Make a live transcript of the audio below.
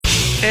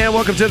And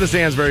welcome to the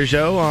Stansbury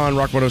Show on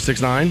Rock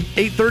 106.9.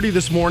 8:30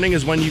 this morning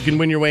is when you can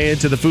win your way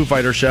into the Foo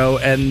Fighter show,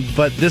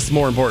 but this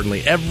more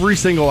importantly, every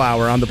single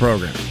hour on the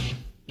program.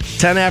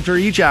 10 after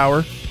each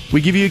hour, we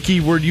give you a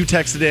keyword, you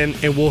text it in,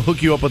 and we'll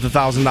hook you up with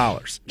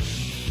 $1,000.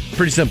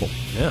 Pretty simple.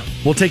 Yeah.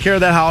 We'll take care of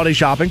that holiday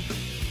shopping.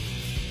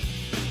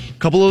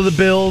 Couple of the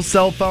bills,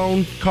 cell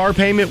phone, car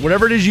payment,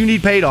 whatever it is you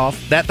need paid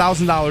off, that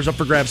 $1,000 up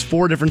for grabs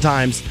 4 different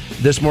times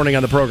this morning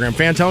on the program.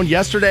 Fantone,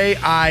 yesterday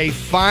I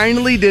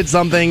finally did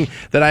something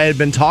that I had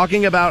been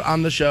talking about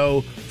on the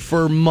show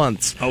for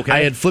months. Okay.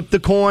 I had flipped the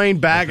coin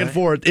back and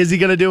forth. Is he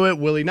going to do it?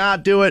 Will he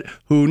not do it?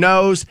 Who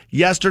knows?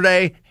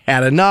 Yesterday,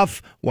 had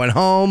enough, went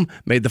home,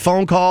 made the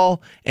phone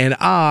call, and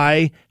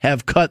I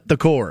have cut the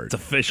cord. It's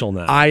official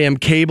now. I am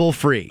cable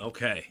free.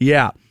 Okay.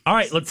 Yeah. All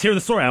right, let's hear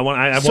the story. I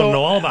want to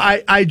know all about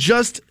it. I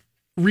just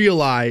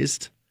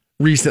realized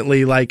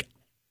recently,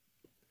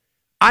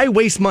 I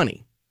waste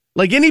money.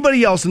 Like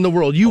anybody else in the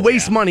world, you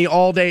waste money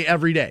all day,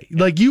 every day.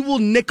 Like you will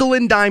nickel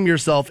and dime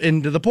yourself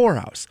into the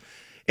poorhouse.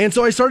 And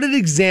so I started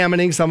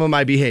examining some of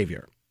my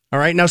behavior. All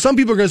right. Now, some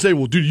people are going to say,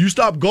 well, dude, you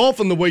stop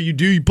golfing the way you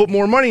do, you put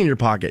more money in your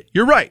pocket.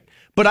 You're right.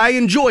 But I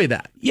enjoy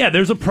that. Yeah,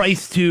 there's a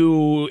price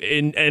to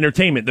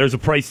entertainment. There's a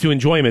price to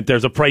enjoyment.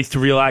 There's a price to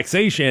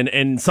relaxation.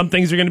 And some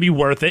things are going to be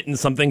worth it, and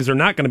some things are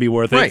not going to be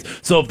worth it. Right.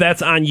 So if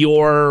that's on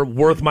your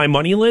worth my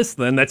money list,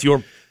 then that's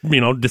your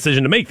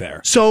decision to make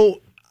there.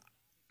 So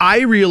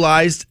I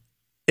realized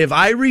if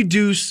I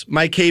reduce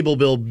my cable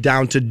bill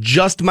down to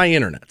just my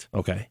internet,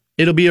 Okay.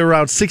 it'll be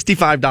around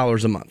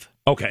 $65 a month.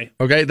 Okay.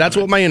 Okay, that's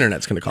what my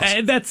internet's going to cost.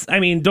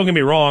 Don't get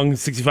me wrong,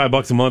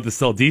 $65 a month is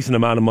still a decent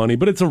amount of money,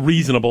 but it's a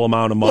reasonable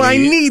amount of money. Well, I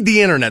need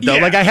the internet, though.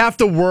 Yeah. Like, I have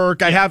to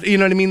work. I have, you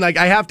know what I mean? Like,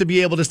 I have to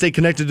be able to stay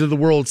connected to the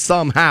world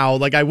somehow.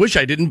 Like, I wish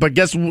I didn't, but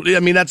that's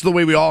the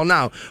way we all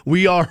now.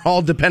 We are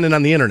all dependent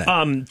on the internet.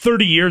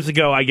 30 years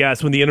ago, I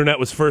guess, when the internet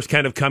was first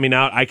kind of coming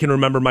out, I can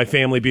remember my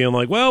family being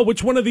like, well,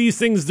 which one of these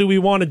things do we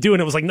want to do?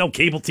 And it was like, no,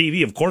 cable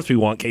TV. Of course we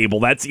want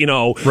cable. That's,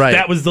 right.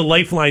 That was the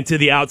lifeline to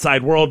the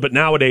outside world. But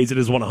nowadays, it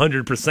is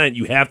 100%.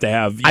 You have to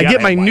have. I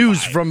get my Wi-Fi.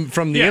 news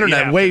from the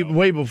internet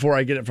way before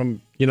I get it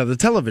from the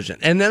television.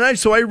 And then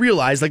I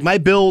realized like my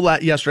bill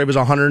yesterday was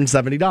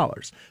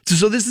 $170.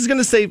 So this is going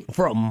to save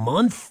for a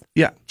month.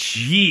 Yeah,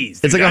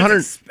 jeez, it's like $100.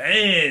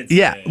 Expensive.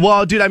 Yeah,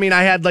 well, dude,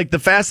 I had like the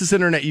fastest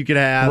internet you could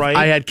have. Right.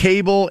 I had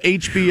cable,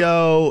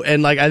 HBO,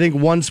 and like I think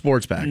one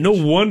sports package. No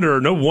wonder.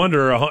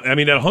 I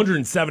mean, at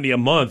 $170 a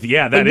month,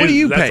 yeah,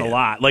 that's a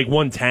lot. Like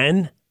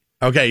 110.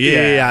 Okay,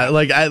 yeah.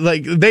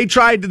 Like they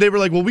tried. They were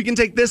like, "Well, we can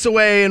take this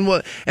away," and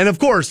of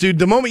course, dude,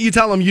 the moment you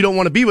tell them you don't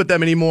want to be with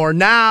them anymore,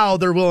 now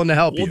they're willing to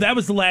help you. Well, that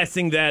was the last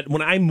thing that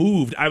when I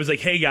moved, I was like,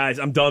 "Hey guys,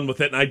 I'm done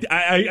with it." And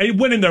I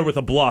went in there with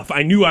a bluff.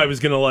 I knew I was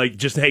gonna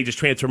just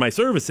transfer my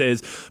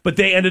services, but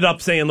they ended up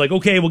saying like,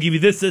 "Okay, we'll give you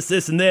this,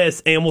 and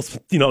this, and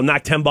we'll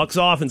knock $10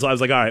 off." And so I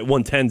was like, "All right,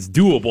 110's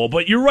doable."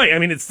 But you're right. I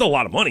mean, it's still a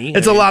lot of money.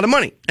 It's a lot of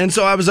money, and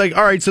so I was like,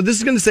 "All right, so this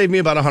is going to save me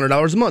about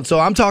 $100 a month."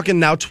 So I'm talking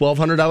now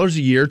 $1,200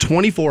 a year,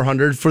 $2,400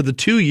 for the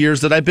 2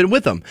 years that I've been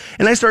with them.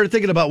 And I started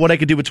thinking about what I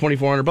could do with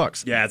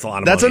 $2,400. Yeah, it's a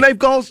lot of money.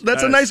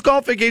 That's a nice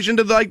golf vacation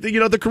to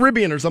the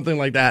Caribbean or something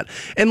like that.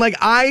 And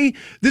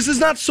this is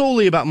not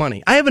solely about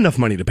money. I have enough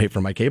money to pay for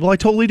my cable. I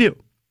totally do.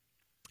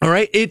 All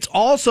right. It's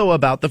also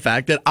about the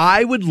fact that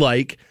I would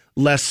like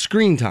less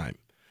screen time.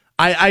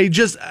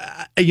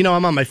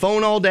 I'm on my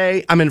phone all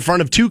day. I'm in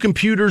front of 2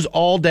 computers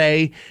all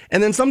day.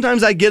 And then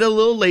sometimes I get a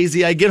little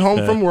lazy. I get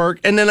home from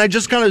work and then I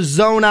just kind of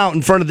zone out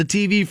in front of the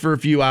TV for a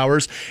few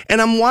hours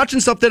and I'm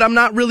watching stuff that I'm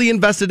not really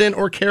invested in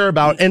or care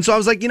about. And so I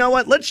was like, you know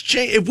what? Let's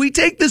change. If we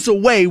take this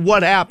away,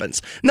 what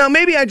happens? Now,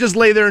 maybe I just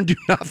lay there and do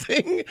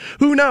nothing.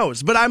 Who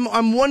knows? But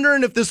I'm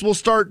wondering if this will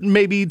start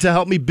maybe to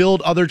help me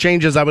build other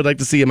changes I would like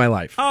to see in my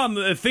life.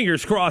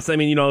 Fingers crossed. I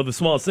mean, the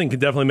smallest thing can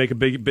definitely make a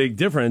big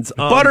difference.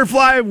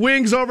 Butterfly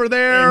wings over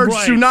there,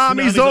 right,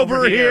 tsunamis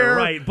over here.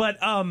 Right, but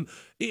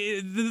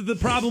the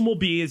problem will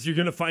be is you're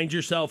going to find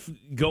yourself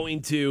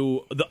going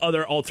to the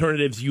other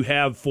alternatives you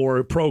have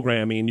for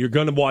programming. You're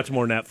going to watch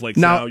more Netflix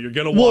now. You're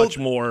going to watch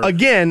more.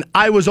 Again,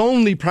 I was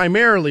only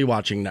primarily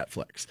watching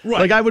Netflix. Right.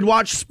 Like I would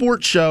watch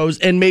sports shows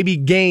and maybe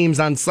games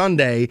on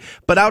Sunday,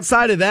 but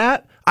outside of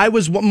that, I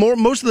was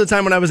most of the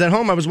time when I was at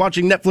home, I was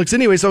watching Netflix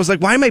anyway. So I was like,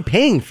 why am I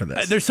paying for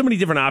this? There's so many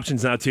different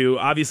options now, too.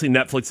 Obviously,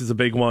 Netflix is a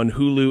big one,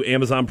 Hulu,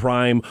 Amazon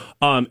Prime.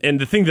 And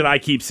the thing that I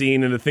keep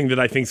seeing and the thing that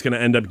I think is going to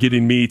end up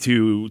getting me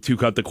to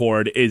cut the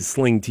cord is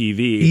Sling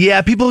TV.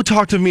 Yeah, people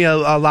talked to me a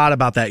lot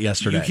about that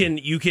yesterday.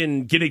 You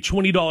can get a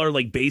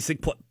 $20 basic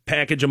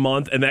package a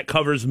month, and that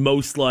covers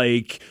most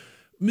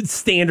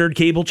standard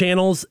cable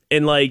channels,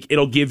 and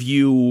it'll give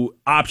you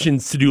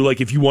options to do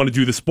if you want to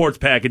do the sports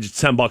package, it's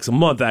 $10 a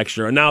month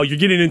extra. And now you're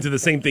getting into the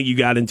same thing you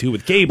got into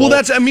with cable.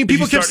 Well,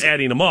 people start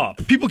adding them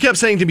up. People kept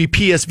saying to me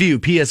PS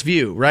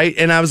View, right?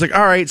 And I was like,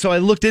 all right. So I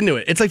looked into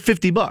it. It's like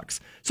 $50.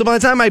 So by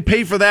the time I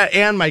pay for that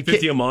and my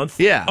 $50 a month.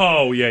 Yeah.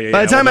 Oh yeah.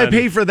 By the time I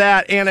pay for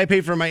that and I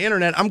pay for my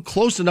internet, I'm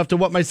close enough to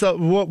what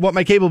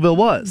my cable bill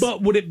was.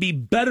 But would it be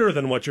better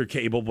than what your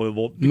cable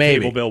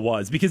bill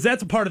was? Because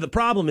that's a part of the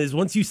problem. Is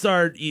once you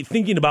start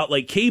thinking about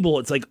like cable,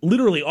 it's like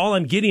literally all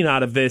I'm getting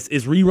out of this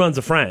is reruns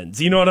of Friends.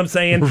 You know what I'm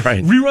saying?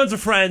 Right. Reruns of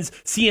Friends,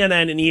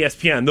 CNN, and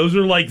ESPN. Those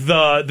are like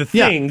the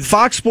things.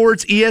 Fox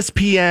Sports,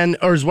 ESPN,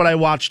 or is what I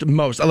watched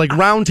most. Like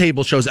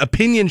roundtable shows,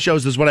 opinion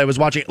shows is what I was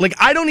watching. Like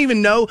I don't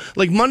even know.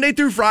 Like Monday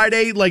through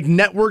Friday, like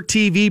network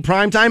TV,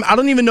 primetime. I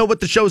don't even know what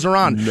the shows are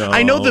on. No.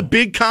 I know the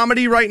big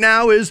comedy right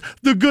now is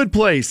The Good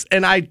Place,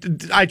 and I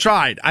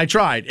tried,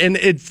 and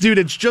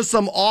it's just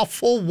some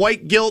awful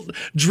white guilt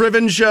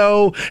driven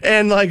show,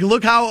 and like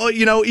look how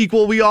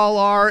equal we all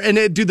are. And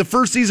the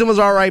first season was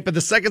all right, but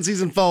the second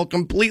season fell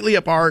completely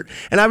apart,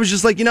 and I was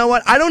just like, you know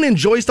what? I don't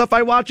enjoy stuff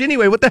I watch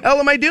anyway. What the hell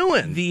am I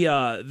doing?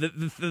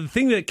 The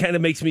thing that kind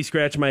of makes me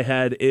scratch my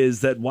head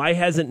is that why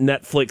hasn't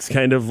Netflix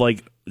kind of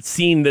like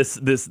seen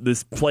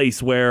this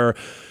place where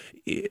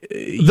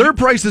their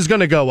price is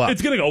going to go up.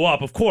 It's going to go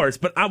up, of course.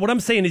 But what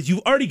I'm saying is you've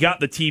already got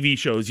the TV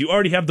shows. You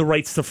already have the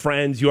rights to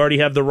Friends. You already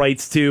have the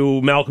rights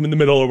to Malcolm in the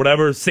Middle or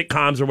whatever,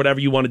 sitcoms or whatever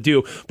you want to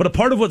do. But a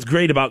part of what's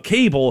great about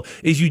cable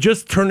is you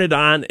just turn it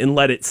on and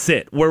let it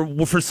sit. Where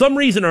for some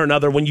reason or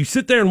another, when you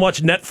sit there and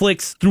watch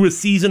Netflix through a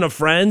season of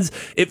Friends,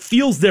 it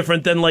feels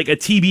different than like a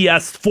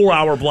TBS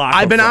 4-hour block.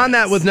 I've been Friends. on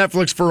that with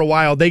Netflix for a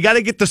while. They got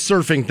to get the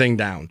surfing thing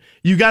down.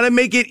 You got to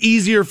make it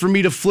easier for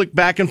me to flick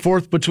back and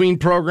forth between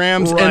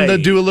programs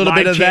and do a little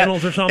bit of that.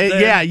 Channels or something.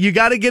 Yeah, you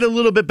got to get a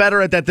little bit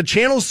better at that. The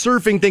channel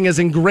surfing thing is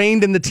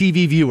ingrained in the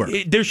TV viewer.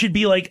 There should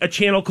be like a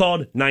channel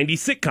called 90s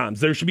sitcoms.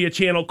 There should be a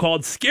channel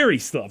called scary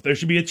stuff. There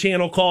should be a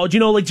channel called,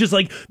 just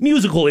like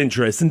musical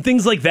interests and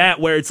things like that,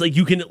 where it's like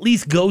you can at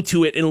least go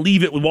to it and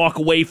leave it, walk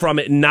away from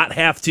it, and not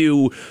have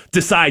to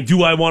decide,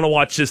 do I want to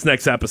watch this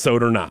next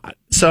episode or not?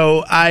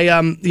 So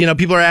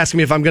people are asking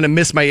me if I'm going to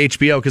miss my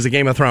HBO because of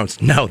Game of Thrones.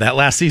 No, that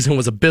last season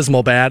was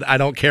abysmal bad. I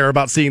don't care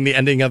about seeing the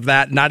ending of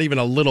that, not even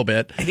a little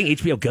bit. I think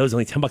HBO Go is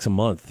only $10 a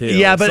month, too.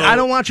 Yeah, but I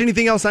don't watch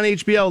anything else on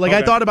HBO. Like,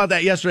 okay. I thought about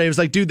that yesterday. I was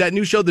like, dude, that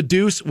new show, The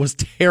Deuce, was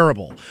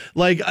terrible.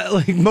 Like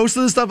most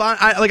of the stuff,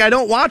 I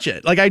don't watch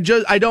it. Like, I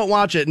don't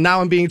watch it.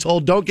 Now I'm being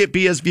told, don't get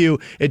PS View.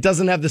 It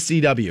doesn't have the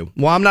CW.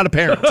 Well, I'm not a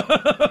parent.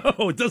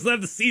 Oh, it doesn't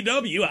have the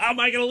CW. How am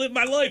I going to live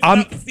my life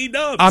without the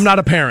CW? I'm not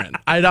a parent.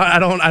 I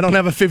don't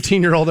have a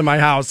 15-year-old in my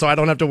house, so I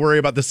don't have to worry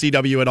about the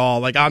CW at all.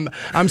 Like, I'm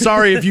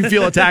sorry if you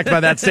feel attacked by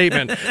that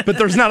statement, but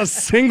there's not a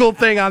single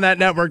thing on that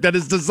network that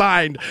is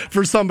designed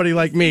for somebody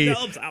like me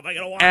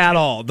at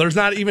all. There's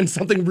not even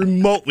something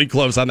remotely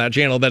close on that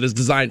channel that is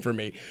designed for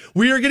me.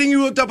 We are getting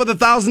you hooked up with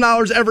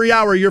 $1,000 every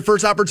hour. Your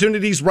first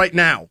opportunities right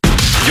now.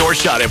 Your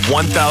shot at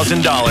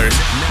 $1,000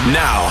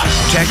 now.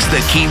 Text the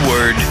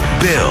keyword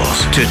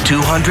BILLS to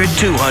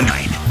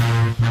 200-200.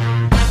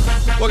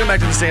 Welcome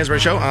back to the Stansbury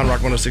Show on Rock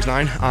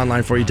 106.9,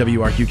 online for you,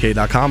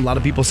 WRQK.com. A lot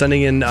of people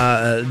sending in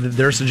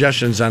their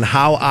suggestions on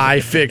how I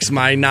fix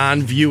my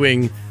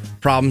non-viewing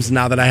problems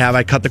now that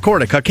I cut the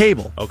cord. I cut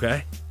cable.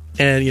 Okay.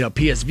 And,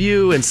 PS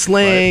View and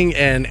Sling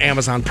and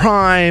Amazon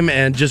Prime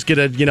and just get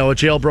a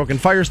jailbroken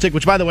Fire Stick,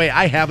 which, by the way,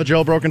 I have a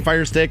jailbroken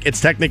Fire Stick.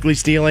 It's technically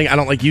stealing. I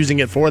don't like using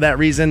it for that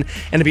reason.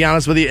 And to be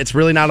honest with you, it's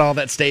really not all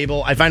that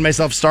stable. I find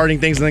myself starting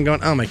things and then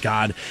going, oh, my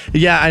God.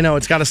 Yeah, I know.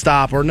 It's got to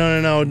stop. Or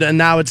no. And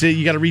now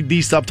you got to read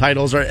these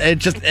subtitles. Or it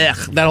just,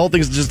 that whole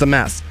thing's just a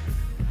mess.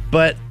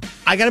 But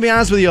I got to be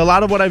honest with you, a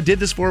lot of what I did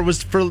this for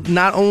was for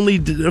not only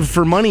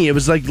for money, it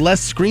was like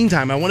less screen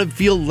time. I want to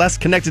feel less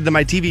connected to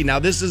my TV. Now,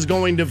 this is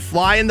going to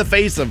fly in the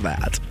face of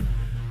that.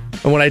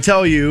 And when I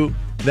tell you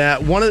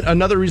that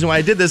another reason why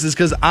I did this is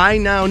because I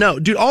now know,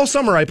 dude, all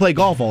summer I play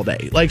golf all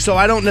day. Like, so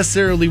I don't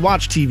necessarily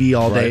watch TV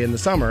all day in the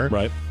summer.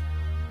 Right.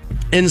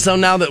 And so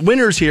now that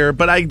winter's here,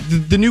 but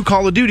the new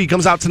Call of Duty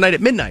comes out tonight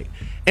at midnight.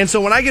 And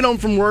so when I get home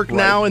from work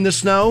now in the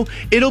snow,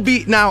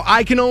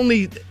 I can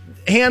only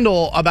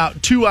handle about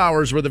 2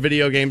 hours worth of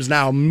video games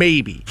now,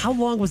 maybe. How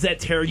long was that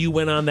tear you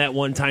went on that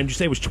one time? Did you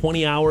say it was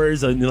 20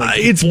 hours? And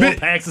It's 4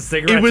 packs of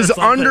cigarettes. It was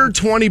under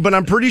 20, but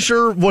I'm pretty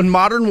sure when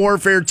Modern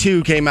Warfare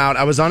 2 came out,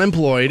 I was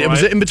unemployed. Right. It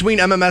was in between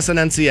MMS and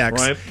NCX.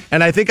 Right.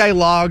 And I think I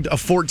logged a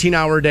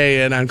 14-hour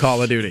day in on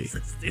Call of Duty.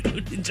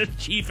 Just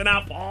chiefing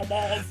out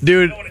balls.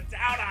 Dude,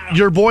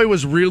 your boy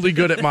was really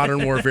good at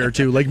Modern Warfare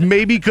 2. Like,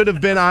 maybe could have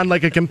been on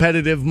like a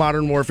competitive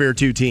Modern Warfare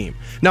 2 team.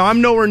 Now,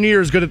 I'm nowhere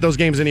near as good at those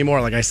games anymore.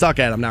 Like, I suck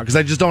at them now because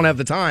I just don't have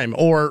the time.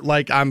 Or,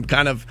 like, I'm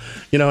kind of,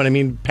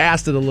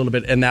 past it a little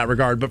bit in that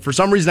regard. But for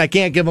some reason, I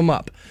can't give them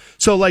up.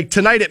 So, like,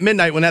 tonight at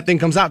midnight when that thing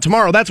comes out,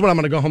 tomorrow, that's what I'm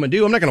going to go home and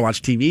do. I'm not going to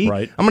watch TV.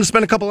 Right. I'm going to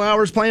spend a couple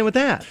hours playing with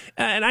that.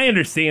 And I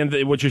understand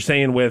what you're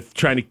saying with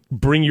trying to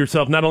bring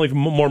yourself not only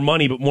more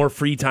money, but more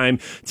free time.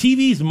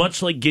 TV is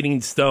much like getting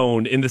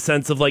stoned in the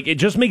sense of, like, it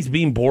just makes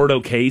being bored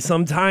okay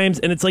sometimes.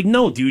 And it's like,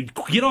 no, dude,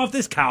 get off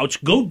this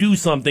couch, go do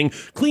something,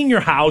 clean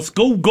your house,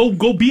 go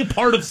be a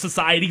part of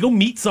society, go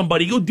meet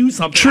somebody, go do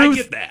something. Truth,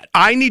 I get that.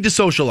 I need to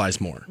socialize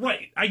more.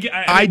 Right.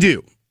 I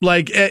do.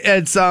 Like,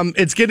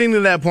 it's getting to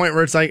that point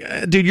where it's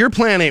like, dude, your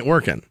plan ain't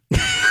working.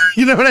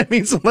 You know what I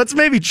mean? So let's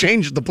maybe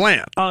change the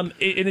plan. And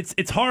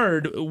it's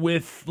hard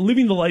with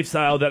living the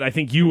lifestyle that I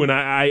think you and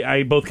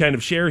I both kind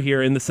of share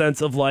here, in the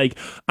sense of like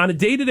on a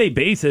day-to-day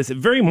basis, it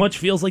very much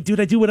feels like, dude,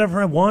 I do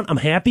whatever I want. I'm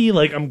happy.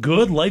 Like, I'm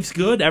good. Life's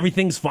good.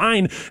 Everything's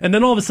fine. And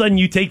then all of a sudden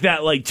you take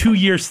that like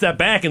 2-year step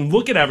back and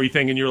look at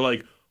everything and you're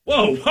like,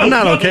 whoa, I'm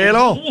not okay at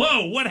all.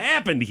 Whoa, what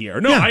happened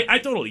here? No, Yeah. I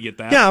totally get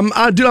that. Yeah, I'm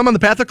on the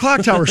path of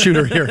clock tower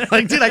shooter here.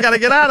 Like, dude, I got to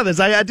get out of this.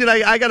 I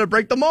got to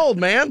break the mold,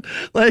 man.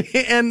 Like,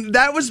 and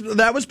that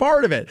was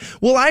part of it.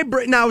 Well,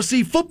 now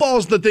see,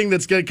 football's the thing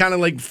that's kind of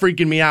like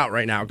freaking me out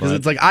right now, because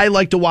it's like I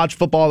like to watch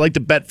football, I like to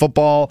bet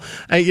football,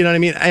 you know what I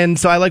mean? And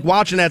so I like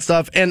watching that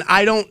stuff, and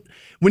I don't.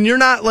 When you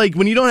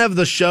don't have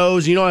the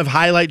shows, you don't have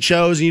highlight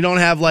shows, and you don't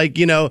have like,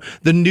 the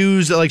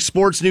news, like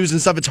sports news and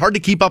stuff, it's hard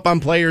to keep up on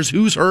players,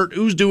 who's hurt,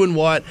 who's doing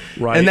what,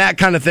 right, and that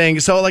kind of thing.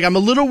 So like, I'm a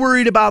little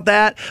worried about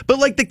that. But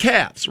like the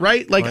Cavs,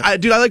 right? Like,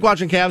 right. I like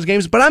watching Cavs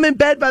games, but I'm in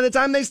bed by the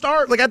time they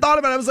start. Like, I thought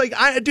about it. I was like,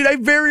 I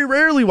very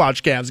rarely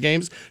watch Cavs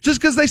games just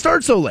because they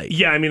start so late.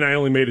 Yeah, I mean, I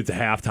only made it to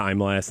halftime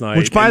last night.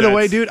 Which, by the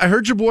way, dude, I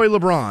heard your boy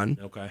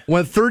LeBron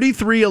went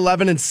 33,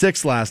 11, and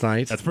 6 last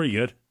night. That's pretty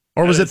good.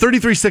 Or was it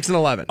 33, 6, and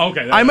 11?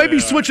 Okay. I might be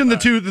switching the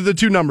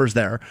two numbers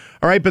there.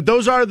 All right, but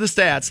those are the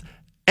stats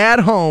at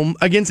home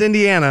against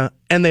Indiana,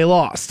 and they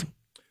lost.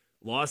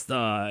 Lost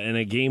in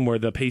a game where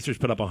the Pacers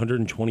put up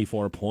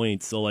 124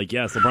 points. So, like,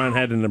 yes, LeBron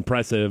had an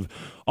impressive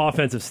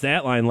offensive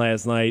stat line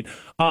last night.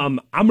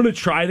 I'm going to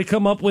try to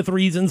come up with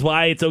reasons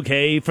why it's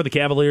okay for the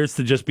Cavaliers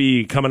to just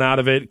be coming out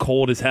of it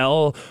cold as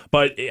hell.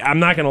 But I'm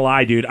not going to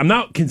lie, dude. I'm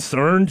not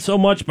concerned so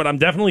much, but I'm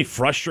definitely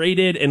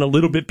frustrated and a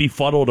little bit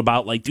befuddled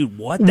about, like, dude,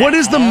 what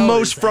is the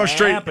most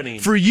frustrating happening?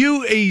 For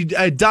you,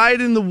 a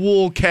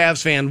dyed-in-the-wool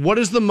Cavs fan, what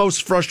is the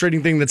most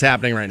frustrating thing that's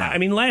happening right now? I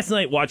mean, last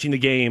night watching the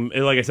game,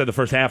 like I said, the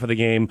first half of the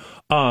game,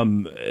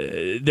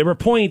 there were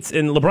points,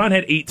 and LeBron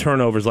had 8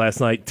 turnovers last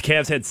night. The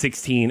Cavs had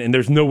 16, and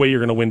there's no way you're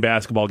going to win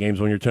basketball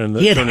games when you're turning.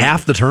 He had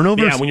half the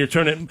turnovers? Yeah, when you're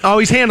turning. Oh,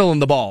 he's handling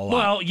the ball a lot.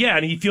 Well, yeah,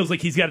 and he feels like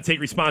he's got to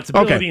take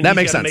responsibility. Okay, and that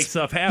makes sense. Make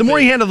stuff happen. The more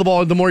you handle the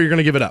ball, the more you're going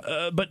to give it up.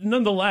 But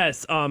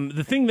nonetheless,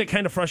 the thing that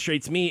kind of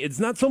frustrates me, it's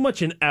not so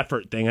much an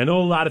effort thing. I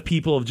know a lot of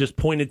people have just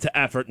pointed to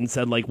effort and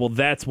said, like, well,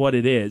 that's what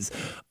it is.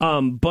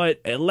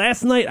 But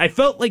last night, I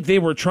felt like they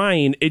were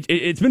trying.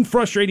 It's been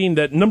frustrating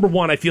that, number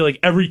one, I feel like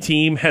every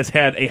team has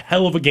had a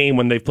hell of a game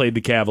when they've played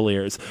the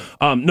Cavaliers.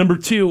 Number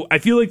two, I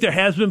feel like there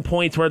has been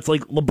points where it's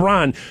like,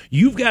 LeBron,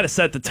 you've got to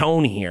set the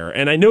tone here.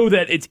 And I know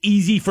that it's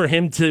easy for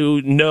him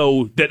to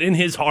know that in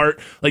his heart,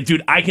 like,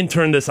 dude, I can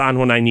turn this on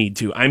when I need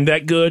to. I'm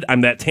that good.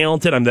 I'm that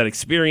talented. I'm that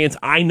experienced.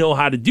 I know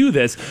how to do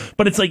this.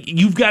 But it's like,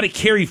 you've got to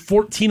carry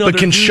 14 other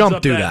dudes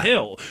up that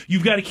hill.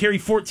 You've got to carry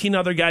 14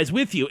 other guys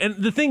with you. And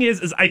the thing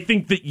is I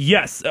think that,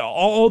 yes,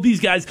 all these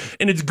guys,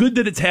 and it's good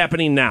that it's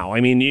happening now.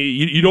 I mean,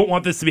 you don't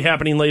want this to be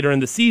happening later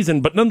in the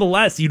season, but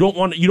nonetheless, you don't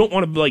want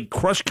to like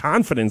crush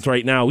confidence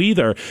right now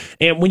either.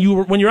 And when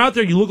you're out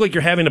there, you look like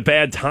you're having a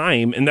bad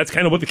time, and that's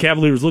kind of what the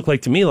Cavaliers looked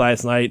like to me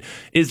last night.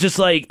 Is just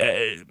like,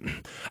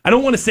 I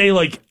don't want to say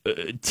like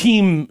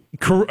team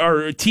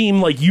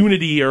like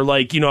unity, or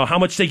like, how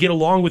much they get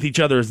along with each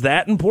other is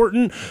that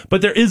important,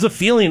 but there is a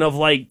feeling of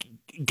like,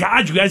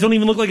 God, you guys don't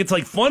even look like it's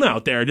like fun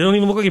out there. They don't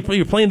even look like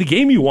you're playing the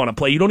game you want to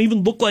play. You don't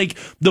even look like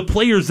the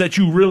players that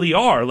you really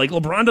are. Like,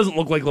 LeBron doesn't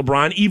look like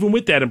LeBron, even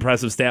with that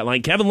impressive stat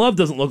line. Kevin Love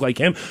doesn't look like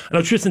him. I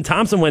know Tristan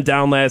Thompson went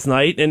down last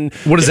night. And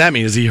what does that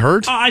mean? Is he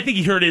hurt? I think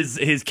he hurt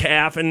his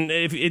calf, and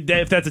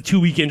if that's a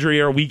 2-week injury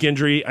or a week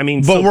injury, I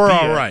mean, but we're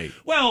all right.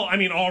 Well, I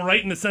mean, all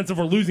right in the sense of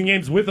we're losing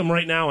games with him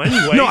right now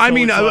anyway. No, I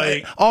mean,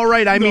 all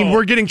right. I mean,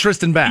 we're getting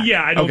Tristan back.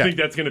 Yeah, I don't think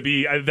that's going to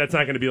be. That's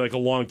not going to be like a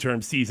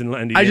long-term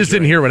season-ending. I just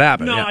didn't hear what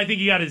happened. No, I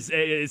think he got his.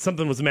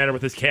 Something was the matter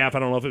with his calf. I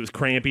don't know if it was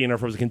cramping or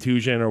if it was a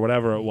contusion or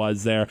whatever it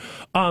was there.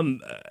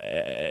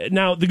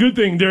 Now, the good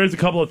thing, there is a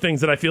couple of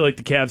things that I feel like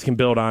the Cavs can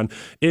build on,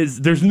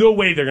 is there's no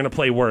way they're going to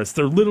play worse.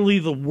 They're literally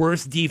the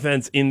worst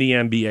defense in the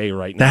NBA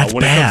right now. That's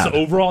when bad. It comes to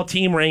overall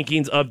team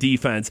rankings of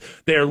defense,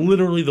 they're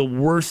literally the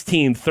worst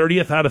team,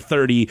 30th out of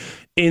 30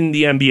 in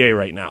the NBA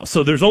right now.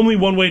 So there's only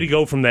one way to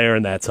go from there,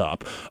 and that's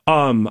up.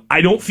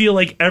 I don't feel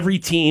like every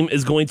team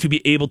is going to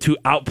be able to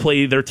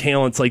outplay their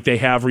talents like they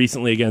have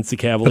recently against the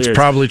Cavaliers. That's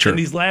probably true. In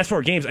these last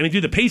 4 games, I mean,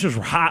 dude, the Pacers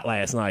were hot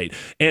last night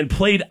and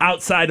played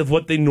outside of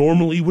what they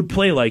normally would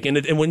play like. And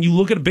when you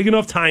look at a big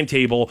enough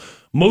timetable,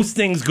 most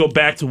things go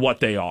back to what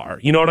they are.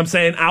 You know what I'm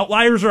saying?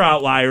 Outliers are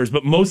outliers,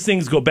 but most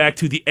things go back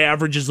to the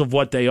averages of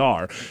what they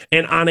are.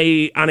 And on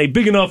a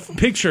big enough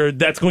picture,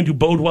 that's going to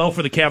bode well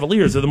for the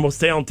Cavaliers. They're the most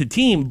talented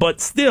team, but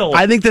still,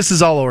 I think this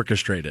is all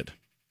orchestrated.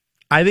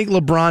 I think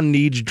LeBron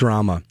needs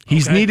drama.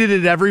 He's needed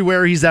it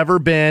everywhere he's ever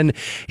been.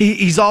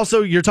 He's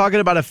also, you're talking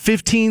about a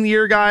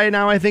 15-year guy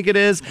now, I think it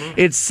is. Mm-hmm.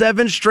 It's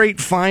 7 straight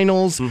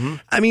finals. Mm-hmm.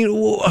 I mean,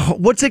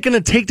 what's it going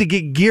to take to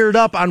get geared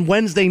up on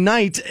Wednesday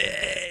night?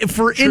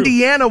 for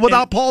Indiana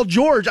without Paul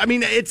George. I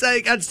mean, it's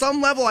like at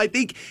some level, I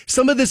think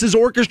some of this is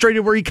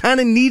orchestrated where he kind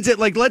of needs it.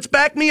 Like, let's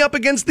back me up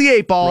against the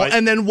 8-ball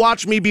and then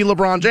watch me be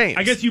LeBron James.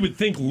 I guess you would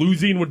think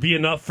losing would be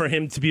enough for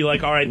him to be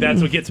like, all right,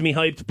 that's what gets me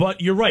hyped.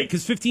 But you're right,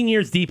 because 15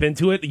 years deep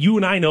into it, you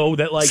and I know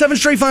that, like, 7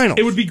 straight finals.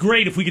 It would be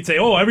great if we could say,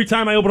 oh, every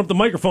time I open up the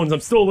microphones, I'm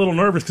still a little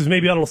nervous because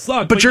maybe that'll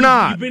suck. But you're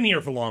not. You've been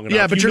here for long enough.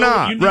 Yeah, but you're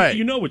not. Right.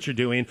 You know what you're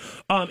doing.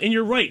 And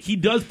you're right. He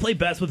does play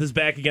best with his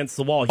back against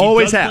the wall. He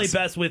Always does has.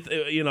 play best with,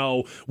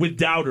 with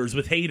doubters,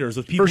 with haters,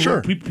 with people,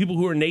 people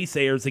who are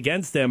naysayers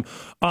against him.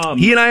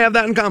 He and I have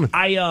that in common.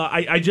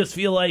 I just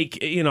feel like,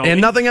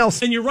 and nothing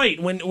else. And you're right.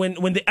 When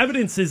the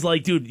evidence is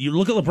like, dude, you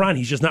look at LeBron,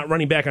 he's just not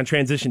running back on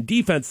transition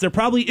defense. There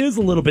probably is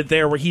a little bit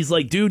there where he's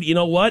like, dude, you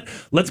know what?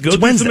 Let's go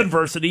through some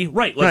adversity.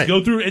 Right. Let's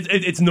go through.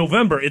 It's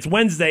November. It's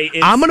Wednesday.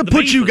 I'm going to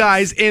put you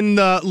guys in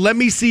the let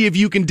me see if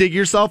you can dig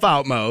yourself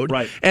out mode.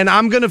 Right. And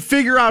I'm going to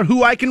figure out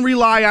who I can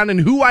rely on and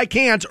who I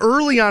can't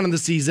early on in the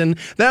season.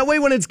 That way,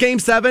 when it's game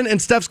 7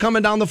 and Steph's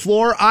coming down the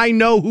floor, I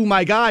know who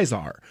my guys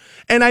are.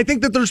 And I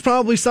think that there's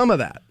probably some of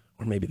that.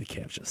 Or maybe the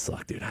Cavs just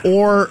suck, dude.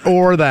 Or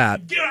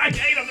that. Dude, I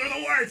hate them.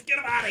 They're the worst. Get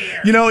them out of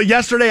here.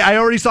 Yesterday, I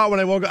already saw it when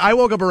I woke up. I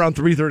woke up around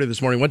 3:30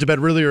 this morning. Went to bed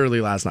really early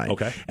last night.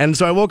 Okay. And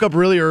so I woke up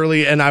really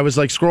early, and I was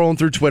like scrolling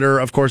through Twitter.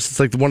 Of course, it's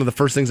like one of the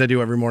first things I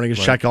do every morning is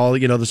check all,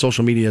 the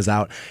social medias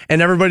out.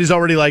 And everybody's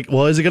already like,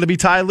 well, is it going to be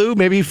Ty Lue?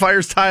 Maybe he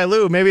fires Ty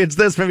Lue. Maybe it's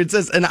this. Maybe it's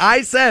this. And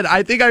I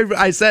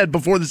said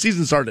before the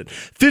season started,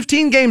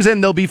 15 games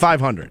in, they'll be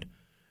 500.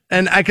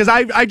 And because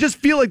I just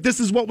feel like this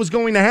is what was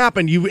going to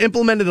happen. You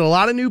implemented a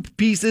lot of new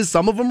pieces.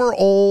 Some of them are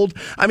old.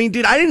 I mean,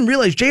 dude, I didn't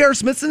realize J.R.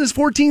 Smith's in his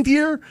 14th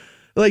year.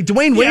 Like,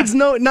 Dwayne Wade's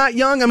not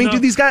young. I mean,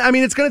 dude, these guys,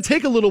 it's going to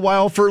take a little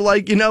while for,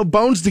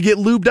 bones to get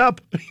lubed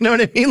up. You know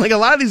what I mean? Like, a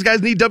lot of these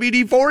guys need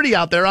WD-40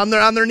 out there on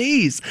their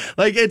knees.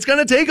 Like, it's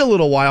going to take a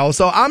little while.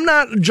 So I'm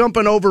not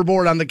jumping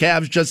overboard on the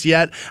Cavs just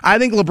yet. I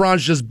think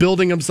LeBron's just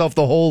building himself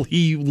the hole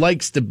he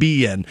likes to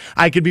be in.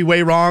 I could be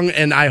way wrong,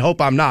 and I hope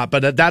I'm not.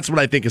 But that's what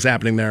I think is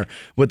happening there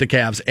with the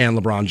Cavs and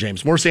LeBron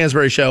James. More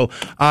Stansbury Show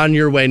on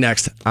your way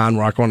next on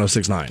Rock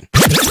 106.9.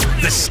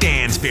 The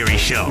Stansbury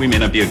Show. We may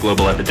not be a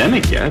global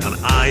epidemic yet. On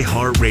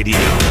iHeartRadio.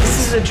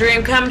 This is a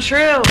dream come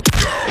true.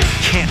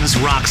 Canton's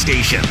Rock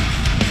Station.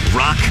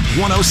 Rock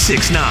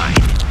 106.9.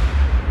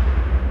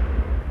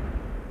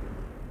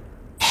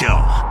 Show.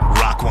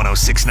 Rock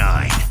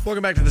 106.9.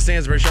 Welcome back to the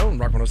Stansbury Show on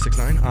Rock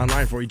 106.9.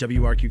 Online for you,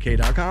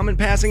 WRQK.com. And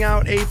passing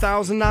out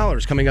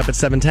 $8,000 coming up at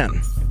 7:10.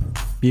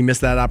 If you missed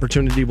that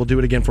opportunity, we'll do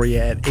it again for you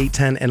at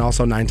 8:10 and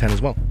also 9:10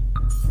 as well.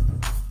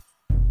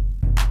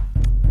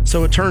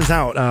 So it turns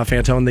out,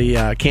 Fantone,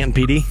 the Canton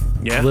PD,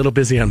 a little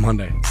busy on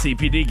Monday.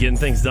 CPD getting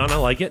things done. I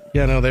like it.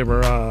 Yeah, no, they were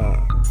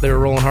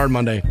rolling hard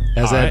Monday.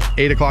 As at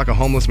 8 o'clock, a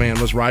homeless man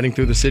was riding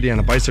through the city on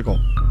a bicycle.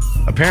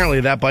 Apparently,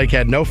 that bike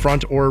had no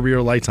front or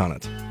rear lights on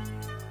it.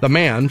 The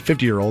man,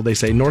 50-year-old, they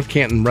say North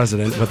Canton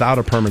resident without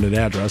a permanent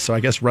address, so I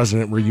guess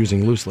resident we're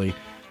using loosely,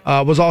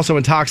 was also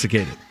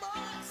intoxicated.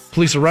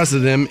 Police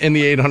arrested him in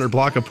the 800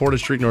 block of Portage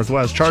Street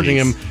Northwest, charging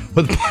him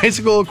with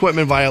bicycle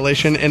equipment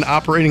violation and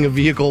operating a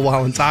vehicle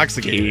while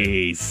intoxicated.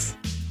 Jeez.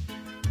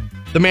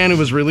 The man, who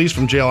was released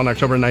from jail on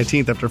October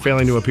 19th after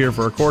failing to appear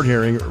for a court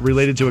hearing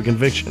related to a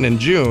conviction in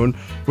June,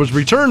 was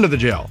returned to the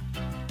jail.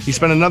 He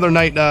spent another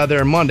night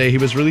there Monday. He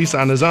was released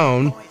on his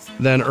own,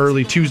 then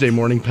early Tuesday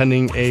morning,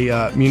 pending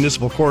a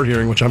municipal court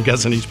hearing, which I'm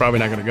guessing he's probably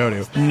not going to go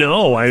to.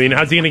 No,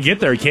 how's he going to get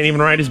there? He can't even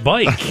ride his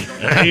bike.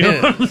 You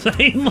know what I'm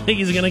saying? Like,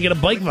 he's going to get a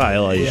bike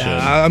violation.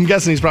 Yeah, I'm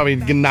guessing he's probably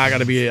not going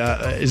to be.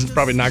 Is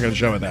probably not going to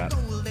show at that.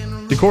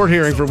 The court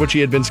hearing for which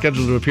he had been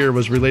scheduled to appear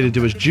was related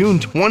to his June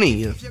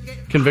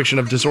 20th conviction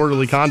of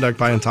disorderly conduct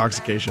by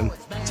intoxication.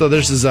 So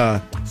this is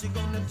a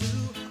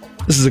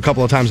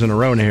couple of times in a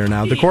row here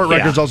now. The court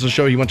records also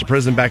show he went to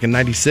prison back in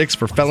 96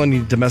 for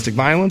felony domestic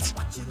violence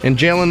and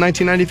jail in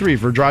 1993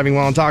 for driving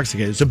while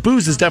intoxicated. So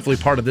booze is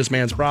definitely part of this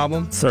man's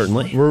problem.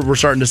 Certainly. We're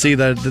starting to see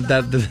that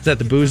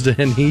the booze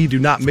and he do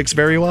not mix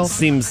very well.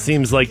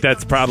 Seems like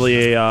that's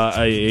probably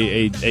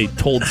a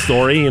told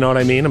story, you know what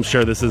I mean? I'm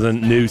sure this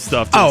isn't new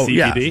stuff to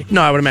CBD. Yeah.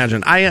 No, I would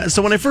imagine.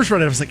 So when I first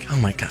read it, I was like, oh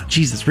my God,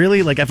 Jesus,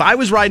 really? Like, if I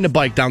was riding a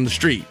bike down the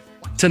street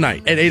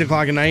tonight at 8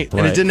 o'clock at night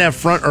and it didn't have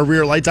front or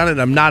rear lights on it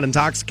and I'm not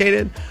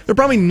intoxicated, they're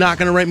probably not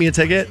going to write me a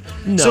ticket.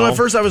 No. So at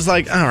first I was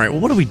like, all right, well,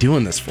 what are we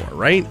doing this for,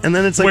 right? And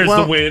then it's like, where's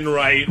the win,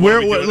 right?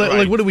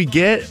 What do we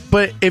get?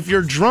 But if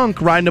you're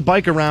drunk riding a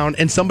bike around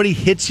and somebody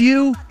hits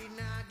you,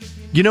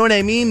 you know what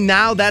I mean?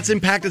 Now that's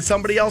impacted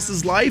somebody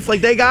else's life. Like,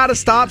 they got to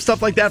stop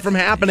stuff like that from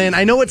happening.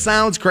 I know it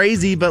sounds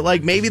crazy, but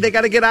like maybe they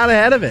got to get out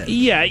ahead of it.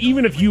 Yeah,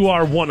 even if you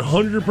are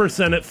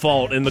 100% at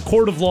fault and the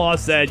court of law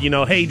said,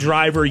 hey,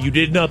 driver, you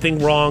did nothing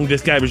wrong.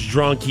 This guy was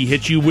drunk. He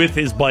hit you with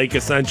his bike,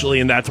 essentially,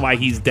 and that's why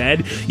he's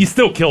dead. You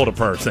still killed a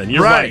person.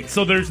 You're right.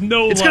 So there's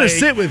no It's going to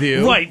sit with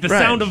you. Right.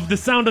 The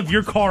sound of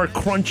your car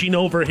crunching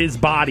over his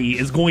body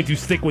is going to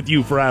stick with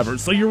you forever.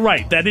 So you're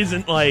right. That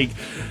isn't like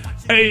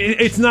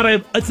It's not a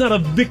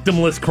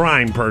victimless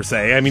crime per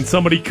se. I mean,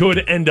 somebody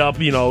could end up,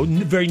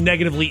 very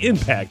negatively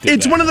impacted.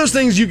 It's one of those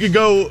things you could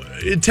go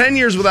 10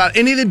 years without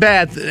anything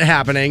bad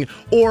happening,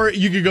 or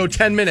you could go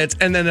 10 minutes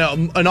and then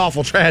an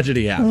awful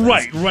tragedy happens.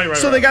 Right.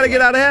 So they got to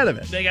get out ahead of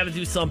it. They got to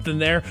do something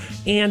there.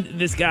 And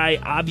this guy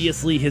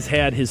obviously has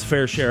had his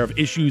fair share of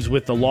issues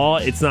with the law.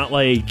 It's not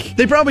like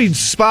they probably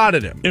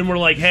spotted him. And we're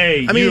like,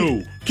 hey, I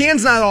mean,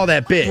 Canton's not all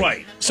that big.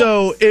 Right.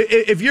 So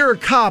if you're a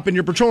cop and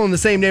you're patrolling the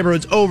same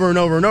neighborhoods over and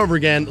over and over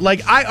again,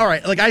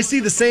 I see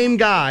the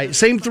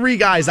same three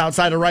guys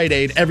outside of Rite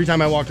Aid every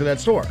time I walk to that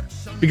store.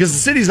 Because the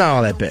city's not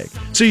all that big.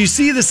 So you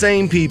see the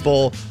same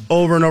people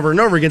over and over and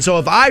over again. So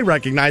if I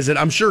recognize it,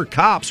 I'm sure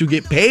cops who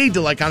get paid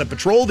to kind of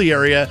patrol the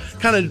area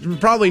kind of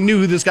probably knew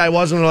who this guy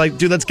was and were like,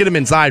 dude, let's get him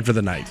inside for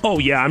the night. Oh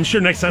yeah, I'm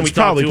sure next time we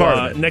talk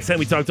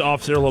to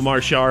Officer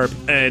Lamar Sharp,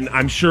 and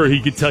I'm sure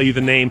he could tell you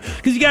the name.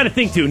 Because you got to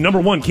think too,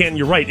 number one, Canton,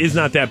 you're right, is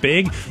not that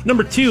big.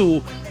 Number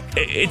two,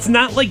 it's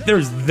not like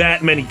there's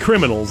that many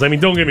criminals. I mean,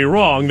 don't get me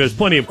wrong, there's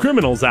plenty of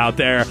criminals out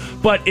there,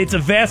 but it's a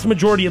vast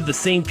majority of the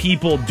same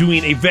people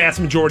doing a vast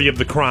majority of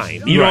the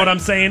crime. You know what I'm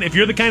saying? If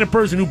you're the kind of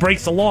person who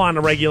breaks the law on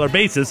a regular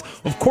basis,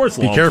 of course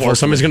law enforcement... Be careful,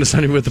 somebody's going to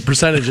send you with the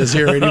percentages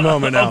here any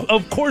moment now.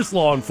 Of course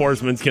law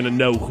enforcement's going to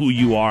know who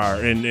you are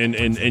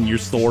and your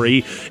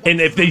story. And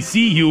if they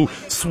see you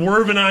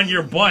swerving on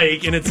your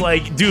bike and it's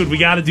like, dude, we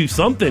got to do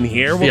something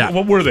here.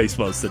 What were they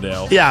supposed to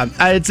do? Yeah,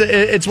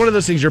 it's one of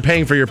those things you're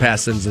paying for your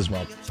past sins as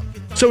well.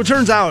 So it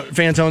turns out,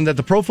 Fantone, that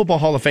the Pro Football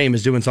Hall of Fame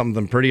is doing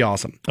something pretty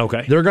awesome.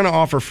 Okay. They're going to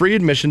offer free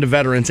admission to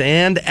veterans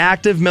and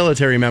active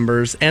military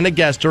members and a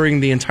guest during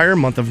the entire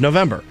month of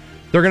November.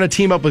 They're going to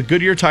team up with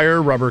Goodyear Tire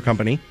Rubber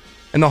Company,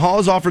 and the Hall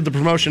has offered the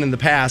promotion in the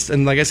past,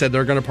 and like I said,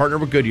 they're going to partner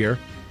with Goodyear.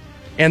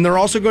 And they're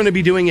also going to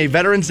be doing a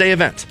Veterans Day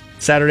event,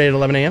 Saturday at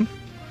 11 a.m.,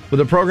 with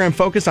a program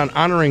focused on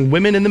honoring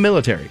women in the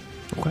military.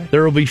 Okay.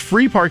 There will be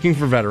free parking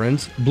for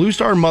veterans. Blue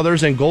Star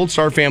mothers and Gold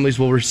Star families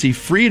will receive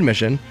free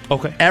admission.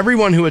 Okay.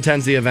 Everyone who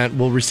attends the event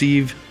will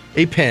receive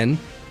a pin,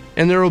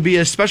 and there will be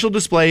a special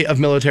display of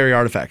military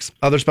artifacts.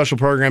 Other special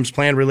programs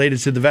planned related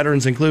to the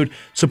veterans include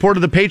support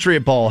of the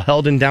Patriot Ball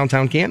held in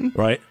downtown Canton.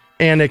 Right.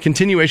 And a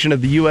continuation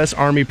of the U.S.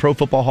 Army Pro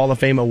Football Hall of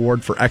Fame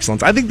Award for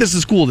Excellence. I think this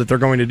is cool that they're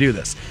going to do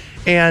this.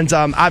 And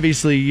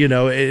obviously,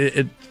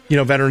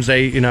 Veterans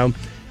Day,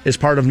 is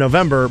part of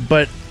November,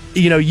 but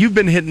you've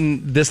been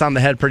hitting this on the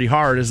head pretty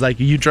hard. Is like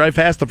you drive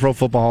past the Pro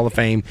Football Hall of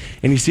Fame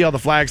and you see all the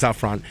flags out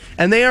front,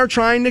 and they are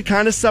trying to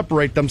kind of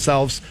separate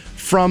themselves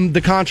from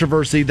the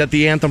controversy that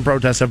the anthem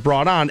protests have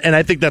brought on, and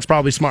I think that's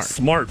probably smart.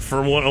 Smart for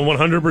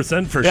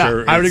 100% for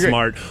sure. I would agree.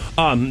 Smart.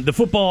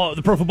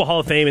 The Pro Football Hall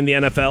of Fame and the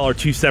NFL are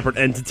two separate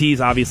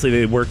entities. Obviously,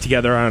 they work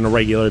together on a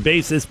regular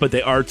basis, but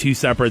they are two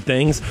separate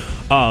things.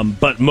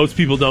 But most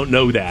people don't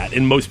know that,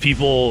 and most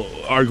people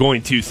are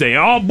going to say,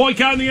 "Oh,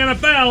 boycotting the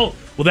NFL."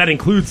 Well, that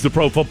includes the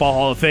Pro Football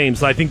Hall of Fame,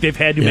 so I think they've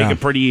had to make a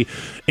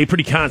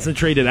pretty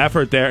concentrated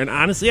effort there. And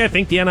honestly, I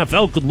think the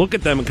NFL could look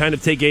at them and kind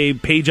of take a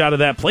page out of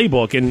that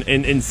playbook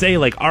and say,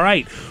 like, all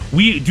right,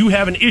 we do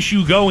have an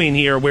issue going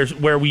here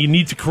where we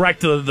need to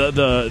correct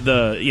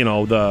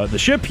the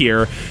ship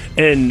here,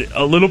 and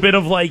a little bit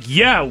of like,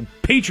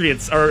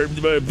 Patriots or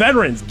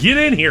veterans, get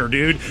in here,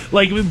 dude.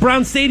 Like with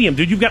Brown Stadium,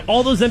 dude, you've got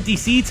all those empty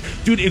seats,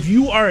 dude. If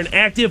you are an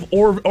active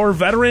or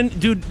veteran,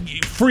 dude,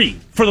 free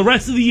for the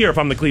rest of the year. If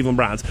I'm the Cleveland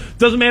Browns,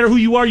 doesn't matter who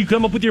you are, you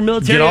come up with your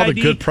military get all ID,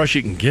 the good press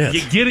you can get.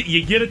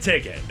 You get a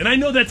ticket. And I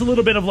know that's a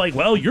little bit of like,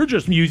 well, you're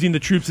just using the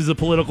troops as a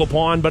political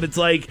pawn, but it's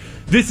like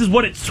this is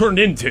what it's turned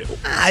into.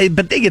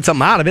 But they get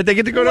something out of it. They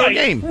get to go to a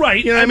game,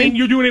 right? You know what I mean?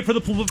 You're doing it for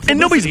the publicity. And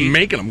nobody's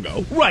making them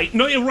go, right?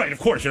 No, right. Of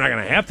course, you're not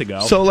going to have to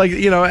go. So, like,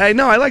 I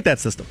like that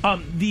system.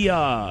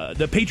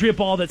 The Patriot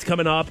Ball that's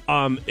coming up,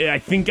 I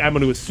think I'm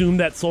going to assume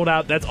that's sold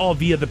out. That's all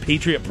via the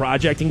Patriot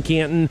Project in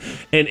Canton,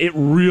 and it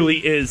really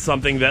is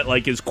something that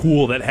like is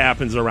cool that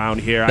happens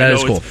around here. That I know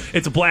is cool.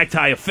 It's a black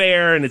tie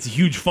affair, and it's a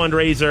huge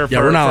fundraiser. Yeah,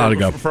 we're not allowed to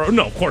go.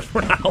 No, of course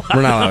we're not allowed.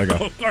 We're not allowed to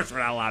go. Of course we're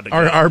not allowed to go.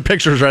 Our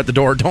pictures are at the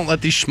door. Don't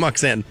let these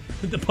schmucks in.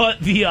 But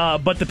the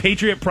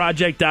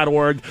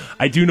PatriotProject.org,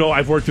 I do know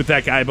I've worked with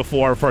that guy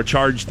before for a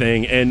charge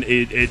thing, and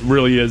it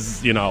really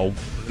is,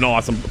 an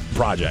awesome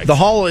project. The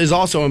Hall is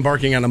also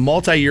embarking on a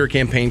multi-year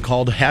campaign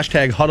called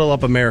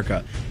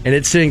 #HuddleUpAmerica, and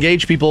it's to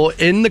engage people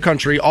in the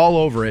country all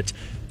over it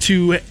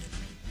to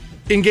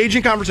engage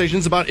in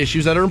conversations about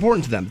issues that are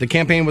important to them. The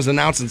campaign was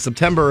announced in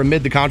September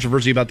amid the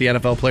controversy about the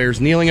NFL players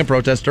kneeling in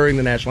protest during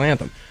the national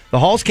anthem. The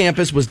Hall's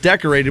campus was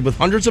decorated with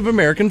hundreds of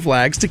American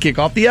flags to kick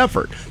off the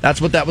effort. That's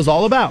what that was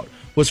all about,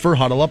 was for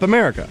Huddle Up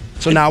America.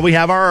 So now we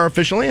have our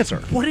official answer.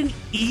 What an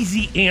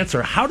easy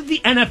answer. How did the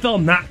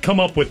NFL not come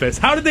up with this?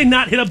 How did they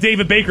not hit up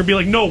David Baker and be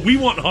like, no, we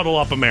want Huddle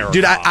Up America?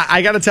 Dude,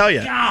 I got to tell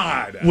you,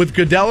 God. With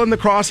Goodell in the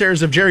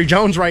crosshairs of Jerry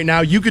Jones right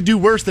now, you could do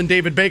worse than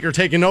David Baker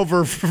taking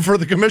over for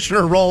the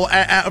commissioner role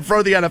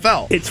for the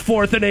NFL. It's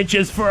 4th and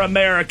inches for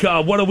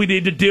America. What do we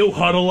need to do?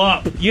 Huddle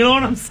up. You know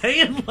what I'm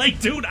saying?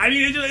 Like, dude, I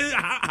mean,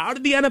 how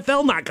did the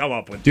NFL not come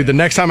up with Dude, the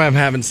next time I'm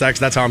having sex,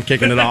 that's how I'm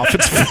kicking it off.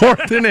 It's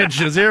 4th and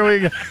inches. Here we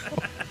go.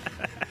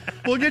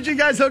 We'll get you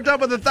guys hooked up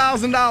with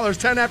 $1,000,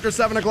 10 after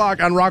 7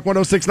 o'clock on Rock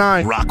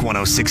 106.9. Rock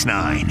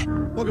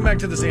 106.9. Welcome back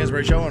to the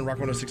Stansbury Show on Rock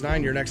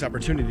 106.9. Your next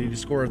opportunity to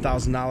score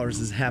 $1,000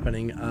 is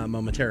happening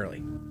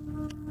momentarily.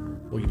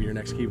 We'll give you your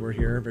next keyword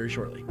here very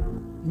shortly.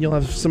 You'll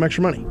have some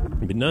extra money.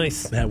 It'd be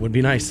nice. That would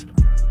be nice.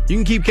 You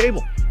can keep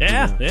cable.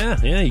 Yeah,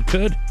 you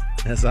could.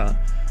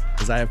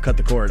 As I have cut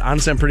the cord.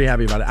 Honestly, I'm pretty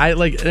happy about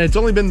it. It's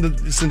only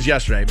been since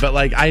yesterday, but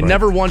I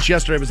never once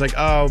yesterday was like,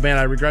 oh man,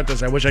 I regret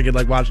this. I wish I could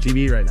watch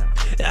TV right now.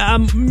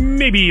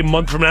 Maybe a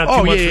month from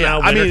now, 2 months from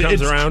now, winter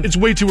comes around. It's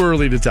way too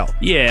early to tell.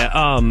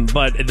 Yeah,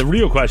 but the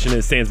real question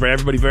is, Stansbury,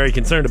 everybody very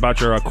concerned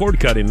about your cord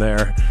cutting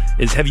there,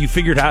 is have you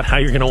figured out how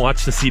you're going to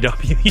watch the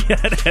CW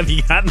yet? Have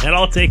you gotten that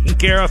all taken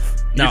care of?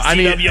 No,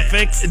 your CW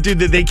fix? Dude,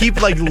 they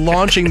keep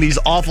launching these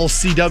awful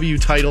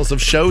CW titles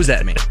of shows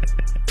at me.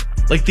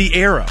 Like The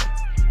Arrow.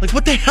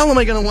 What the hell am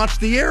I going to watch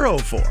The Arrow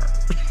for?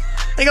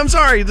 I'm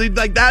sorry.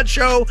 That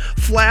show,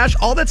 Flash,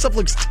 all that stuff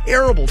looks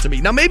terrible to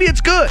me. Now, maybe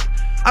it's good.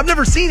 I've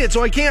never seen it,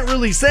 so I can't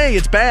really say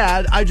it's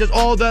bad.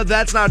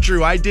 That's not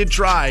true. I did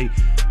try.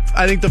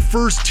 I think the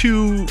first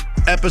 2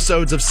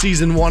 episodes of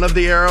season 1 of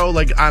The Arrow,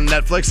 on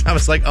Netflix, I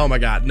was like, oh my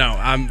God,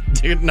 I'm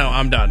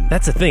done.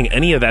 That's the thing.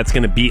 Any of that's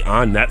going to be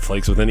on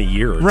Netflix within a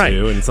year or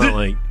two, and it's not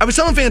like... I was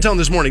telling Fantone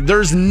this morning,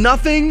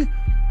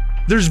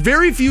 there's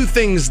very few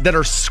things that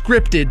are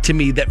scripted to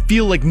me that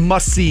feel like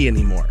must-see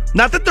anymore.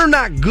 Not that they're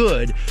not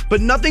good,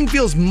 but nothing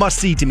feels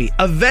must-see to me.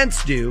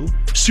 Events do.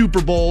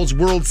 Super Bowls,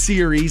 World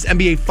Series,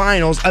 NBA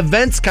Finals.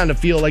 Events kind of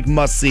feel like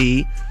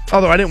must-see.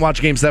 Although I didn't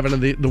watch Game 7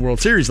 of the World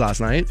Series last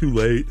night. Too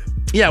late.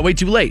 Yeah, way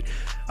too late.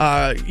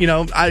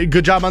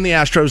 Good job on the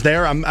Astros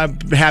there. I'm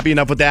happy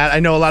enough with that. I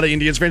know a lot of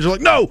Indians fans are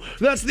like, no,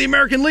 that's the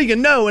American League,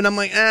 and no. And I'm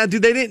like,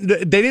 dude, they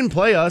didn't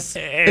play us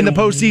in the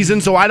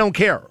postseason, so I don't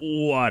care.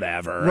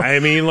 Whatever. I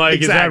mean, exactly.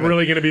 Is that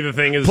really going to be the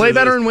thing? Play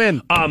better and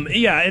win.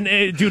 Yeah,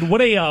 and dude,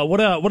 what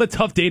a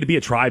tough day to be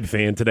a Tribe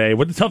fan today.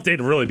 What a tough day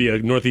to really be a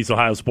Northeast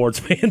Ohio sports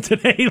fan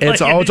today.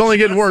 It's only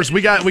getting worse.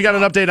 We got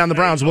an update on the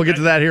Browns. We'll get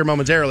to that here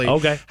momentarily.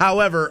 Okay.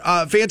 However,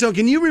 Fantone,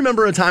 can you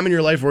remember a time in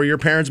your life where your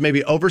parents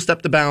maybe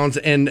overstepped the bounds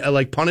and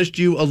punished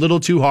you a little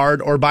too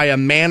hard, or by a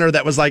manner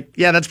that was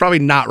that's probably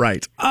not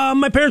right?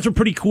 My parents were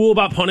pretty cool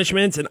about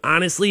punishments, and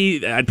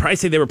honestly, I'd probably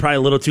say they were probably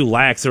a little too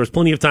lax. There was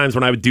plenty of times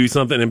when I would do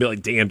something and be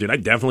like, damn, dude, I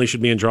definitely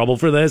should be in trouble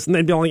for this. And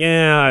they'd be like,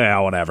 yeah,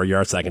 whatever. You're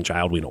our second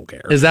child. We don't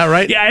care. Is that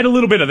right? Yeah, I had a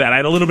little bit of that. I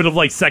had a little bit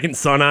of second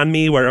son on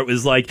me, where it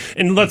was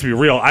and let's be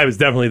real, I was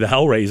definitely the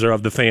hellraiser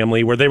of the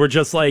family, where they were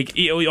just like,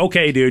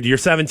 okay, dude, you're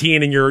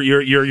 17 and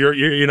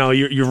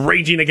you're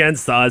raging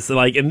against us. And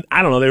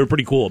I don't know, they were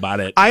pretty cool about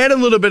it. I had a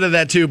little bit of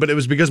that too, but it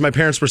was because my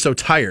parents were so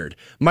tired.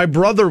 My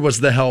brother was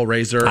the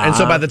hellraiser, and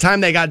so by the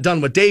time they got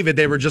done with David,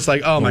 they were just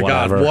like, oh my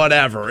God,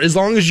 whatever. As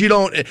long as you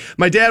don't...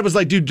 My dad was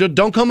like, dude,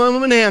 don't come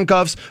home in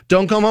handcuffs.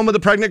 Don't come home with a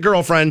pregnant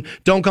girlfriend.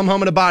 Don't come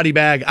home in a body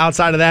bag.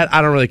 Outside of that,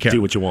 I don't really care.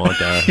 Do what you want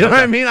there. You know what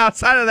I mean?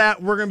 Outside of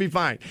that, we're going to be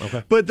fine.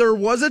 Okay. But there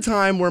was a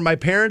time where my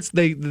parents,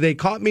 they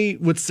caught me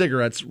with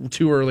cigarettes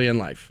too early in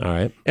life. All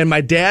right. And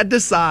my dad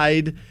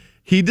decided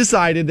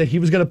that he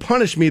was going to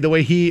punish me the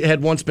way he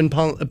had once been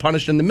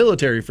punished in the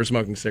military for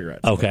smoking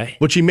cigarettes. Okay.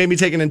 Which he made me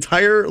take an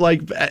entire,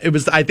 it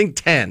was, I think,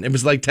 10. It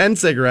was 10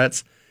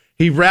 cigarettes.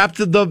 He wrapped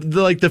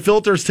the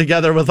filters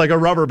together with a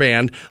rubber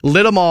band,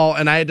 lit them all,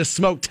 and I had to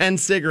smoke 10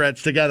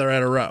 cigarettes together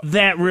at a row.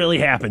 That really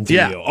happened to you?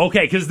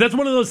 Okay, because that's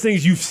one of those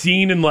things you've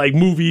seen in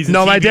movies and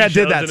No, TV my dad shows,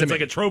 did that and to it's me.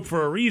 Like a trope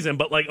for a reason,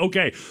 but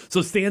okay,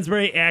 so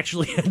Stansbury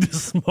actually had to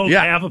smoke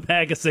half a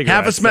pack of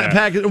cigarettes.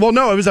 Pack. Well,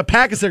 no, it was a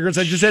pack of cigarettes.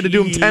 I just had to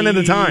do them 10 at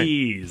a time.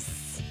 Jeez.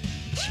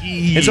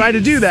 And so I had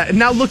to do that. And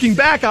now looking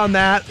back on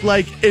that,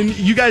 and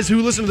you guys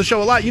who listen to the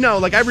show a lot,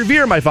 I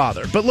revere my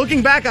father. But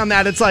looking back on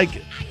that, it's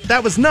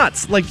that was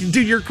nuts.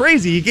 Dude, you're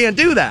crazy. You can't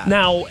do that.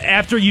 Now,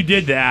 after you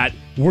did that,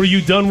 were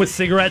you done with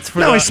cigarettes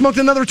for I smoked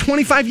another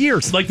 25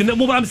 years.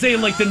 I'm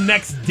saying the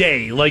next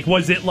day.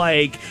 Was it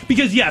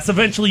because yes,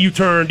 eventually you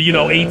turned,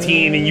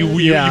 18 and you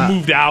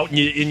moved out and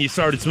you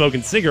started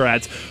smoking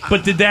cigarettes.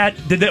 But did that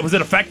was it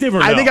effective or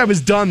no? I think I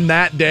was done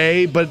that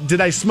day, but did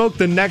I smoke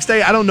the next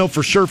day? I don't know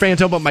for sure,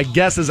 Fantone, but my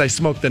guess is I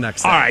smoked the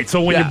next day. All right,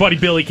 so when your buddy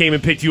Billy came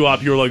and picked you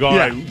up, you were like, all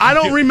right. I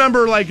don't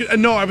remember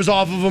no, I was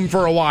off of them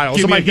for a while.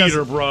 Give so me my a guess,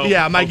 beater, bro.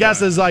 Yeah, my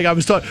guess is I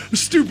was talking,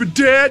 stupid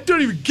dad,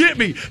 don't even get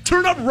me.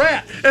 Turn up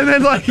Rat. And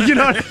then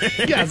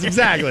yes,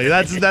 exactly.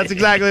 That's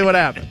exactly what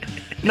happened.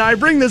 Now, I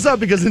bring this up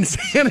because in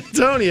San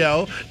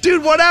Antonio,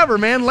 dude, whatever,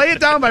 man. Lay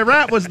It Down by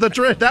Rat was the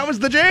trick. That was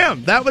the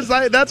jam.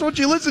 That's what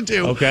you listened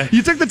to. Okay.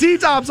 You took the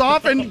T-tops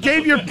off and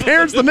gave your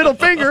parents the middle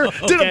finger,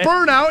 did a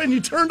burnout, and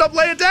you turned up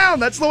Lay It Down.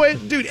 That's the way,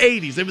 dude,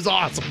 80s. It was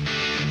awesome.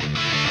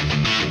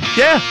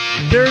 Yeah,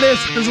 there it is.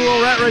 There's a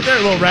little rat right there,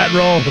 a little rat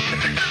roll.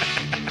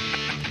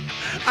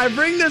 I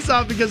bring this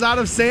up because out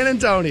of San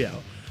Antonio,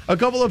 a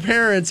couple of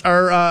parents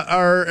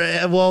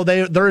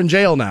they're in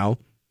jail now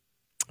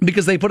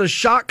because they put a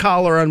shock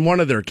collar on one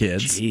of their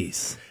kids.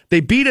 Jeez. They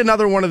beat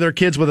another one of their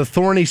kids with a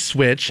thorny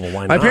switch. Well,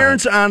 why My not?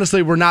 parents,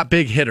 honestly, were not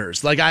big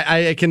hitters. Like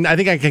I think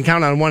I can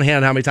count on one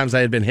hand how many times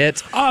I had been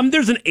hit.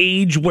 There's an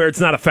age where it's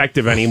not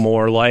effective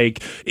anymore.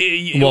 Like,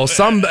 Well,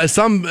 some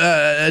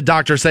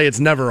doctors say it's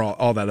never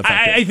all that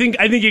effective. I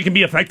think it can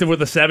be effective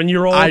with a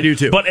 7-year-old. I do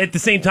too. But at the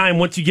same time,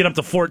 once you get up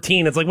to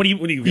 14, it's like, what are you?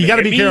 You got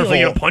to be careful.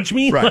 You gonna punch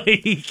me? Right.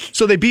 Like,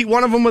 So they beat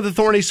one of them with a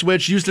thorny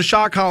switch, used a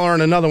shock collar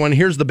on another one.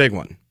 Here's the big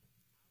one.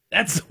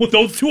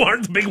 those two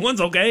aren't the big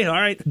ones. Okay, all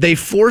right. They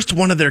forced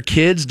one of their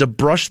kids to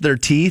brush their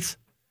teeth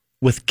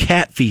with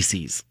cat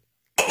feces.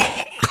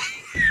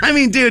 I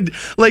mean, dude,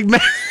 like,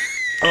 man.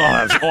 Oh,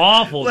 that's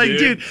awful, Like,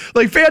 dude,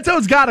 like,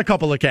 Fanto's got a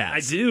couple of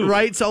cats. I do.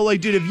 Right? So,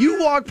 like, dude, if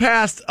you walk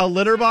past a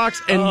litter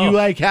box and you,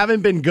 like,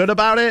 haven't been good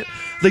about it,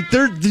 like,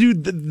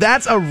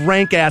 that's a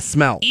rank-ass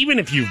smell. Even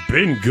if you've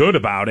been good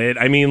about it,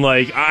 I mean,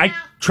 like, I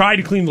try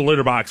to clean the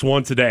litter box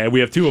once a day.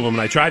 We have 2 of them,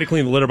 and I try to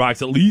clean the litter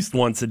box at least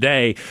once a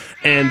day.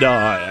 And,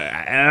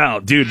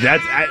 dude,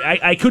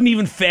 I couldn't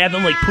even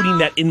fathom, like, putting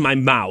that in my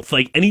mouth.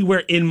 Like, anywhere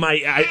in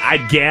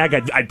I'd gag,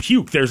 I'd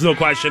puke. There's no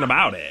question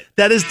about it.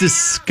 That is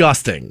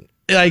disgusting.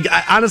 Like,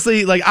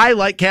 honestly, like, I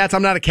like cats.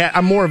 I'm not a cat.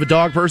 I'm more of a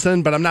dog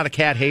person, but I'm not a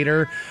cat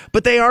hater.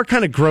 But they are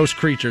kind of gross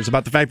creatures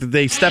about the fact that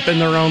they step in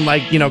their own,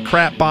 like,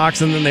 crap box,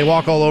 and then they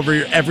walk all over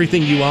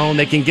everything you own.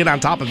 They can get on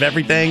top of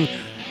everything.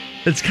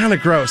 It's kind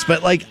of gross.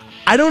 But, like,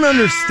 I don't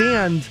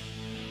understand.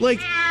 Like,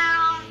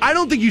 I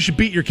don't think you should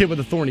beat your kid with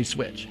a thorny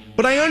switch.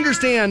 But I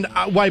understand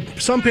why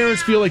some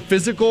parents feel like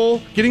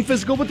getting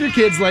physical with your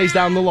kids lays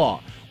down the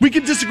law. We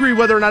could disagree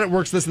whether or not it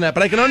works, this and that,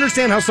 but I can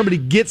understand how somebody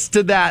gets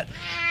to that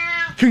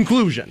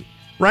conclusion.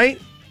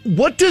 Right?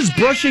 What does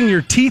brushing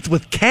your teeth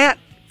with cat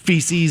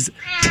feces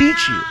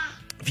teach you?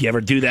 If you ever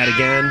do that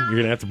again, you're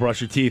going to have to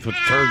brush your teeth with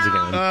the turds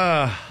again.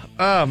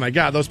 Oh, my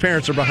God. Those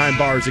parents are behind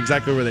bars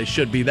exactly where they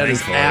should be. That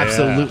is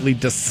absolutely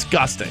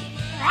disgusting.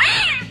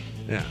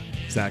 Yeah,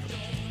 exactly.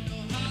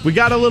 We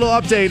got a little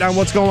update on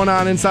what's going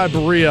on inside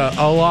Berea.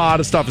 A lot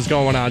of stuff is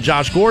going on.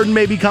 Josh Gordon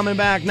may be coming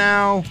back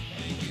now.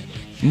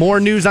 More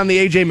news on the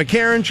A.J.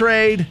 McCarron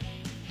trade.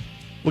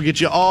 We'll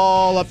get you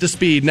all up to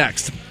speed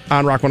next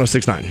on Rock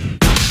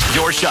 106.9.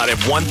 Your shot at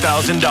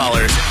 $1,000.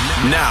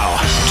 Now,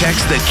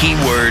 text the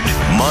keyword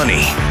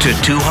money to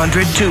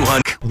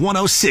 200-200.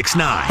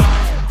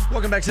 106.9.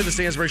 Welcome back to the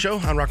Stansbury Show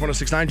on Rock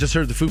 106.9. Just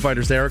heard the Foo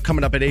Fighters there.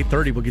 Coming up at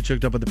 8:30, we'll get you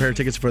hooked up with a pair of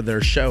tickets for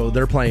their show.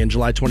 They're playing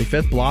July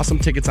 25th. Blossom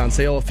tickets on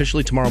sale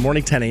officially tomorrow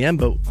morning, 10 a.m.,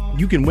 but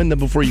you can win them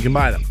before you can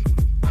buy them.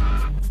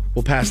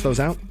 We'll pass those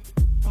out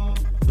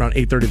around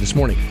 8:30 this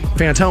morning.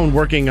 Fantone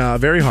working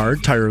very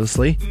hard,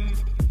 tirelessly,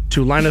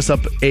 to line us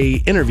up a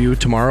interview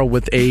tomorrow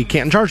with a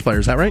Canton Charge player.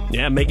 Is that right?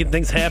 Yeah, making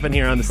things happen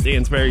here on the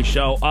Stansbury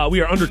Show. We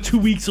are under 2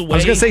 weeks away. I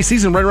was going to say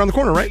season right around the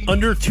corner, right?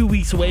 Under 2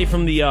 weeks away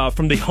from the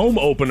home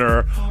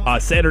opener.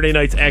 Saturday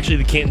night's actually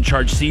the Canton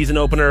Charge season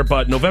opener,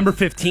 but November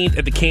 15th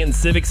at the Canton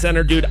Civic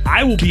Center, dude,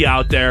 I will be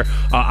out there.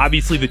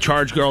 Obviously, the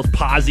Charge Girls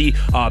posse,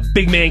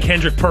 big man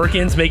Kendrick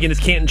Perkins making his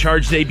Canton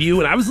Charge debut,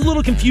 and I was a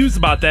little confused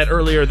about that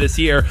earlier this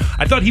year.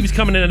 I thought he was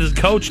coming in as a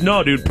coach.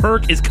 No, dude,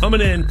 Perk is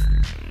coming in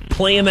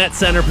playing that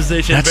center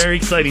position. Very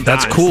exciting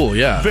times. That's cool,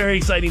 yeah. Very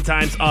exciting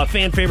times.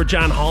 Fan favorite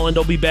John Holland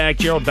will be back.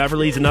 Gerald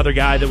Beverly's another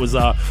guy that was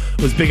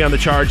big on the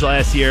Charge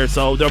last year.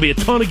 So there'll be a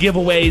ton of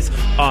giveaways.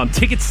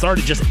 Tickets start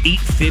at just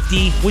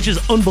 $850, which is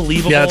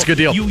unbelievable. Yeah, that's a good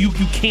deal. You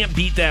can't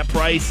beat that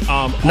price.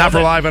 Not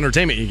for live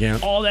entertainment, you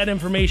can't. All that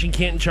information,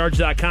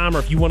 CantonCharge.com, or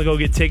if you want to go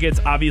get tickets,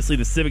 obviously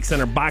the Civic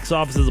Center box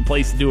office is a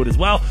place to do it as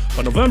well.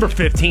 But November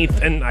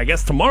 15th, and I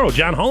guess tomorrow,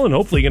 John Holland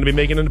hopefully going to be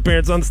making an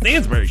appearance on the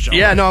Stansbury Show.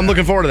 Yeah, no, I'm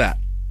looking forward to that.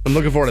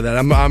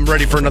 I'm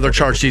ready for another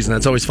Charge season.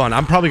 That's always fun.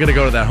 I'm probably going to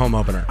go to that home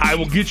opener. I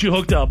will get you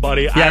hooked up,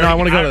 buddy. I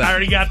want to go to that. I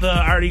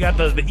already got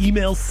the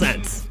email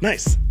sent.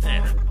 Nice.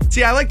 Yeah.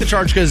 See, I like the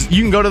Charge because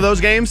you can go to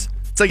those games.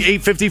 It's like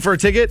 $850 for a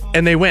ticket,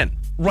 and they win.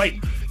 Right.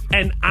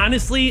 And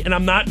honestly, and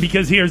I'm not,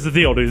 because here's the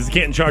deal, dude. This is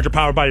Canton Charge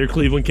powered by your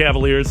Cleveland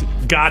Cavaliers.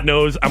 God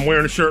knows I'm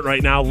wearing a shirt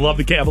right now. Love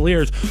the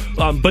Cavaliers.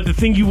 But the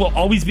thing you will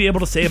always be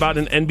able to say about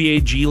an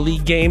NBA G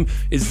League game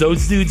is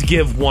those dudes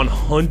give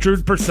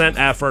 100%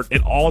 effort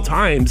at all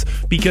times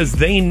because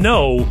they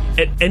know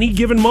at any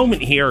given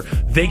moment here,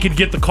 they could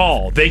get the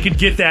call. They could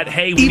get that,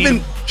 hey,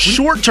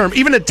 short term,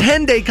 even a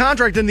 10-day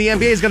contract in the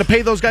NBA is going to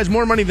pay those guys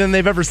more money than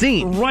they've ever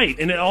seen. Right.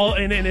 And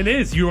it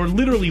is. You're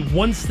literally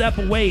one step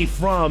away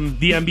from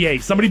the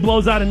NBA. Somebody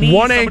blows out a knee,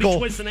 somebody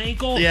twists an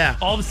ankle. Yeah.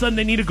 All of a sudden,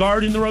 they need a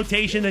guard in the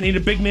rotation. They need a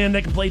big man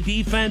that can play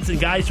defense, and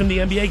guys from the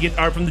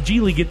NBA from the G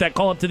League get that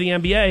call up to the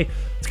NBA.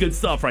 It's good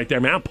stuff right there,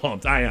 man. I'm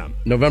pumped. I am.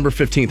 November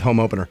 15th, home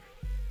opener.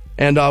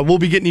 And we'll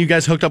be getting you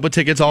guys hooked up with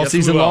tickets all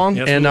season long.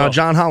 Yes, and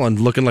John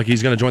Holland looking like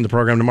he's going to join the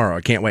program tomorrow.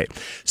 I can't wait.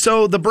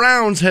 So the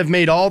Browns have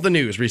made all the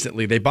news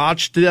recently. They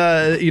botched,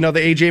 the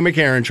A.J.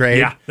 McCarron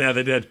trade. Yeah,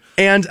 they did.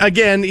 And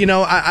again,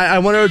 I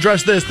want to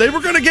address this. They were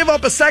going to give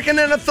up a second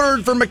and a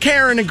third for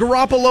McCarron, and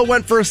Garoppolo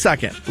went for a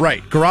second.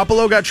 Right.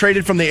 Garoppolo got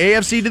traded from the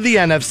AFC to the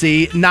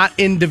NFC, not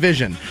in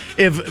division.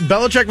 If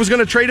Belichick was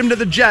going to trade him to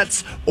the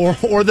Jets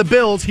or the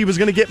Bills, he was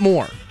going to get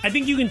more. I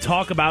think you can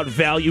talk about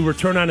value,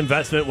 return on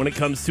investment when it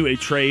comes to a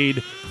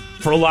trade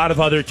for a lot of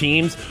other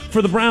teams.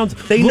 For the Browns,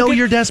 they know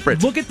you're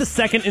desperate. Look at the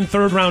second and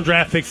third round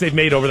draft picks they've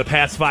made over the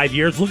past 5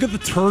 years. Look at the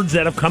turds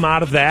that have come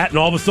out of that, and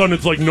all of a sudden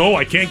it's like, no,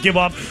 I can't give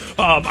up.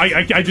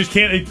 I just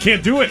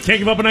can't do it. Can't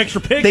give up an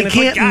extra pick. They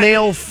can't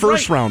nail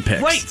first round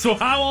picks. Right. So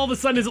how all of a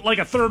sudden is it like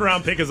a third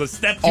round pick is a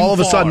step too far? All of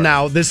a sudden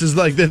now, this is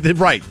like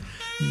right.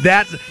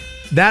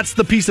 That's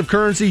the piece of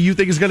currency you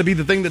think is going to be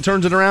the thing that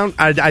turns it around?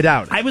 I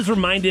doubt it. I was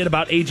reminded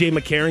about A.J.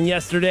 McCarron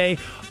yesterday.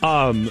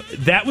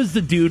 That was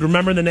the dude,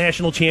 remember the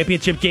national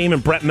championship game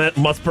and Brett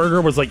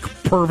Musburger was like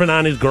perving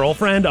on his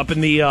girlfriend up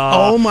in the...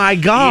 oh my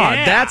God,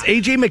 yeah. That's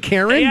A.J.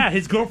 McCarron? Yeah,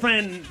 his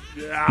girlfriend...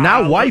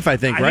 now wife, I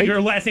think, right? I think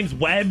her last name's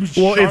Webb,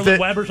 well, Charlotte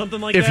Webb or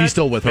something like that. If he's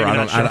still with her,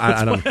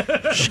 I don't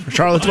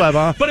Charlotte's Webb,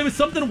 huh? But it was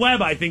something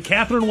Webb, I think.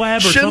 Catherine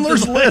Webb or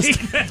Schindler's something List.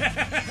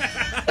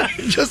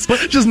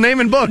 just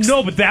naming books.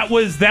 No, but it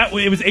was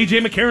A.J.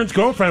 McCarron's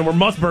girlfriend where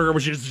Musburger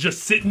was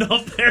just sitting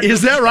up there.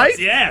 Is that right?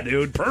 Yeah,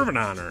 dude,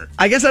 perving on her.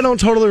 I guess I don't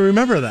totally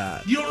remember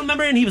that. You don't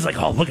remember? And he was like,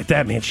 oh, look at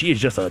that, man. She is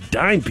just a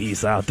dime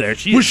piece out there.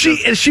 She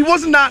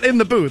was not in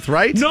the booth,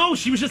 right? No,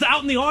 she was just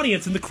out in the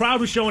audience, and the crowd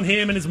was showing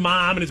him and his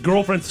mom and his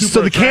girlfriend super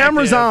So the attractive.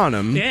 Camera's on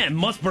him. Yeah, and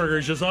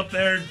Musburger's just up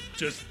there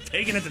just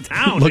taking it to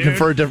town, looking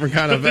for a different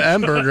kind of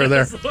hamburger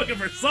there. Looking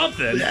for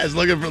something. Yeah, he's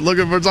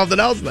looking for something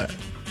else there.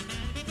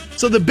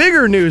 So the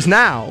bigger news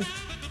now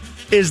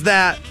is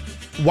that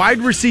wide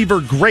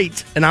receiver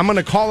great, and I'm going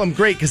to call him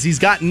great because he's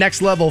got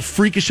next level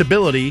freakish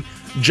ability,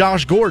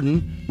 Josh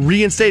Gordon,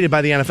 reinstated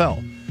by the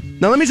NFL.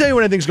 Now let me tell you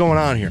what I think's going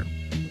on here.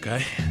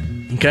 Okay?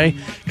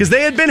 Because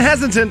they had been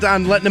hesitant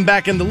on letting him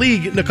back in the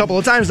league a couple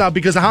of times now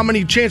because of how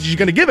many chances you're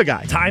going to give a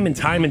guy. Time and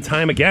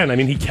time again. I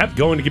mean, he kept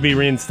going to be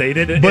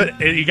reinstated, but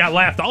and he got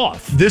laughed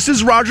off. This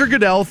is Roger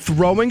Goodell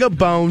throwing a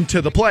bone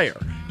to the player.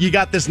 You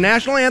got this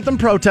national anthem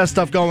protest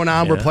stuff going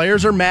on where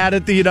players are mad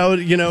at the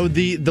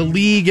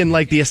league and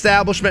like the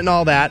establishment and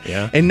all that.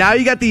 Yeah. And now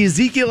you got the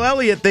Ezekiel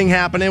Elliott thing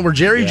happening where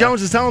Jerry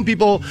Jones is telling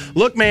people,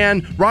 look,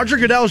 man, Roger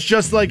Goodell's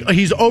just like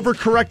he's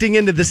overcorrecting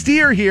into the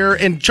steer here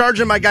and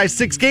charging my guy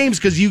 6 games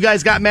because you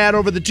guys got mad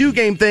over the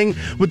 2-game thing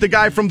with the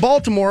guy from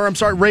Baltimore. I'm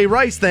sorry, Ray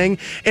Rice thing.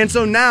 And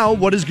so now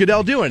what is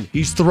Goodell doing?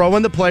 He's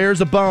throwing the players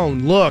a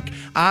bone. Look,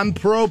 I'm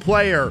pro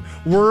player.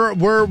 We're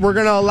going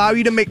to allow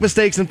you to make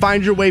mistakes and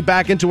find your way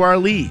back into our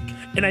league.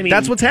 And I mean,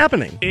 that's what's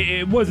happening.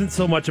 It wasn't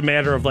so much a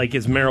matter of like,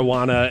 is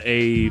marijuana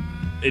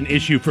an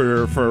issue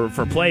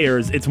for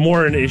players? It's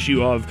more an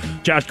issue of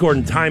Josh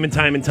Gordon time and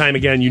time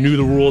again. You knew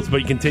the rules,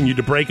 but you continued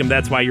to break them.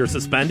 That's why you're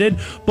suspended.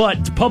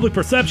 But public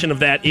perception of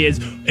that is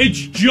it's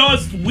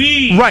just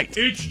weed. Right.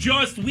 It's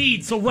just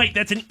weed. So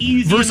that's an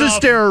easy versus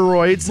enough,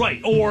 steroids.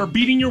 Right. Or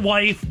beating your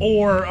wife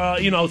or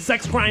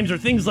sex crimes or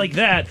things like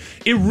that.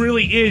 It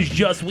really is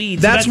just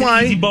weed. So that's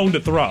why an easy bone to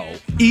throw.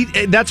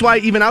 That's why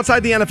even outside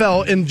the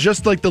NFL, in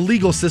just like the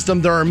legal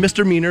system, there are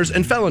misdemeanors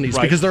and felonies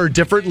because there are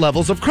different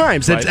levels of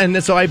crimes. Right.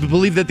 And so I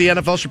believe that the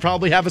NFL should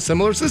probably have a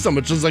similar system,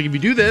 which is like if you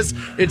do this,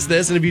 it's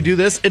this, and if you do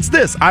this, it's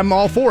this. I'm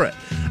all for it.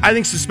 I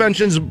think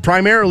suspensions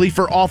primarily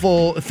for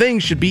awful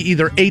things should be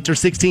either 8 or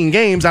 16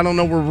 games. I don't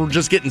know where we're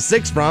just getting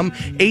 6 from.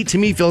 8 to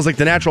me feels like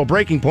the natural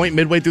breaking point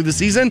midway through the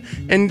season,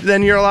 and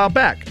then you're allowed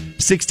back.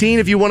 16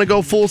 if you want to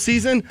go full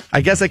season.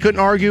 I guess I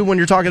couldn't argue when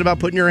you're talking about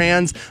putting your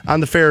hands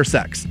on the fair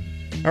sex.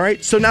 All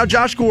right, so now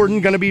Josh Gordon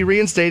going to be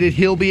reinstated.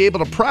 He'll be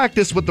able to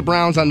practice with the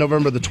Browns on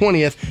November the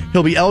 20th.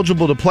 He'll be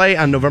eligible to play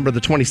on November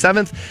the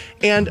 27th.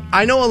 And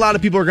I know a lot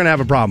of people are going to have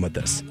a problem with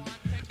this.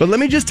 But let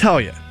me just tell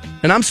you,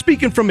 and I'm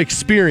speaking from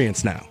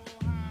experience now,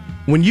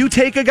 when you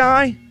take a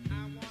guy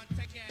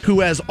who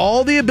has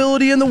all the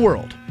ability in the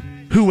world,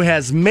 who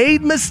has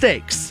made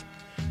mistakes,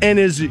 and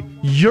is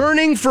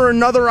yearning for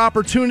another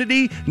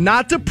opportunity,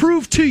 not to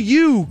prove to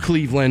you,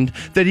 Cleveland,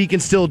 that he can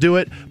still do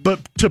it,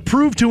 but to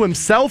prove to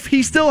himself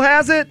he still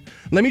has it,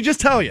 let me just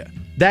tell you,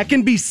 that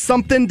can be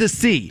something to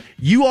see.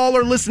 You all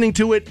are listening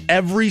to it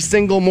every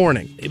single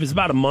morning. It was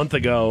about a month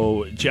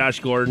ago,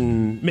 Josh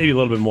Gordon, maybe a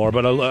little bit more,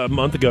 but a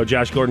month ago,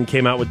 Josh Gordon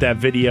came out with that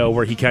video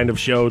where he kind of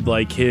showed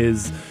like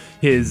his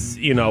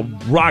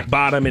rock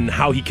bottom and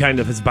how he kind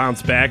of has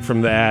bounced back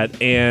from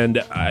that.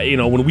 And,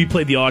 when we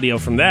played the audio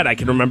from that, I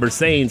can remember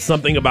saying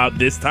something about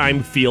this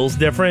time feels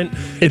different.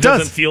 It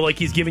doesn't feel like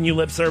he's giving you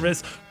lip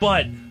service.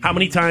 But how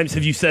many times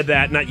have you said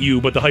that? Not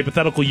you, but the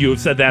hypothetical you have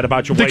said that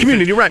about your wife. The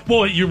community, right.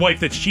 Well, your wife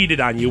that's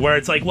cheated on you, where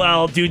it's like,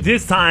 well, dude,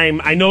 this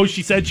time, I know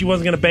she said she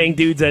wasn't going to bang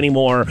dudes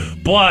anymore,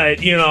 but,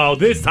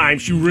 this time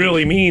she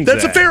really means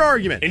That's that. a fair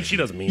argument. And she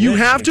doesn't mean You it.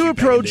 have to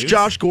approach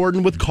Josh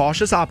Gordon with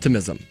cautious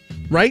optimism.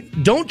 Right?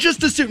 Don't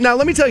just assume. Now,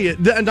 let me tell you.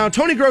 Now,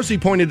 Tony Grossi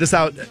pointed this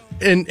out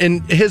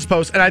in his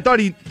post, and I thought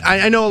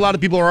I know a lot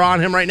of people are on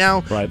him right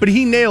now, right. But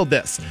he nailed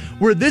this.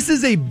 Where this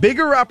is a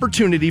bigger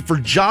opportunity for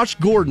Josh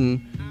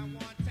Gordon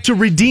to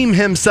redeem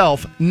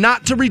himself,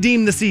 not to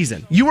redeem the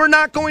season. You are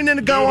not going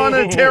to go on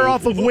a tear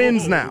off of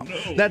wins now.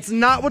 That's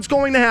not what's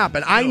going to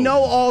happen. I know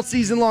all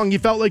season long you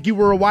felt like you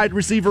were a wide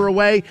receiver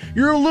away.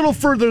 You're a little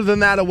further than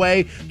that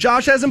away.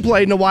 Josh hasn't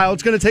played in a while.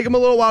 It's going to take him a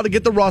little while to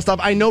get the rust off.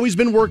 I know he's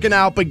been working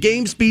out, but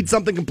game speed's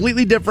something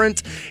completely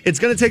different. It's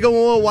going to take him a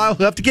little while.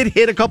 He'll have to get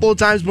hit a couple of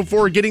times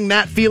before getting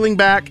that feeling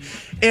back.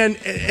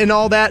 and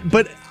all that,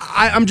 but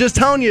I'm just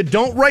telling you,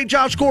 don't write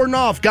Josh Gordon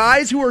off.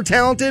 Guys who are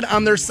talented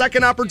on their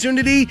second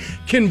opportunity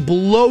can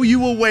blow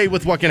you away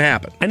with what can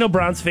happen. I know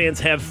Browns fans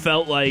have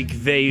felt like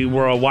they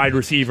were a wide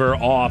receiver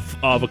off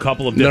of a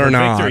couple of different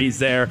victories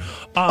there.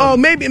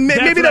 Maybe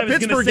that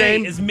Pittsburgh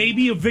game is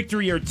maybe a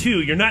victory or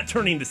two. You're not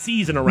turning the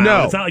season around.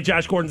 No. It's not like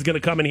Josh Gordon's going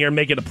to come in here and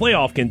make it a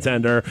playoff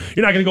contender.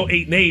 You're not going to go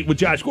 8-8 with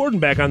Josh Gordon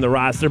back on the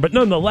roster, but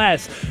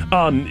nonetheless,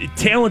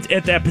 talent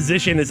at that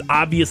position is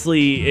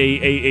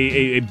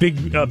obviously a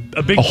big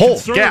whole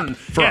concern. gap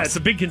for us. It's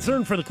a big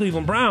concern for the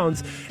Cleveland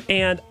Browns,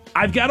 and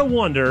I've got to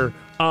wonder.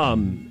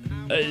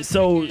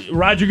 So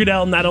Roger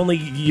Goodell not only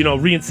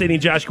reinstating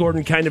Josh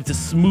Gordon kind of to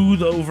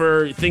smooth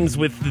over things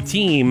with the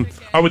team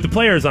or with the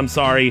players. I'm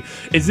sorry.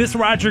 Is this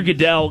Roger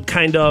Goodell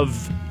kind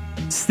of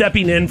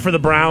stepping in for the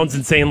Browns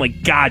and saying,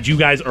 like, God, you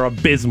guys are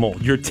abysmal.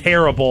 You're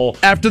terrible.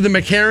 After the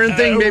McCarron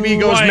thing, maybe he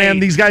goes, man,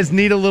 these guys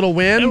need a little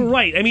win.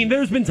 Right. I mean,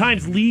 there's been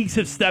times leagues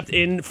have stepped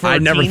in for I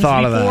never teams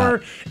thought before,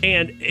 of that.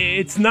 and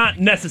it's not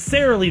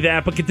necessarily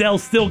that, but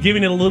Goodell's still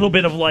giving it a little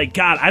bit of like,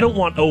 God, I don't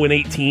want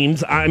 0-8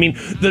 teams. I mean,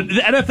 the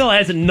NFL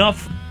has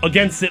enough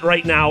against it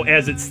right now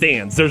as it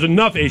stands. There's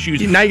enough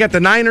issues. Now you got the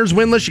Niners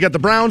winless, you got the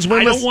Browns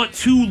winless. I don't want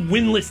two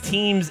winless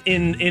teams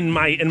in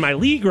my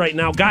league right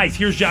now. Guys,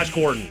 here's Josh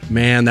Gordon.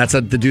 Man, that's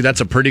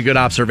a pretty good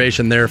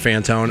observation there,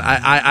 Fantone.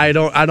 I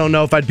don't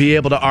know if I'd be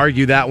able to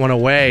argue that one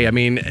away. I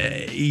mean,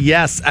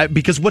 yes,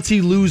 because what's he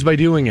lose by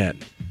doing it?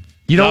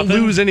 You don't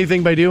lose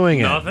anything by doing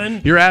it.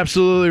 Nothing. You're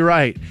absolutely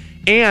right.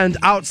 And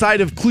outside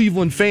of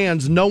Cleveland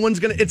fans, no one's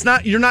gonna.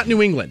 You're not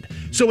New England.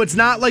 So it's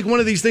not like one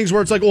of these things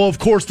where it's like, well, of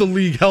course the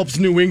league helps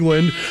New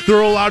England.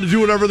 They're allowed to do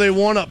whatever they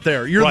want up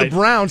there. You're the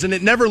Browns, and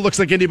it never looks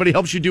like anybody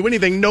helps you do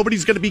anything.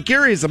 Nobody's going to be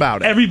curious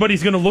about it.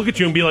 Everybody's going to look at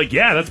you and be like,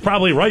 yeah, that's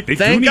probably right. They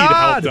do need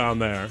help down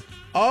there.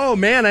 Oh,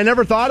 man, I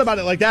never thought about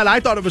it like that.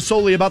 I thought it was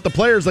solely about the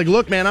players. Like,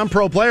 look, man, I'm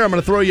pro player. I'm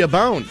going to throw you a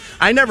bone.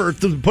 I never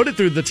put it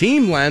through the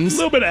team lens. A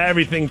little bit of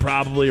everything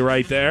probably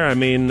right there. I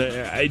mean,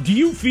 do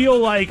you feel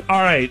like,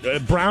 all right,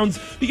 Browns,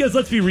 because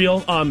let's be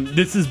real,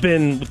 this has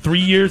been 3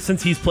 years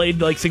since he's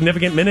played, like,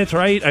 significant minutes,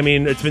 right? I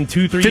mean, it's been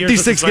 2-3 years.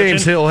 56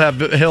 games he'll have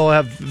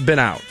been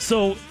out.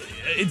 So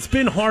it's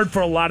been hard for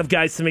a lot of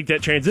guys to make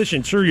that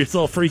transition. Sure, you're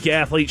still a freak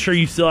athlete. Sure,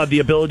 you still have the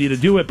ability to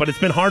do it, but it's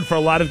been hard for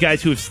a lot of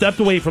guys who have stepped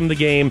away from the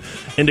game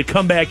and to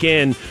come back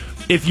in.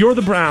 If you're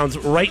the Browns,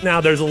 right now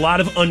there's a lot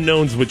of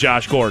unknowns with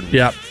Josh Gordon.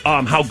 Yeah.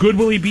 How good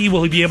will he be?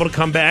 Will he be able to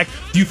come back?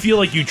 Do you feel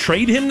like you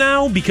trade him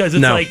now? Because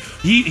it's like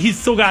he's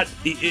still got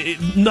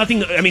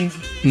nothing. I mean,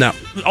 no,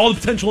 all the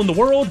potential in the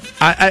world.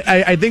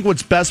 I think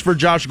what's best for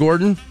Josh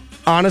Gordon,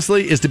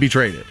 honestly, is to be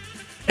traded.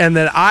 And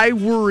that I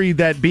worry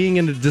that being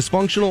in a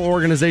dysfunctional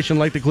organization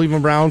like the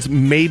Cleveland Browns,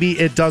 maybe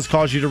it does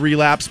cause you to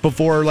relapse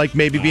before, like,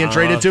 maybe being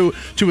traded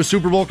to a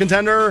Super Bowl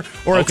contender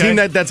or a team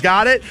that's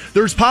got it.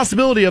 There's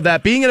possibility of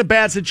that. Being in a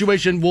bad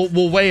situation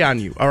will weigh on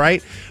you, all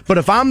right? But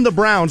if I'm the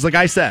Browns, like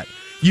I said,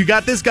 you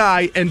got this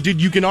guy, and dude,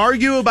 you can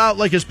argue about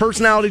like his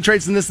personality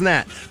traits and this and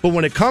that, but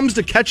when it comes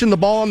to catching the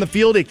ball on the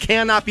field, it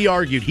cannot be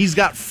argued. He's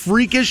got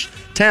freakish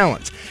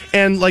talent.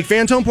 And like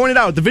Fantone pointed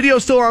out, the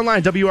video's still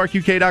online,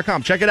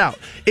 WRQK.com. Check it out.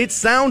 It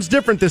sounds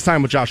different this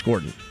time with Josh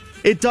Gordon.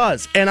 It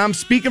does, and I'm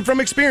speaking from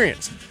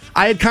experience.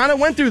 I had kind of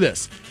went through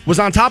this, was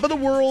on top of the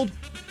world,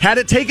 had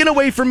it taken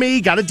away from me,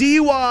 got a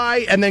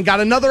DUI, and then got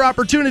another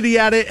opportunity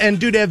at it, and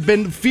dude, I've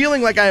been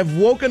feeling like I have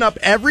woken up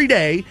every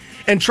day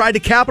and tried to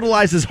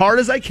capitalize as hard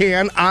as I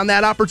can on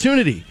that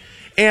opportunity.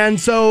 And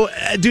so,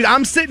 dude,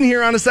 I'm sitting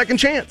here on a second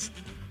chance,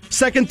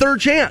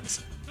 third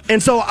chance.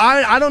 And so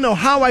I don't know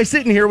how I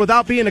sit in here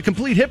without being a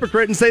complete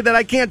hypocrite and say that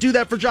I can't do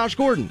that for Josh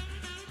Gordon.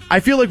 I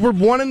feel like we're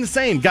one and the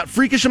same. Got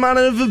freakish amount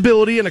of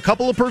ability and a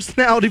couple of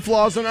personality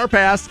flaws in our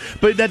past,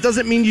 but that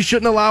doesn't mean you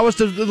shouldn't allow us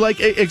to, like,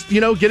 get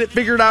it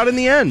figured out in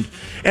the end.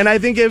 And I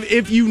think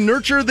if you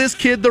nurture this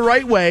kid the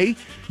right way,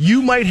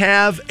 you might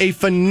have a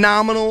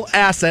phenomenal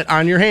asset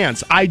on your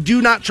hands. I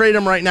do not trade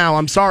him right now.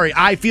 I'm sorry.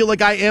 I feel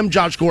like I am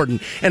Josh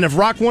Gordon. And if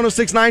Rock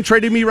 1069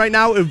 traded me right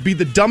now, it would be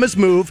the dumbest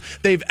move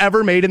they've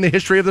ever made in the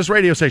history of this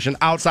radio station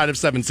outside of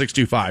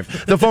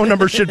 7625. The phone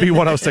number should be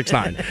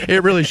 1069.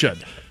 It really should.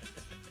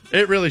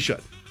 It really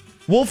should.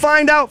 We'll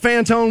find out,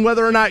 Fantone,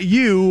 whether or not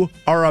you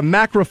are a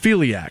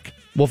macrophiliac.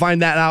 We'll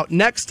find that out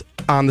next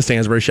on The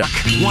Stansbury Show.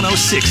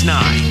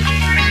 1069.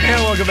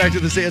 And welcome back to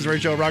The Stansbury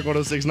Show, Rock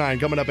 1069.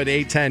 Coming up at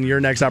 8:10, your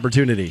next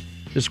opportunity.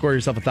 Just score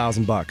yourself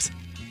 $1,000.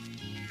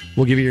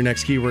 We'll give you your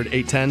next keyword,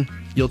 810.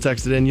 You'll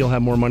text it in. You'll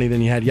have more money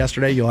than you had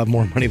yesterday. You'll have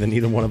more money than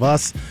either one of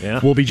us. Yeah.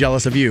 We'll be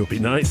jealous of you. Be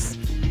nice.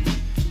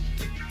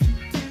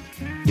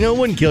 You know, it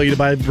wouldn't kill you to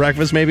buy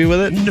breakfast maybe with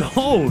it.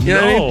 No, you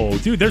know what I mean?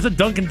 Dude, there's a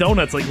Dunkin'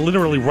 Donuts like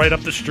literally right up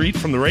the street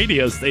from the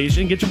radio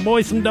station. Get your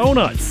boy some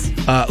donuts.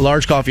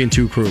 Large coffee and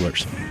 2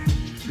 crullers.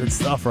 Good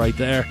stuff right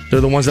there.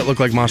 They're the ones that look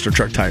like monster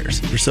truck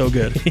tires. They're so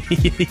good.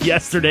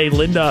 Yesterday,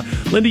 Linda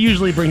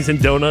usually brings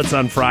in donuts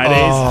on Fridays.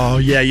 Oh,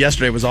 yeah,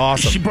 yesterday was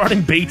awesome. She brought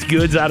in baked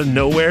goods out of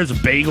nowhere,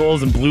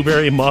 bagels and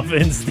blueberry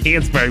muffins.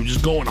 Stansbury was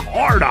just going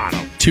hard on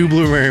them. 2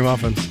 blueberry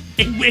muffins.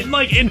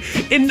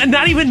 In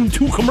not even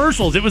 2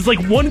 commercials. It was like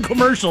 1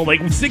 commercial,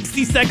 like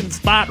 60-second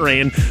spot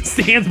ran.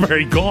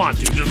 Stansbury gone,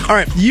 dude. All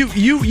right,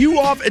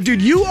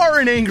 dude, you are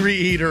an angry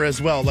eater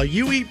as well. Like,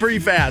 you eat pretty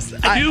fast.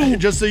 I do.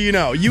 Just so you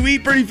know, you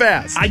eat pretty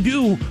fast. I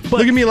do. But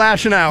look at me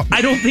lashing out.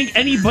 I don't think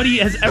anybody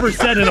has ever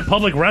said in a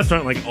public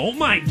restaurant, like, oh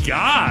my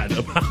God,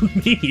 about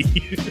me.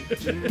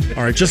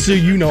 All right, just so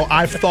you know,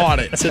 I've thought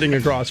it sitting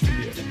across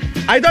from you.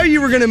 I thought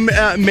you were going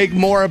to make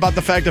more about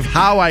the fact of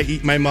how I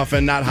eat my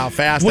muffin, not how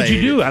fast What'd I you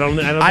eat do? it. I don't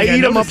think I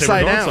eat them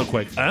upside down so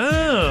quick.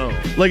 Oh.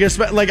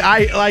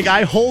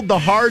 I hold the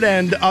hard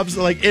end up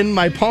like in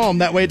my palm.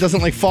 That way it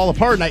doesn't like fall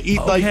apart. And I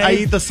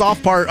eat the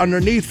soft part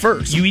underneath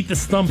first. You eat the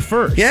stump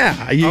first.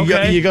 Yeah,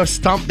 you go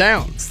stump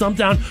down. Stump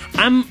down.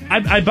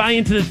 I buy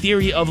into the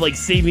theory of like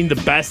saving the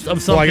best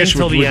of something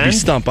until the end. Be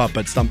stump up,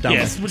 but stump down.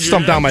 Yes,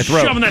 stump down my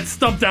throat. Shoving that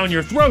stump down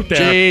your throat there.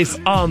 Jeez.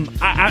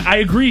 I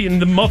agree.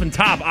 And the muffin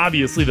top,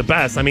 obviously the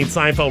best. I mean,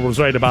 Seinfeld was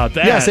right about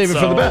that. Yeah, save it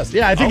for the best.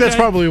 Yeah, I think that's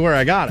probably where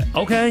I got it.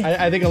 Okay.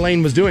 I think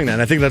Elaine was doing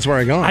that. I think that's where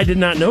I got it. I did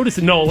not notice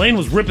it. No, Elaine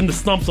was ripping the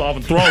stumps off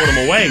and throwing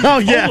them away. Oh,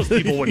 yeah. Homeless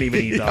people wouldn't even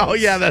eat those. Oh,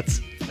 yeah,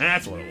 that's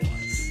what it was.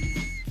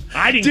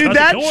 I didn't Dude, cut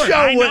that the cord. show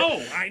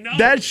I know.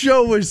 That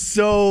show was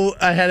so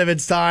ahead of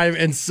its time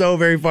and so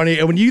very funny.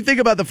 And when you think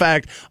about the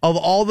fact of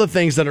all the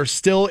things that are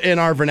still in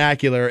our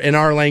vernacular, in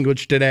our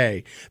language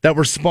today, that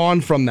were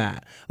spawned from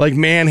that, like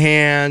man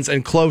hands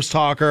and close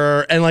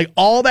talker, and like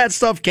all that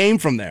stuff came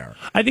from there.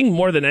 I think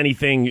more than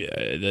anything,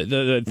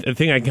 the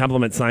thing I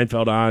compliment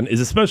Seinfeld on is,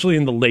 especially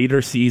in the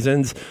later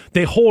seasons,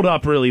 they hold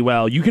up really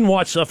well. You can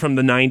watch stuff from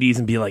the 90s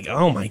and be like,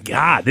 oh my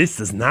God, this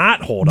does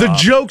not hold up.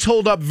 The jokes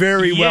hold up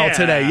very well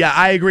today. Yeah,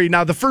 I agree.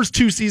 Now, the first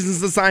 2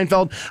 seasons of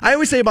Seinfeld, I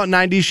always say about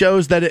 90s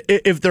shows that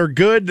if they're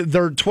good,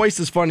 they're twice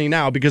as funny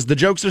now because the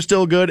jokes are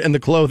still good and the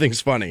clothing's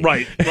funny.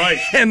 Right.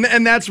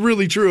 and that's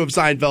really true of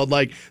Seinfeld.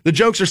 Like, the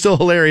jokes are still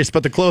hilarious,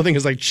 but the clothing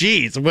is like,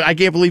 geez, I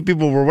can't believe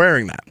people were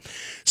wearing that.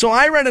 So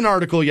I read an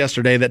article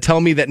yesterday that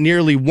tell me that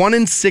nearly 1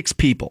 in 6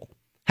 people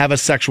have a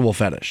sexual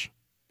fetish.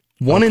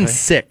 1 in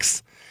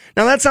 6.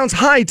 Now, that sounds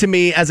high to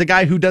me as a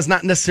guy who does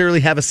not necessarily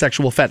have a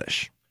sexual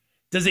fetish.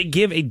 Does it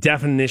give a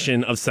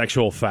definition of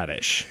sexual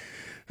fetish?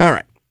 All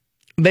right.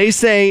 They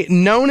say,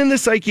 known in the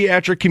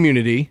psychiatric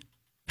community,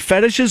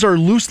 fetishes are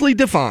loosely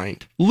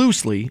defined,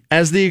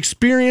 as the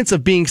experience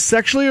of being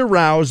sexually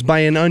aroused by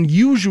an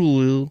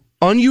unusual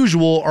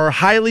or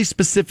highly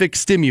specific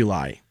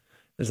stimuli.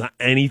 There's not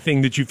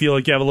anything that you feel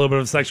like you have a little bit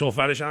of a sexual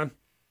fetish on?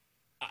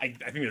 I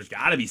think there's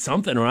got to be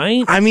something,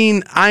 right? I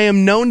mean, I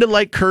am known to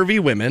like curvy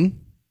women.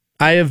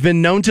 I have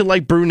been known to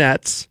like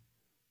brunettes,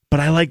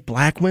 but I like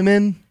black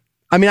women.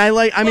 I'm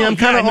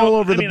kind of all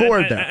over the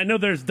board there. I know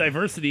there's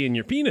diversity in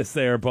your penis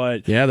there,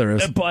 but yeah, there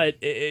is. But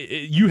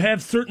you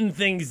have certain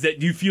things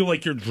that you feel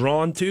like you're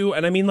drawn to,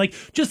 and I mean, like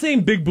just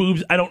saying big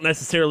boobs, I don't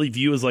necessarily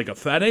view as like a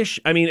fetish.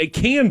 I mean, it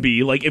can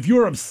be like if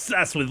you're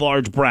obsessed with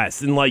large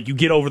breasts and like you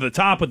get over the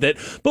top with it,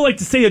 but like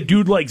to say a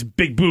dude likes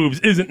big boobs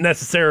isn't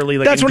necessarily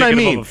like that's what I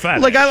mean. Of a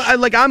fetish.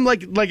 Like I'm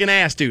like an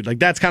ass dude. Like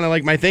that's kind of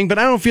like my thing, but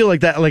I don't feel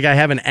like that. Like I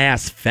have an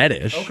ass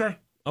fetish.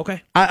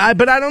 Okay.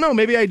 But I don't know.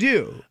 Maybe I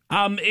do.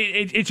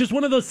 It's just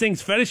one of those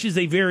things. Fetish is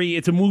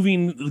it's a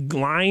moving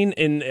line,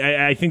 and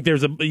I think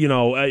there's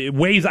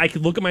ways I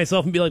could look at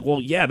myself and be like,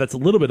 well, yeah, that's a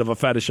little bit of a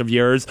fetish of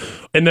yours,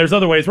 and there's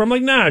other ways where I'm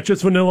like, nah, it's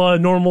just vanilla,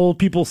 normal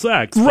people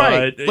sex,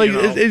 right?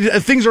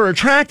 But, things are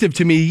attractive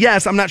to me.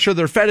 Yes, I'm not sure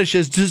they're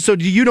fetishes. So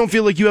you don't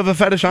feel like you have a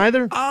fetish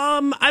either?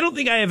 I don't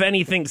think I have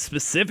anything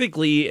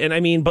specifically, and I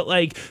mean, but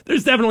like,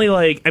 there's definitely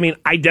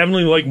I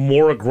definitely like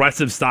more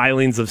aggressive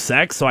stylings of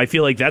sex, so I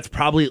feel like that's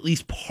probably at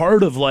least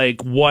part of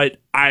like what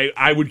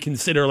I would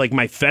consider like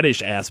my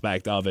fetish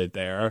aspect of it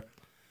there.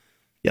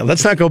 Yeah,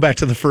 let's not go back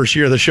to the first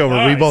year of the show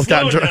where we both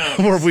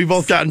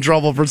got in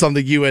trouble for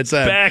something you had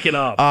said. Back it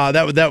up.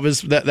 That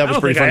was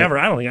pretty funny. I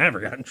don't think I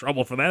ever got in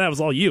trouble for that. That was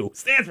all you.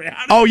 Stansbury.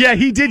 Oh yeah,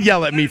 he did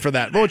yell at me for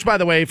that. Which, by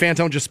the way,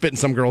 Fantone just spit in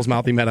some girl's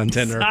mouth he met on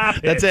Tinder.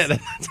 That's it.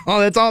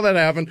 That's all that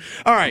happened.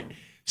 All right.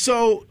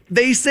 So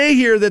they say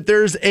here that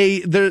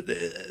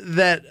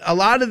that a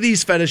lot of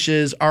these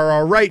fetishes are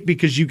all right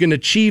because you can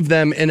achieve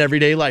them in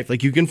everyday life.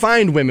 Like you can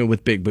find women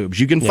with big boobs.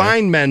 You can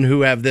find men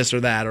who have this or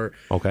that.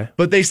 Okay.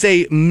 But they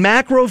say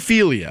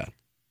macrophilia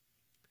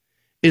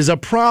is a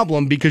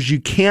problem because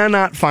you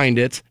cannot find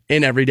it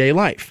in everyday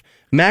life.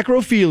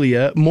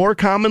 Macrophilia, more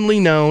commonly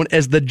known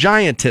as the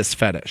giantess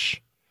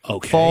fetish,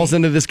 falls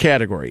into this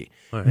category.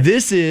 Right.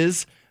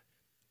 This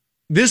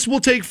will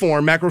take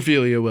form,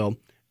 macrophilia will,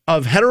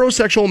 of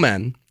heterosexual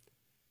men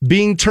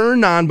being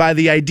turned on by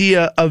the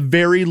idea of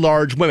very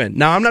large women.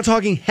 Now, I'm not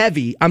talking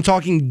heavy. I'm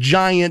talking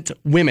giant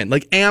women,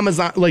 like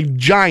Amazon, like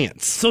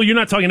giants. So you're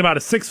not talking about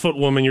a 6-foot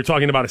woman. You're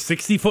talking about a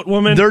 60-foot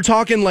woman? They're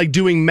talking like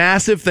doing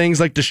massive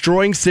things like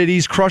destroying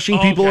cities, crushing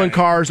people in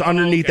cars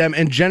underneath them,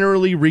 and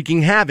generally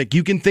wreaking havoc.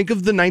 You can think of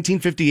the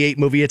 1958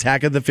 movie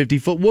Attack of the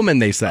 50-Foot Woman,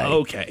 they say.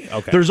 Okay.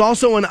 There's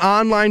also an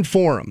online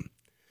forum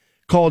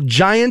called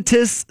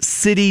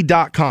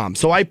giantesscity.com.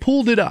 So I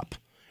pulled it up.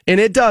 And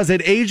it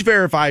age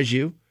verifies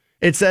you.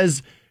 It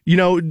says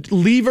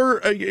leave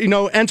or,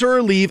 enter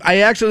or leave.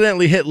 I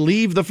accidentally hit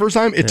leave the first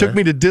time. It took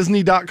me to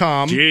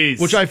Disney.com,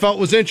 which I felt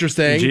was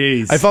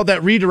interesting. I felt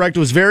that redirect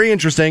was very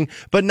interesting,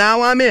 but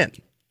now I'm in.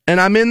 And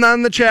I'm in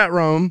on the chat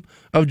room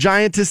of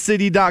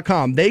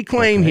giantesscity.com. They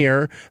claim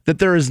here that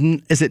there is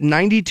it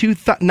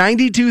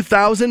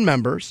 92,000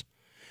 members,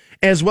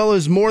 as well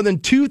as more than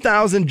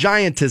 2,000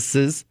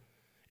 giantesses,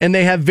 and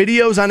they have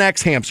videos on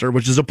X Hamster,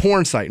 which is a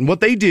porn site. And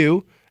what they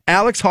do,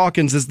 Alex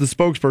Hawkins is the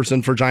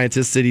spokesperson for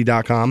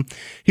giantesscity.com.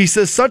 He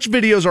says such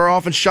videos are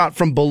often shot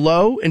from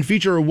below and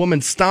feature a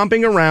woman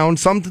stomping around,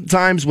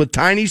 sometimes with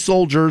tiny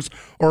soldiers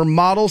or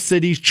model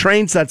cities,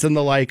 train sets, and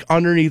the like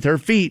underneath her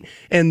feet,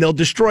 and they'll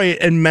destroy it,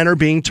 and men are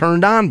being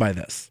turned on by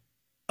this.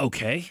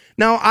 Okay.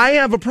 Now, I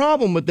have a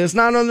problem with this.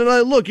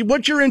 Look,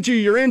 what you're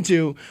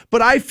into,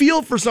 but I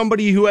feel for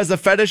somebody who has a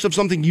fetish of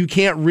something you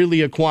can't really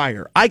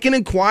acquire. I can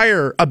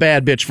acquire a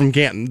bad bitch from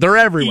Canton. They're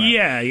everywhere.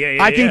 Yeah.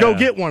 I can go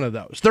get one of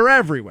those. They're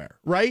everywhere,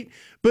 right?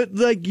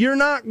 But, you're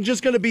not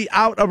just going to be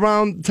out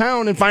around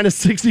town and find a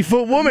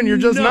 60-foot woman. You're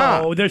just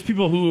not. No, there's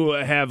people who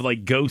have,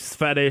 ghost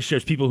fetish.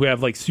 There's people who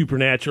have,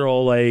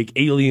 supernatural,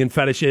 alien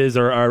fetishes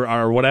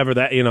or whatever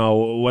that,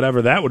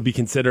 whatever that would be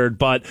considered.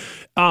 But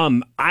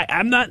I'm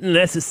not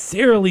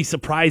necessarily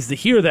surprised to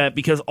hear that,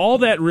 because all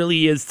that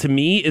really is, to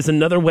me, is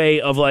another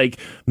way of,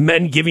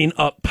 men giving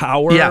up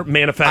power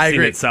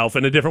manifesting itself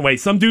in a different way.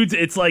 Some dudes,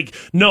 it's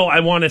no, I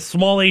want a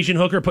small Asian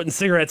hooker putting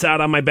cigarettes out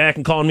on my back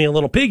and calling me a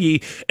little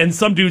piggy. And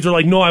some dudes are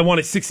no, I want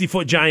a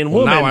 60-foot giant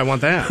woman. Now I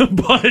want that.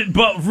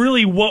 but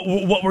really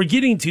what we're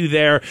getting to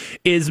there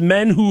is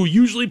men who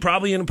usually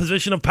probably in a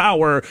position of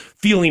power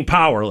feeling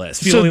powerless,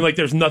 feeling like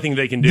there's nothing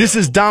they can do. This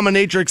is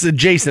dominatrix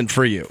adjacent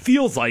for you.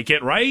 Feels like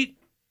it, right?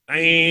 I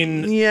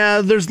mean,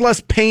 yeah, there's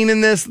less pain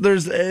in this.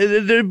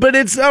 But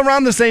it's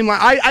around the same line.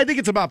 I think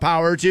it's about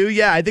power too.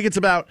 Yeah, I think it's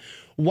about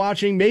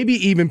watching maybe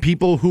even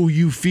people who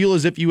you feel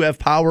as if you have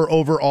power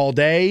over all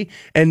day,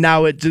 and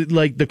now it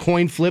the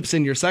coin flips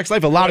in your sex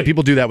life. A lot of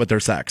people do that with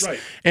their sex,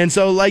 and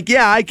so I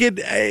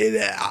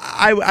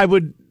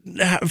would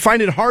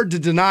find it hard to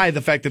deny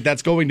the fact that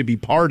that's going to be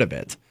part of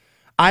it.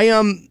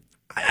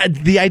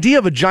 The idea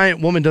of a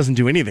giant woman doesn't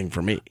do anything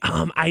for me.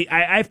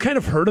 I've kind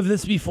of heard of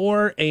this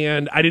before,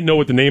 and I didn't know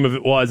what the name of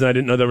it was, and I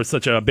didn't know there was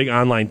such a big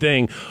online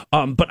thing.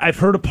 But I've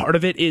heard a part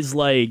of it is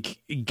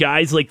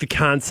guys like the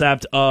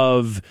concept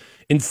of,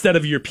 instead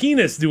of your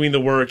penis doing the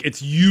work,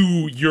 it's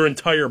your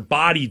entire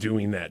body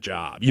doing that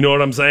job. You know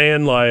what I'm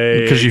saying?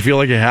 Because you feel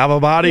like you have a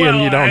body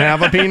and you don't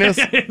have a penis?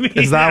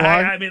 Is that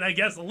why? I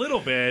guess a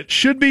little bit.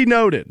 Should be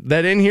noted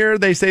that in here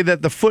they say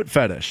that the foot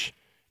fetish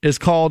is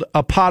called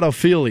a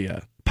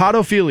podophilia.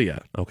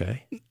 Podophilia.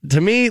 Okay. To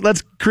me,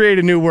 let's create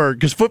a new word,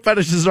 because foot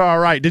fetishes are all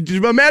right. Did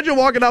you imagine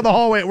walking down the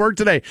hallway at work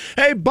today?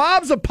 Hey,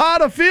 Bob's a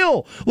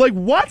podophile.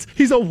 What?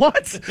 He's a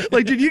what?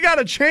 Dude, you got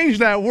to change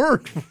that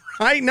word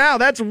right now.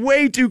 That's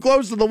way too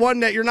close to the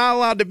one that you're not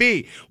allowed to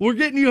be. We're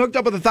getting you hooked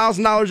up with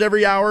 $1,000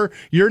 every hour.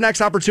 Your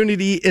next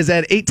opportunity is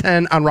at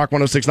 8:10 on Rock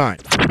 106.9.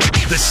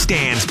 The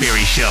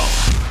Stansberry Show.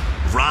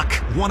 Rock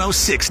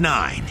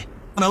 106.9.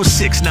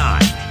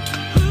 106.9.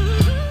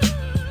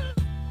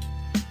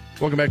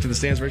 Welcome back to the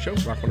Stansberry Show,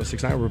 Rock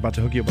 106.9. We're about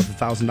to hook you up with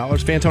 $1,000.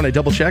 Fantone, I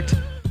double-checked.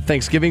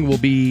 Thanksgiving will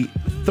be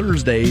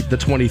Thursday, the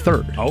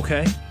 23rd.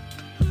 Okay.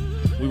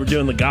 We were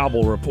doing the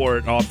gobble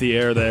report off the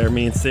air there.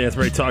 Me and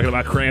Stansberry talking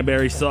about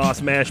cranberry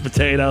sauce, mashed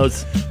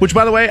potatoes. Which,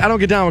 by the way, I don't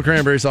get down with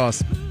cranberry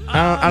sauce.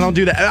 I don't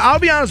do that. I'll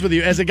be honest with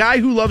you. As a guy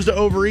who loves to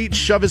overeat,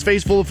 shove his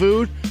face full of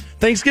food,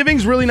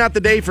 Thanksgiving's really not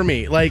the day for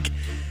me.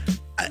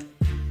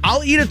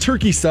 I'll eat a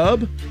turkey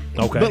sub.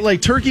 Okay.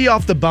 But turkey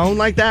off the bone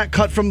like that,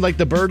 cut from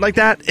the bird like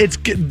that, it's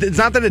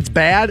not that it's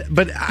bad,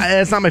 but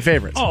it's not my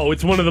favorite. Oh,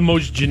 it's one of the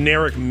most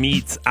generic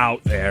meats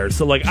out there.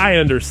 So I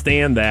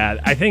understand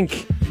that. I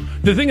think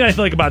the thing I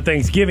like about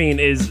Thanksgiving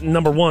is,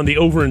 number one, the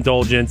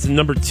overindulgence, and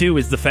number two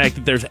is the fact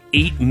that there's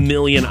 8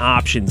 million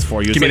options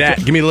for you. Give me that.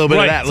 Give me a little bit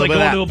of that. It's like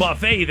going to a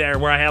buffet there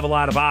where I have a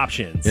lot of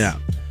options. Yeah.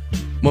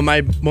 When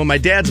my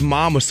dad's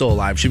mom was still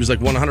alive, she was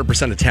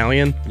 100%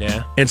 Italian.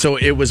 Yeah. And so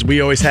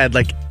we always had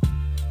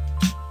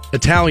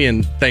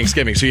Italian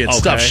Thanksgiving. So you had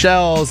stuffed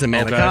shells and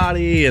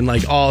manicotti and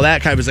all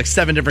that kind of, it was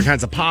 7 different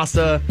kinds of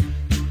pasta.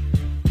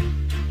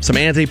 Some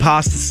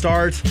antipasta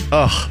start.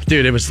 Oh,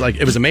 dude, it was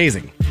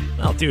amazing.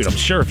 Well, dude, I'm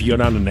sure if you go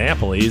down to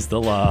Napoli's,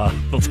 they'll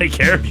take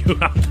care of you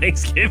on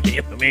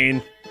Thanksgiving. I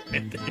mean,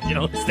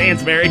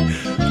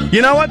 Stansberry.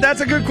 You know what?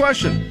 That's a good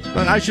question.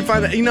 I should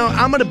find that.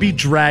 I'm going to be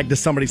dragged to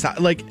somebody's house.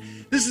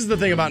 This is the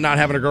thing about not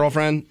having a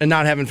girlfriend and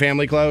not having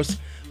family close.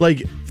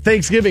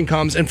 Thanksgiving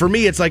comes, and for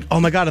me, it's oh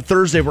my God, a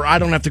Thursday where I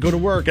don't have to go to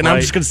work, and I'm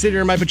just going to sit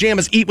here in my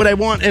pajamas, eat what I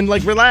want, and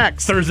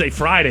relax. Thursday,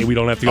 Friday, we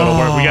don't have to go to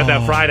work. We got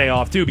that Friday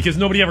off, too, because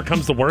nobody ever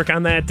comes to work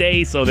on that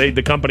day, so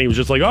the company was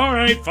just all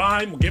right,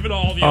 fine, we'll give it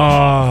all to you.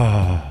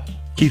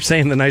 Keep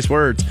saying the nice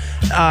words.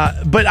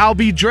 But I'll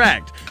be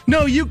dragged.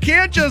 No, you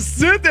can't just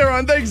sit there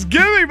on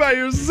Thanksgiving by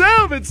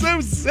yourself. It's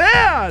so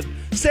sad.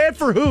 Sad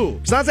for who?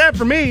 It's not sad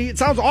for me. It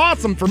sounds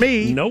awesome for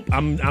me. Nope.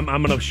 I'm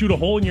going to shoot a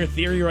hole in your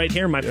theory right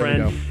here, my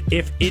friend.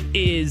 If it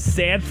is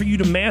sad for you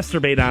to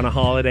masturbate on a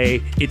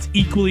holiday, it's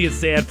equally as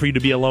sad for you to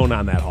be alone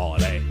on that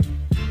holiday.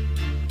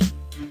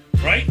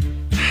 Right?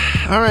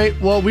 All right.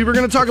 Well, we were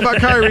going to talk about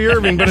Kyrie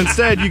Irving, but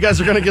instead you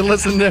guys are going to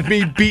listen to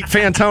me beat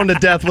Fantone to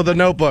death with a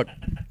notebook.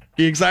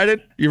 You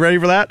excited? You ready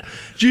for that?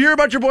 Did you hear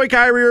about your boy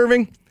Kyrie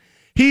Irving?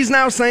 He's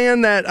now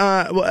saying that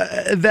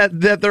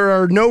that there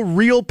are no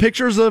real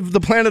pictures of the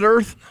planet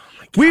Earth.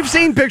 We've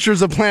seen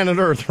pictures of planet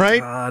Earth, right?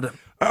 God.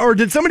 Or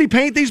did somebody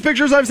paint these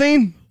pictures I've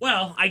seen?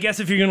 Well, I guess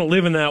if you're going to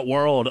live in that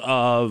world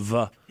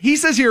of... He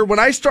says here, when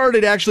I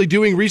started actually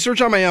doing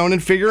research on my own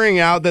and figuring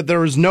out that there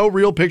was no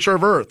real picture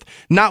of Earth,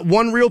 not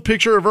one real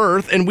picture of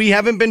Earth, and we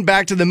haven't been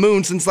back to the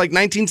moon since like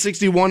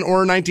 1961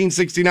 or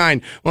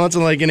 1969. Well, that's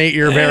like an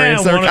 8-year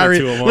variance there,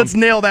 Kyrie. Let's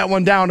nail that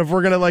one down if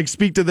we're going to like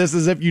speak to this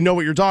as if you know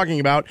what you're talking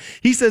about.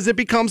 He says it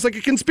becomes like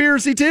a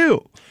conspiracy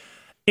too.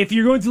 If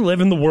you're going to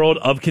live in the world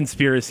of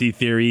conspiracy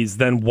theories,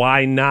 then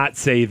why not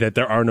say that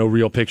there are no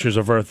real pictures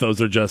of Earth? Those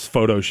are just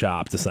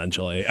photoshopped,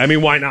 essentially. I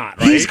mean, why not,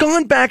 right? He's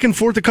gone back and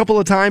forth a couple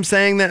of times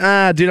saying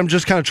that, dude, I'm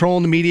just kind of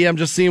trolling the media. I'm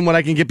just seeing what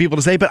I can get people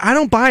to say. But I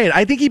don't buy it.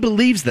 I think he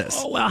believes this.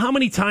 Oh, well, how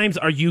many times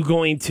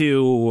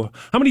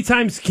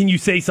can you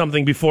say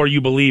something before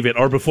you believe it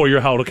or before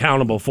you're held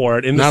accountable for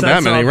it? Not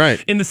that many,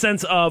 right. In the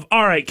sense of,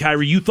 all right,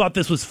 Kyrie, you thought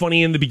this was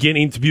funny in the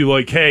beginning to be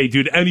like, hey,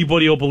 dude,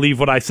 anybody will believe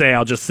what I say.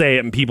 I'll just say it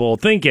and people will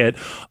think it.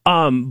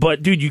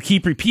 But dude, you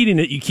keep repeating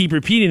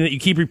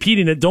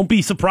it. Don't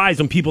be surprised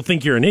when people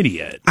think you're an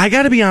idiot. I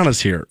got to be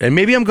honest here, and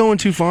maybe I'm going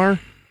too far,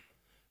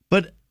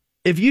 but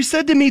if you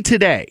said to me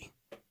today,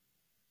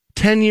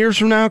 10 years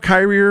from now,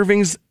 Kyrie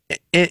Irving's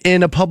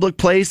in a public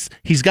place,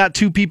 he's got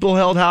 2 people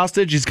held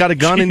hostage, he's got a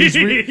gun, and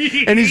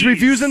he's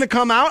refusing to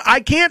come out,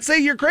 I can't say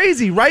you're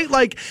crazy, right?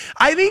 Like,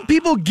 I think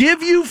people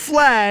give you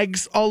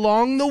flags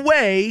along the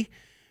way.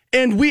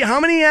 And how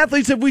many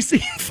athletes have we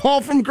seen fall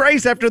from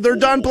grace after they're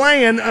done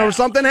playing or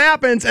something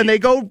happens and they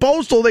go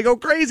postal, they go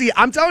crazy?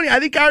 I'm telling you,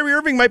 I think Kyrie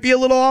Irving might be a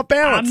little off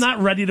balance. I'm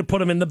not ready to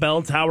put him in the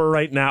bell tower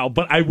right now,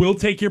 but I will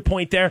take your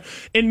point there,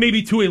 and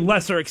maybe to a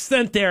lesser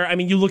extent there. I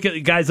mean, you look at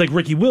guys like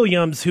Ricky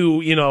Williams,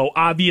 who,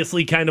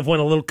 obviously kind of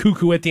went a little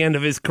cuckoo at the end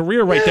of his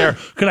career right there.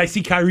 Could I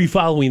see Kyrie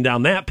following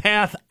down that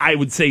path? I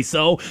would say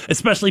so,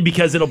 especially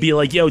because it'll be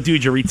like, yo,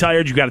 dude, you're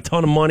retired, you got a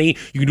ton of money,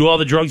 you can do all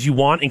the drugs you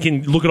want, and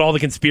can look at all the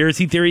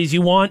conspiracy theories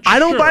you want. I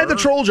don't buy the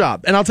troll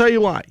job, and I'll tell you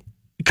why.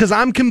 Because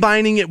I'm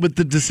combining it with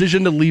the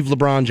decision to leave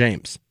LeBron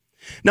James.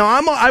 Now,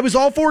 I was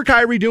all for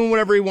Kyrie doing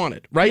whatever he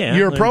wanted, right? Yeah,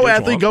 you're a pro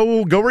athlete,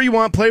 go where you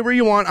want, play where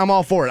you want. I'm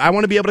all for it. I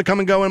want to be able to come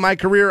and go in my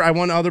career. I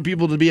want other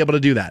people to be able to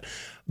do that.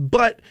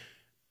 But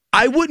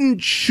I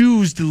wouldn't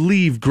choose to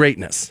leave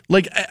greatness.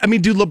 Like, I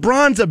mean, dude,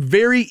 LeBron's a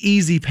very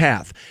easy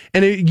path.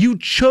 And you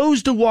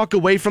chose to walk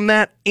away from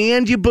that,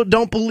 and you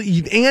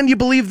believe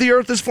the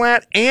earth is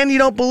flat, and you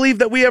don't believe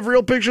that we have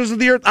real pictures of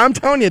the earth. I'm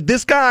telling you,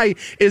 this guy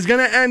is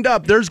going to end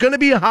up, there's going to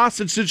be a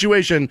hostage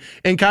situation,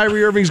 and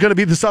Kyrie Irving's going to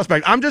be the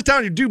suspect. I'm just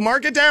telling you, dude,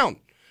 mark it down.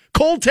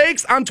 Cold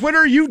takes on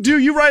Twitter,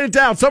 you write it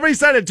down. Somebody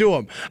said it to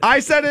him. I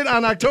said it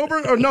on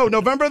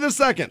November the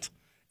 2nd.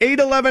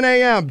 8:11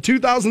 a.m.,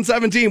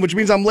 2017, which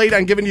means I'm late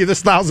on giving you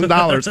this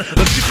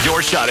 $1,000.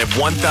 Your shot at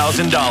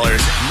 $1,000.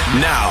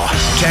 Now,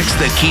 text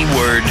the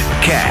keyword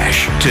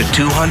cash to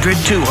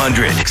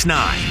 200-200.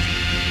 69.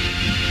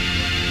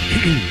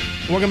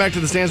 Welcome back to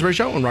the Stansbury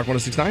Show on Rock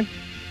 106.9.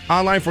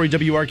 Online for you,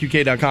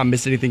 WRQK.com.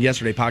 Missed anything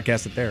yesterday,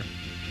 podcast it there.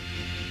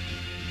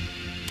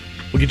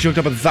 We'll get you hooked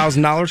up with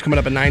 $1,000 coming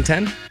up at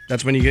 9:10.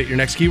 That's when you get your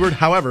next keyword.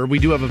 However, we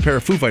do have a pair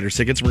of Foo Fighters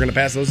tickets. We're going to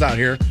pass those out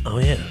here. Oh,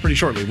 yeah. Pretty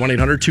shortly.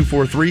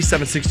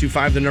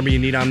 1-800-243-7625, the number you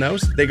need on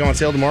those. They go on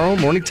sale tomorrow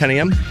morning, 10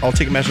 a.m. All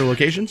Ticketmaster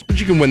locations, but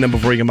you can win them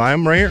before you can buy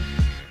them right here.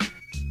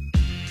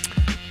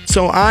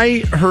 So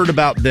I heard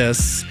about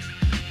this.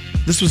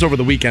 This was over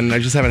the weekend, and I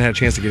just haven't had a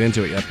chance to get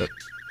into it yet. But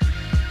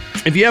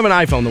if you have an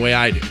iPhone the way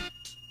I do,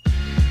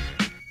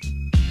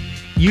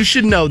 you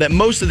should know that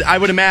I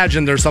would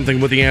imagine there's something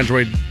with the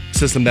Android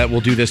system that will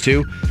do this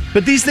too,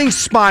 but these things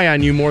spy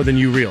on you more than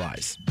you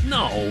realize.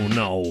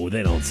 No,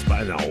 they don't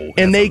spy. No,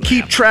 and they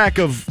keep track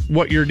of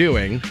what you're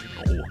doing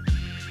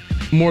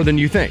more than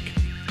you think.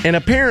 And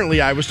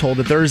apparently, I was told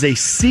that there is a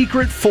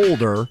secret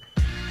folder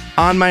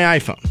on my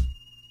iPhone,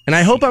 and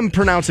I hope I'm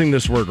pronouncing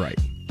this word right.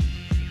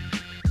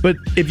 But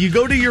if you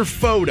go to your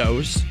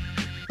photos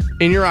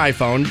in your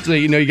iPhone, so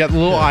you got the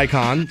little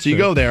icon, so you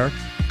go there,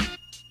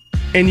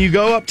 and you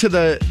go up to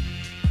the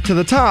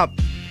top.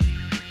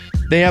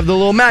 They have the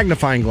little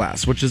magnifying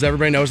glass, which, as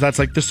everybody knows, that's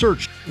like the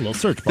search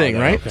thing,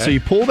 right? Okay. So you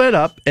pull that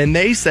up, and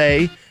they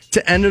say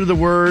to enter the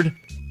word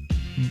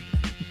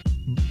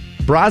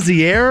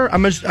brassiere.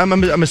 I'm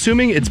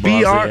assuming it's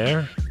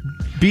Brassiere.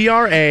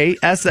 Brassiere.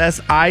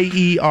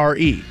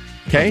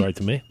 Okay, sounds right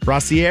to me.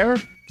 Brassiere,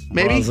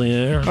 maybe.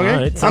 Brassiere. Okay,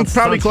 right. I'm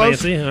probably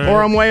close, fancy.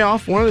 or I'm way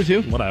off. One of the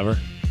two. Whatever.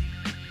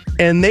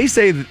 And they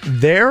say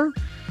there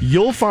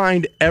you'll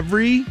find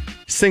every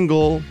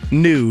single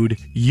nude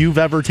you've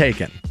ever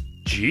taken.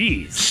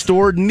 Jeez.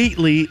 Stored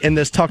neatly in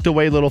this tucked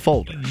away little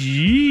folder.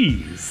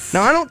 Jeez.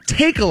 Now, I don't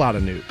take a lot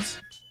of nudes,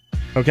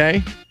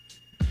 okay?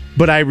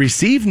 But I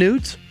receive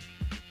nudes,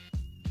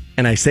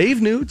 and I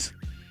save nudes.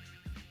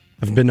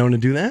 I've been known to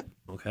do that.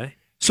 Okay.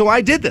 So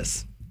I did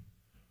this.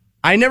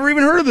 I never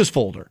even heard of this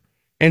folder.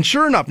 And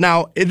sure enough,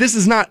 now, this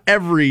is not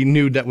every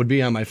nude that would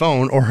be on my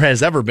phone or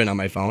has ever been on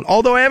my phone,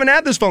 although I haven't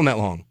had this phone that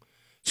long.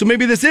 So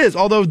maybe this is.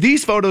 Although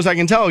these photos, I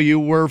can tell you,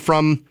 were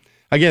from,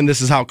 again,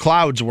 this is how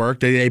clouds work.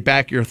 They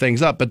back your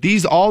things up. But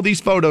all these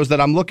photos that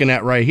I'm looking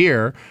at right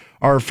here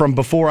are from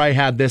before I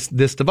had this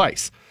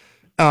device.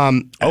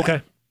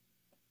 Okay.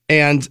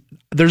 And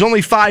there's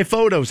only 5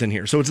 photos in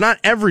here. So it's not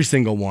every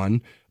single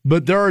one.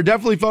 But there are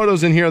definitely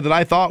photos in here that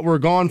I thought were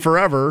gone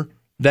forever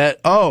that,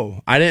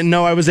 I didn't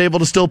know I was able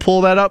to still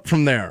pull that up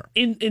from there.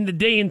 In the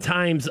day and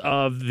times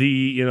of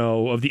the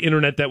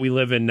internet that we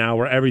live in now,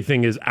 where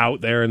everything is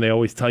out there and they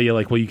always tell you,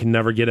 like, well, you can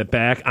never get it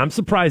back. I'm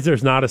surprised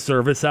there's not a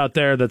service out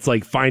there that's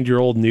like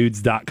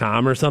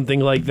findyouroldnudes.com or something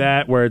like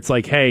that, where it's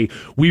like, hey,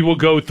 we will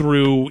go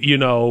through,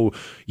 your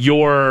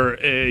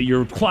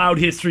cloud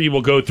history,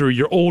 we'll go through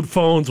your old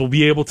phones, we'll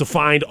be able to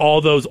find all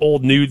those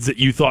old nudes that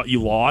you thought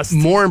you lost.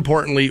 More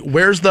importantly,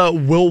 where's the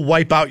we'll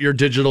wipe out your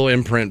digital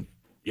imprint?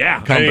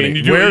 Yeah,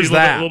 company. Where's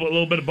that? A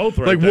little bit of both,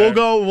 right? Like,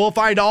 we'll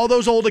find all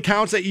those old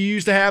accounts that you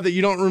used to have that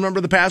you don't remember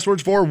the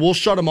passwords for. We'll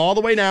shut them all the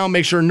way down,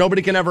 make sure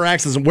nobody can ever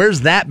access them. Where's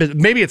that?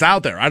 Maybe it's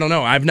out there. I don't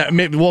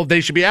know.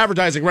 They should be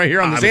advertising right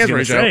here on the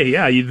Stansbury Show.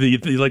 Yeah,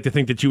 you'd like to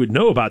think that you would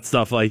know about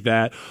stuff like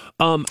that.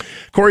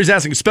 Corey's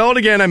asking, spell it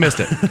again. I missed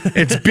it.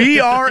 It's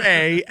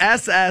BRASSIERE.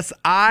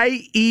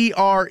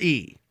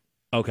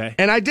 Okay.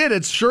 And I did.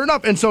 It's sure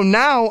enough. And so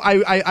now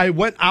I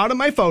went out of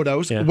my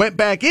photos, went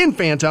back in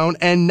Fantone,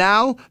 and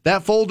now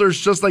that folder's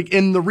just like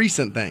in the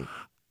recent thing.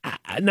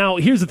 Now,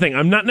 here's the thing.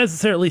 I'm not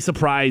necessarily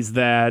surprised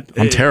that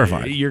I'm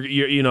terrified.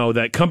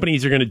 That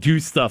companies are going to do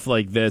stuff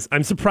like this.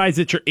 I'm surprised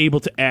that you're able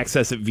to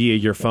access it via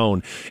your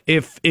phone.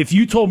 If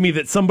you told me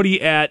that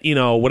somebody at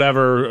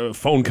whatever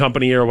phone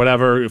company or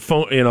whatever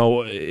phone,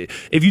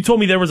 if you told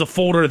me there was a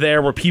folder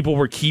there where people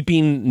were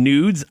keeping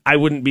nudes, I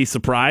wouldn't be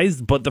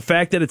surprised. But the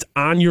fact that it's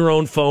on your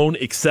own phone,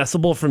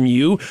 accessible from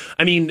you,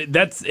 I mean,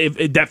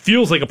 that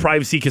feels like a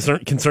privacy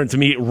concern to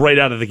me right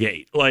out of the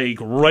gate, like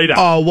right out.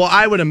 Oh well,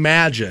 I would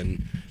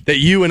imagine that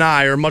you and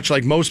I are much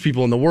like most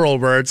people in the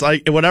world, where it's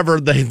like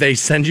whatever they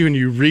send you and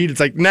you read,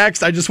 it's like,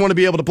 next, I just want to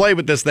be able to play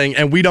with this thing,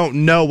 and we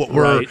don't know what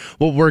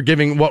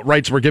what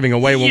rights we're giving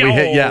away when we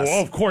hit yes.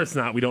 Well, of course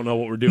not. We don't know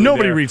what we're doing.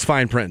 Nobody there. reads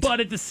fine print. But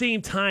at the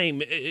same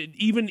time,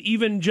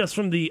 even just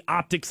from the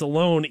optics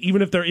alone,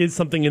 even if there is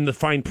something in the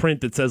fine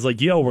print that says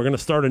like, we're going to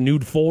start a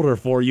nude folder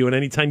for you, and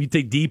anytime you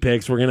take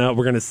D-pics, we're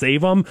gonna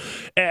save them.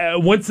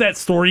 Once that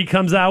story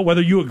comes out,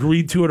 whether you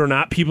agreed to it or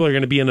not, people are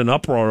going to be in an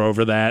uproar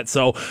over that.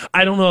 So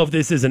I don't know if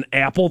this is an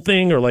Apple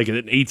thing or like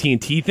an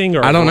AT&T thing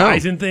or a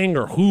Verizon thing,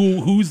 or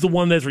who's the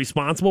one that's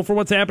responsible for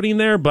what's happening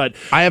there. But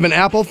I have an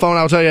Apple phone.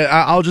 I'll tell you,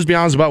 I'll just be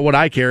honest about what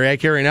I carry. I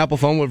carry an Apple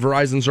phone with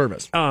Verizon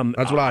service.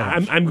 That's what I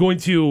have. I'm going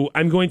to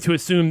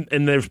assume,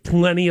 and there's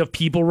plenty of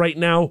people right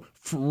now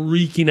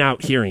freaking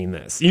out hearing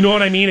this. You know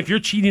what I mean? If you're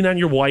cheating on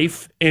your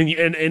wife and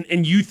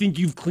you think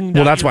you've cleaned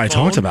out that's your why phone,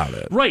 I talked about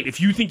it. Right. If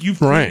you think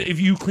if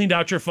you cleaned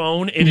out your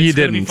phone and it's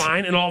going to be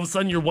fine, and all of a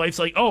sudden your wife's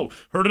like,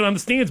 heard it on the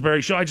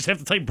Stansbury Show, I just have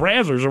to type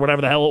Brazzers or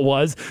whatever the hell it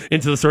was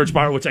into the search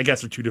bar, which I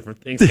guess are two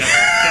different things.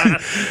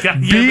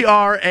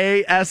 BRASSIERE.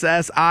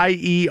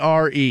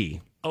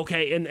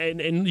 Okay,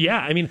 and yeah,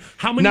 I mean,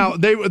 how many... Now,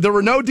 there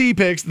were no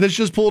D-pics. This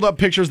just pulled up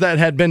pictures that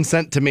had been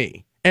sent to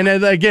me. And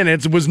again,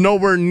 it was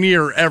nowhere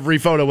near every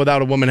photo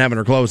without a woman having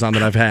her clothes on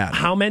that I've had.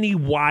 How many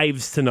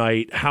wives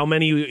tonight, how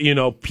many,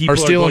 people are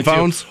stealing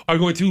phones? Are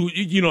going to,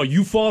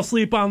 you fall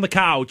asleep on the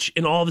couch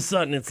and all of a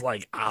sudden it's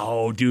like,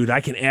 oh, dude,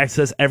 I can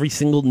access every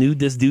single nude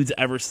this dude's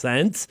ever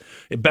sent.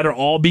 It better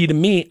all be to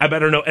me. I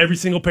better know every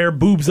single pair of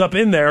boobs up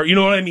in there. You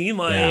know what I mean?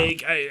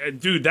 Like,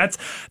 dude, that's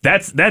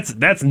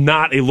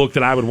not a look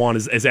that I would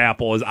want as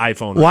Apple, as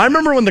iPhone. Well, I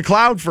remember when the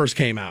cloud first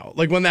came out,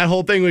 like when that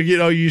whole thing,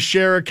 you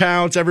share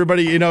accounts,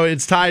 everybody,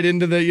 it's tied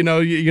into the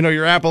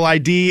your Apple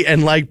ID,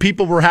 and like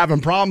people were having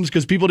problems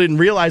because people didn't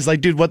realize, like,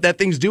 dude, what that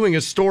thing's doing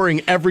is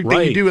storing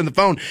everything you do in the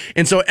phone,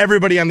 and so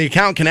everybody on the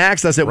account can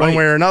access it one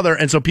way or another.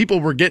 And so people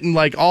were getting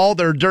like all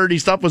their dirty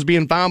stuff was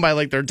being found by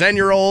like their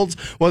 10-year-olds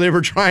while they were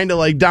trying to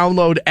like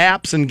download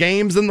apps and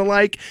games and the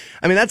like.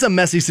 I mean, that's a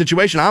messy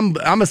situation.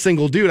 I'm a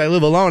single dude. I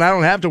live alone. I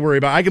don't have to worry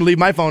about it. I can leave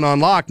my phone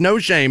unlocked. No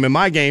shame in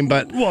my game.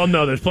 But well,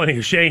 no, there's plenty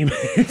of shame.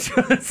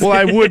 Well,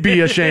 I would be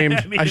ashamed.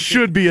 I mean, I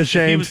should be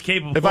ashamed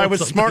if I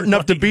was smart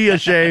enough to be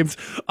ashamed.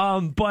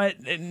 But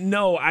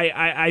no,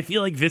 I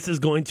feel like this is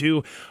going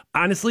to,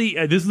 honestly,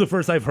 this is the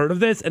first I've heard of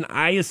this, and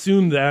I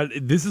assume that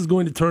this is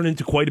going to turn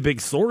into quite a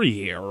big story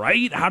here,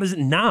 right? How does it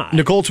not?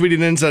 Nicole tweeted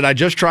in and said, I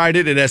just tried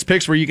it. It has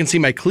pics where you can see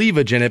my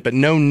cleavage in it, but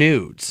no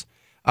nudes.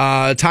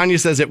 Tanya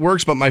says it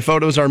works, but my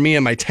photos are me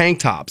and my tank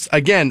tops.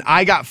 Again,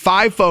 I got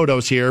 5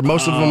 photos here.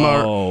 Most of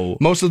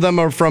them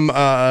are from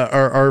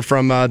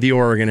the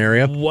Oregon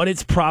area. What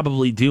it's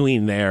probably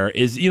doing there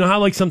is, you know how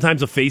like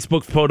sometimes a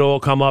Facebook photo will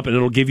come up and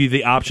it'll give you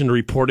the option to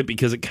report it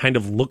because it kind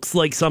of looks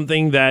like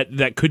something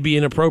that could be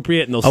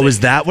inappropriate. And they'll say, is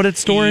that what it's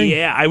storing?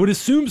 Yeah, I would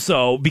assume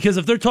so, because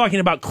if they're talking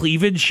about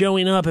cleavage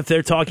showing up, if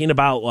they're talking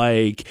about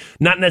like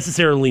not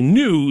necessarily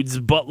nudes,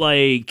 but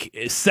like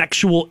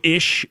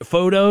sexual-ish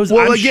photos,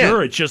 I'm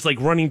sure it's just like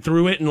running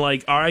through it and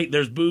like, all right,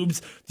 there's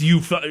boobs. Do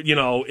you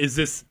know, is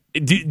this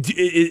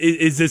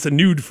a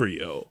nude for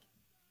you?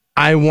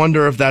 I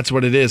wonder if that's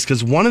what it is,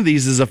 because one of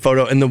these is a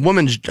photo, and the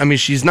woman, I mean,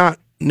 she's not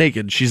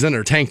naked. She's in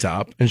her tank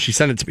top, and she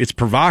sent it to me. It's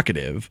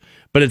provocative,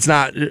 but it's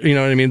not, you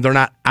know what I mean? They're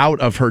not out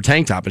of her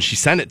tank top, and she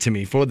sent it to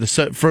me for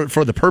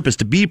the purpose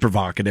to be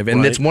provocative,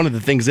 and it's one of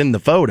the things in the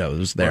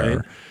photos there.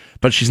 Right.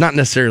 But she's not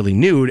necessarily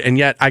nude, and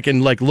yet I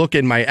can like look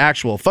in my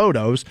actual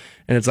photos,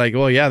 and it's like,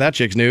 well, yeah, that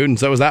chick's nude, and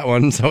so is that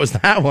one, and so is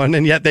that one,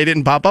 and yet they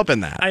didn't pop up in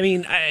that. I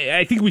mean,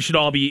 I think we should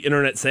all be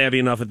internet savvy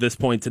enough at this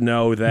point to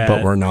know that,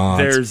 but we're not.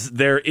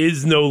 There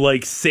is no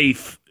like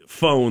safe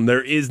phone,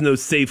 there is no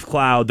safe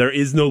cloud, there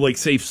is no like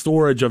safe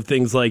storage of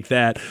things like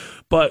that.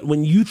 But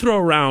when you throw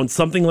around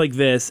something like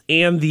this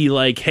and the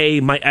like, hey,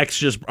 my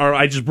ex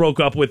I just broke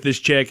up with this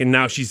chick and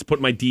now she's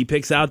put my D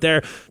pics out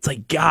there. It's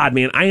like, God,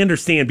 man, I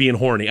understand being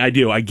horny. I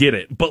do. I get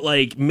it. But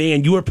like,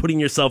 man, you are putting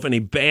yourself in a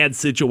bad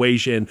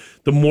situation.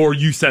 The more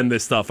you send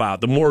this stuff out,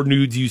 the more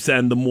nudes you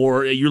send, the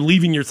more you're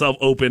leaving yourself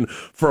open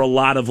for a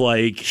lot of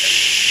like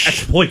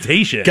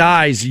exploitation.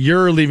 Guys,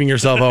 you're leaving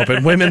yourself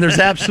open. Women, there's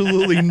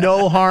absolutely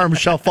no harm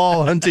shall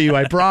fall unto you.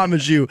 I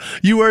promise you.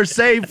 You are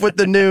safe with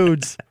the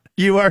nudes.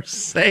 You are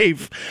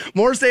safe.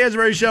 More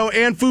Stansbury Show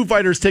and Foo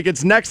Fighters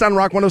tickets next on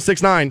Rock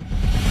 106.9.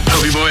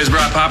 Hope you boys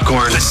brought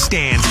popcorn. The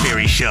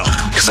Stansbury Show.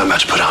 Because I'm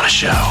about to put on a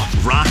show.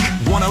 Rock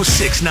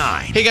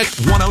 106.9. Hey, guys.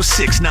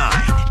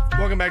 106.9.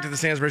 Welcome back to the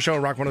Stansbury Show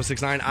on Rock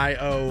 106.9. I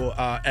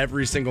owe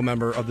every single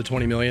member of the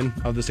 20 million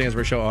of the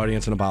Stansbury Show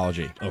audience an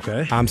apology.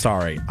 Okay. I'm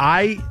sorry.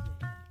 I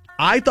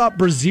thought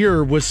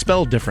brassiere was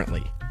spelled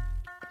differently.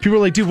 People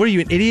are like, dude, what are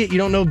you, an idiot? You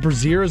don't know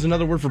brassiere is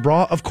another word for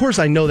bra? Of course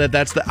I know that.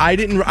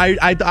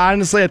 I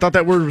honestly, I thought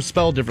that word was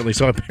spelled differently,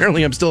 so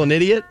apparently I'm still an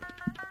idiot.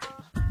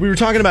 We were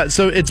talking about,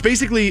 so it's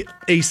basically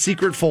a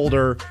secret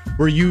folder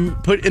where you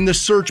put in the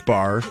search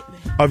bar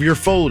of your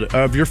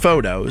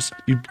photos,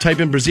 you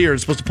type in brassiere,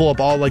 it's supposed to pull up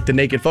all like the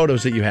naked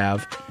photos that you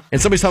have. And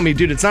somebody's telling me,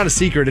 dude, it's not a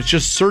secret, it's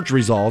just search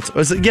results. I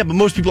was like, yeah, but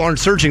most people aren't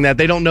searching that.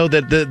 They don't know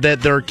that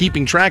they're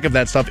keeping track of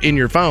that stuff in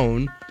your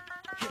phone.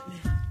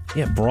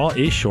 Yeah, bra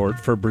is short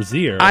for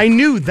brassiere. I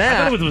knew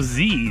that. I thought it was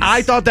Z's.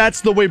 I thought that's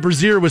the way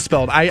brassiere was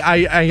spelled.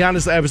 I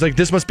honestly, I was like,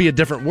 this must be a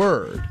different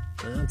word.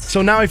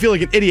 So now I feel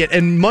like an idiot.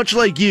 And much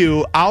like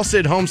you, I'll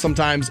sit home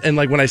sometimes and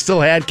like when I still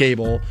had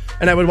cable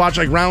and I would watch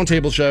like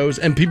roundtable shows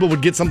and people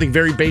would get something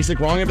very basic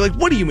wrong. I'd be like,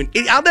 what are you,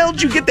 how the hell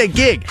did you get that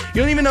gig?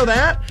 You don't even know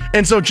that?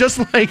 And so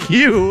just like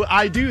you,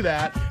 I do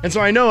that. And so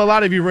I know a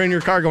lot of you were in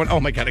your car going, oh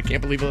my God, I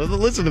can't believe it.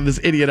 Listen to this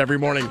idiot every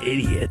morning.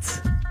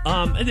 Idiots.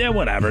 Yeah,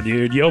 whatever,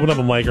 dude. You open up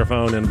a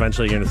microphone and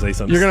eventually you're going to say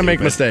something You're going to make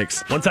stupid.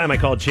 mistakes. One time I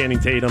called Channing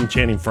Tatum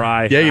Channing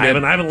Frye. Yeah, you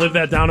did. I haven't lived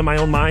that down in my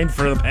own mind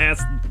for the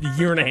past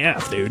year and a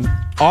half, dude.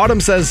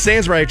 Autumn says,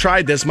 Stansbury, I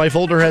tried this. My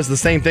folder has the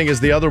same thing as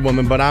the other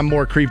woman, but I'm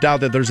more creeped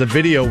out that there's a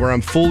video where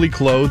I'm fully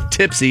clothed,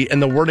 tipsy,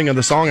 and the wording of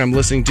the song I'm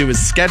listening to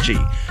is sketchy.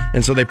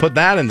 And so they put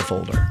that in the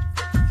folder.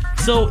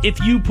 So if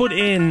you put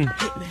in...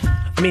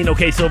 I mean,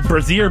 okay, so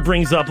brassiere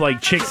brings up like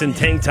chicks in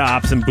tank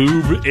tops and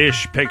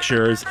boob-ish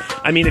pictures.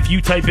 I mean, if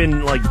you type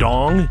in like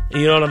dong,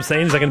 you know what I'm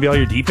saying? Is that going to be all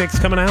your D-pics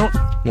coming out?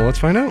 Well, let's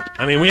find out.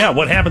 I mean, yeah,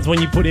 what happens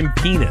when you put in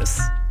penis?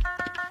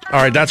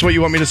 All right, that's what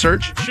you want me to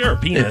search? Sure,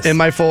 penis. In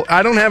my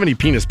I don't have any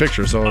penis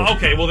pictures, so...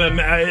 Okay, well then,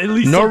 at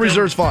least... No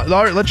reserves fall.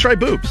 All right, let's try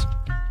boobs.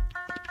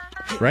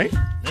 Right?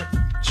 Yeah.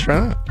 Let's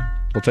try that.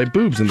 We'll type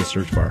boobs in the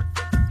search bar.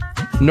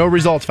 No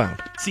results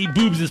found. See,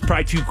 boobs is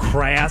probably too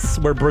crass,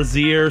 where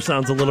brassiere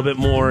sounds a little bit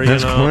more,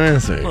 That's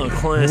classy. A little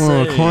classy. A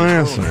little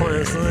classy.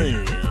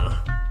 Yeah.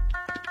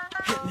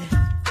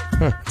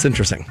 Huh, it's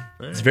interesting.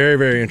 Right. It's very,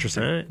 very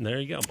interesting. All right, there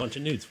you go. A bunch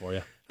of nudes for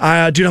you.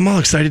 Dude, I'm all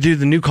excited, dude.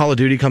 The new Call of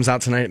Duty comes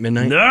out tonight at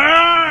midnight.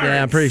 Nerds!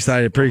 Yeah, I'm pretty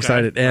excited.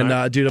 Excited.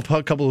 And, dude,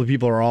 a couple of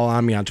people are all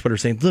on me on Twitter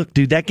saying, look,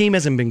 dude, that game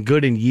hasn't been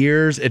good in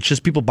years. It's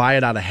just people buy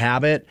it out of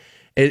habit.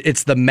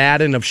 It's the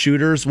Madden of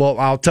shooters. Well,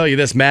 I'll tell you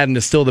this, Madden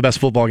is still the best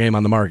football game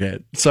on the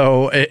market.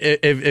 So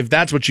if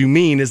that's what you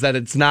mean, is that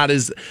it's not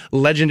as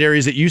legendary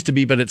as it used to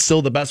be, but it's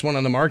still the best one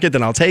on the market,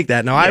 then I'll take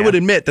that. Now, I would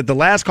admit that the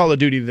last Call of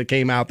Duty that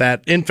came out,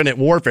 that Infinite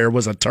Warfare,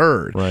 was a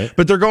turd. Right.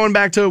 But they're going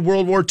back to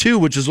World War II,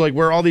 which is like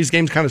where all these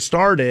games kind of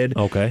started.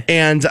 Okay.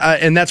 And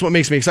that's what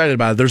makes me excited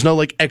about it. There's no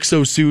like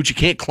exosuits. You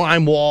can't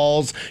climb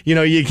walls. You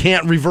know, you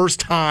can't reverse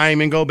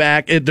time and go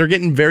back. They're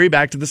getting very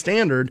back to the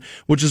standard,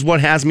 which is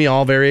what has me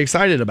all very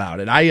excited about it.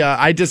 it.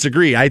 I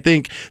disagree. I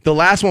think the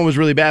last one was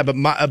really bad,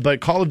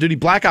 but Call of Duty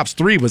Black Ops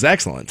 3 was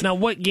excellent. Now,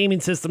 what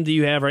gaming system do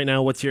you have right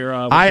now? What's your?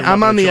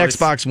 I'm on the choice?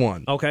 Xbox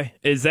One. Okay,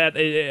 is that?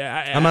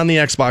 I'm on the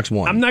Xbox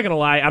One. I'm not gonna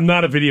lie, I'm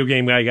not a video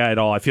game guy at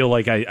all. I feel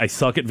like I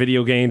suck at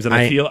video games, and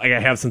I feel like I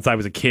have since I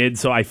was a kid.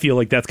 So I feel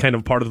like that's kind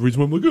of part of the reason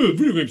why I'm like,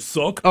 video games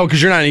suck. Oh,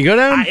 because you're not any good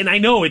at them? And I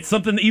know it's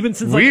something even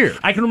since weird.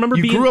 I can remember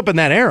you grew up in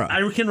that era.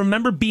 I can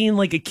remember being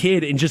like a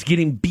kid and just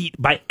getting beat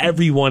by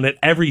everyone at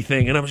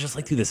everything, and I was just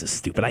like, dude, this is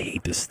stupid. I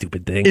hate this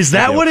stupid thing. Is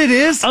that what it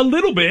is? A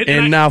little bit.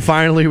 And now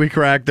finally we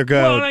cracked the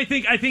code. Well, and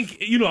I think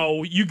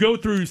you go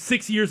through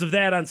 6 years of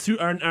that on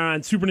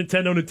Super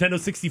Nintendo, Nintendo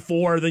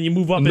 64, then you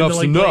move up into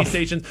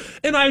PlayStation,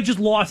 and I just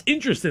lost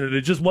interest in it.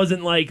 It just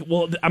wasn't like,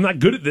 well, I'm not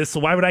good at this, so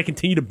why would I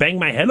continue to bang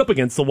my head up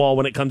against the wall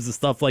when it comes to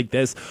stuff like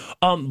this?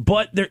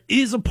 But there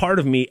is a part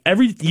of me,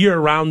 every year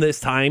around this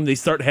time, they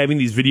start having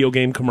these video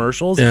game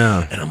commercials,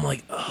 and I'm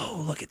like,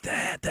 oh, look at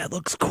that. That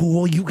looks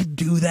cool. You could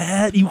do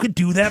that. You could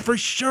do that for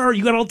sure.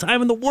 You got all the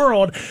time in the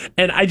world.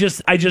 And I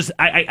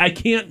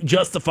can't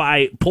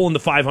justify pulling the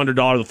 $500,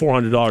 the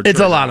 $400. It's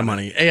a lot of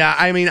money. Yeah,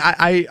 I mean,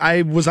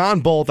 I was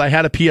on both. I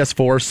had a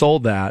PS4,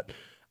 sold that.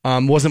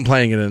 Wasn't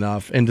playing it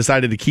enough and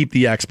decided to keep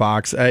the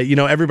Xbox.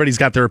 Everybody's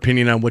got their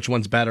opinion on which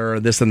one's better or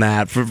this and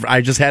that.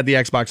 I just had the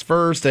Xbox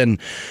first, and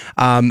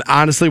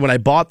honestly, when I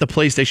bought the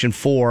PlayStation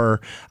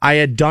 4, I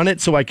had done it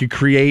so I could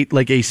create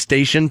like a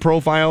station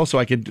profile, so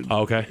I could,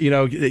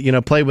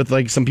 play with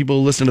like some people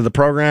who listen to the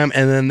program,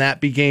 and then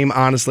that became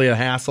honestly a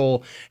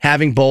hassle.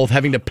 Having both,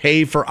 having to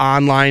pay for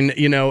online,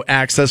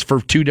 access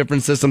for two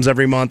different systems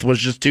every month was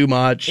just too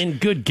much. And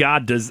good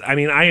God,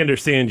 I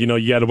understand,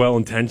 you had well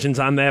intentions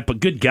on that, but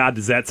good God,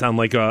 does that sound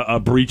like a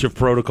breach of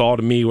protocol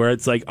to me, where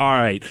it's like, all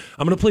right,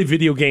 I'm going to play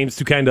video games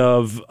to kind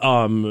of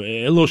a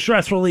little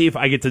stress relief.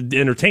 I get to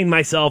entertain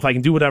myself. I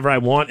can do whatever I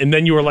want. And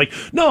then you were like,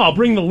 no, I'll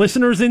bring the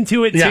listeners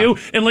into it too.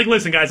 And like,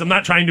 listen, guys, I'm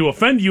not trying to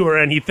offend you or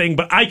anything,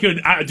 but I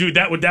could, dude,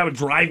 that would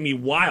drive me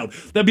wild.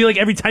 That'd be like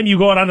every time you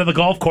go out onto the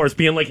golf course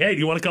being like, hey, do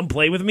you want to come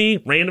play with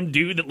me? Random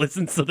dude that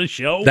listens to the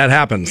show. That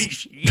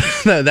happens.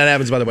 That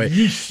happens, by the way.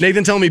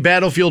 Nathan telling me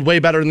Battlefield way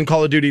better than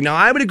Call of Duty. Now,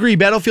 I would agree.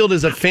 Battlefield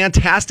is a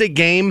fantastic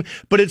game,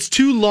 but it's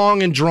too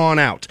long and drawn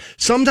out.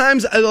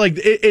 Sometimes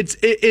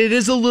it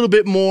is a little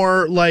bit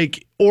more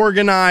like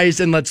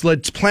organized and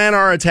let's plan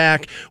our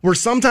attack, where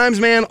sometimes,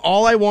 man,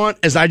 all I want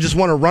is I just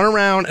want to run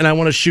around and I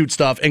want to shoot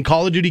stuff, and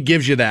Call of Duty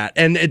gives you that,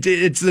 and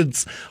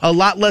it's a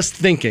lot less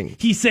thinking.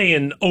 He's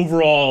saying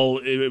overall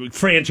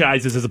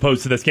franchises as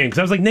opposed to this game, because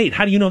I was like, Nate,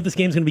 how do you know if this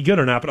game's going to be good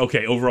or not? But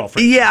okay, overall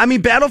franchise. Yeah, I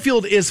mean,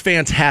 Battlefield is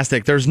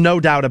fantastic, there's no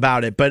doubt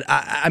about it, but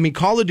I mean,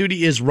 Call of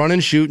Duty is run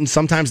and shoot, and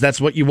sometimes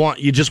that's what you want.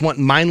 You just want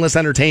mindless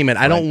entertainment.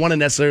 I don't want to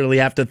necessarily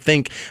have to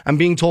think. I'm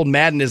being told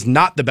Madden is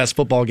not the best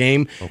football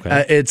game.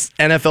 It's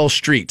NFL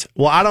Street.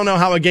 Well, I don't know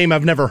how a game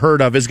I've never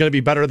heard of is going to be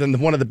better than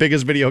one of the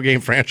biggest video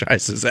game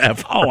franchises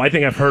ever. Oh, I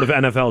think I've heard of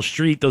NFL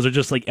Street. Those are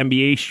just like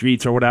NBA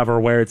Streets or whatever,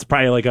 where it's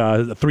probably like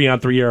a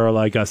 3-on-3 or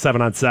like a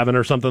 7-on-7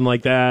 or something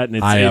like that.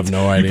 And I have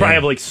no idea. You probably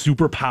have like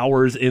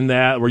superpowers in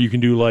that, where you can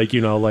do like,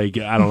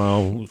 I don't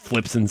know,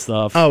 flips and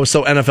stuff. Oh,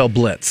 so NFL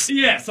Blitz.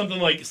 Yeah,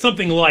 something like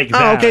that.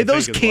 Oh, okay,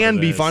 those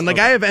can be fun. Like,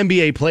 I have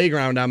NBA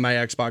Playground on my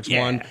Xbox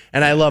One,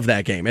 and I love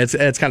that game.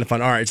 It's kind of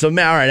fun. All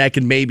right, I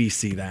can maybe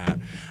see that.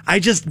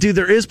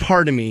 There is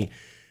part of me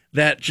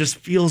that just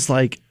feels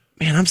like,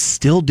 man, I'm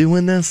still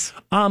doing this.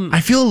 I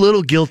feel a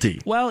little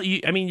guilty. Well,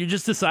 you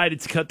just decided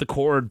to cut the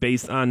cord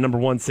based on, number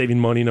one, saving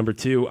money, number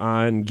two,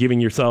 on giving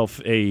yourself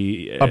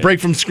a break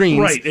from screens.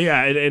 Right,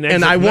 yeah.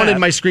 And I wanted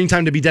my screen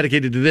time to be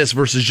dedicated to this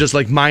versus just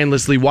like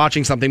mindlessly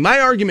watching something.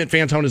 My argument,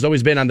 Fantone, has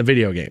always been on the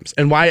video games.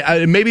 And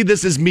why, maybe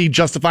this is me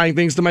justifying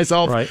things to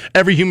myself. Right.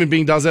 Every human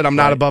being does it. I'm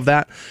not above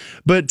that.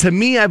 But to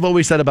me, I've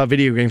always said about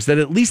video games that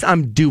at least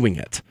I'm doing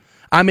it.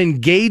 I'm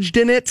engaged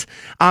in it.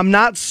 I'm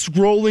not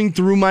scrolling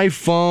through my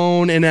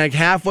phone and like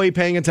halfway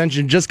paying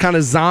attention, just kind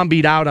of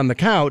zombied out on the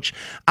couch.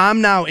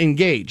 I'm now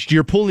engaged.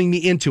 You're pulling me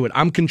into it.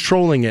 I'm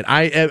controlling it.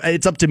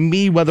 It's up to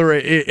me whether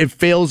it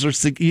fails or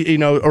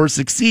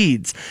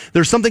succeeds.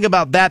 There's something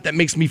about that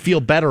makes me feel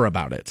better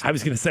about it. I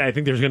was going to say, I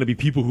think there's going to be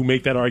people who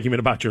make that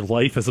argument about your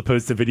life as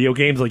opposed to video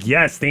games. Like,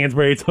 yes,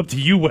 Stansbury, it's up to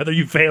you whether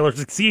you fail or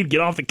succeed. Get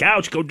off the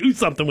couch. Go do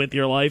something with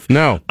your life.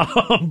 No.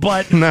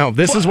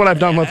 This is what I've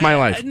done with my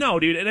life. No,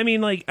 dude. And I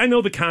mean, like, I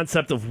know the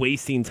concept of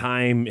wasting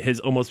time has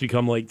almost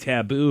become like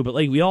taboo, but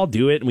like we all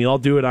do it, and we all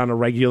do it on a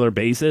regular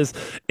basis.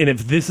 And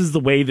if this is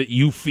the way that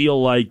you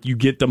feel like you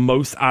get the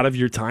most out of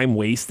your time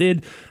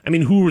wasted, I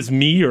mean, who is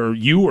me or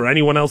you or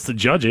anyone else to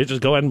judge it?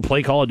 Just go ahead and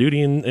play Call of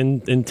Duty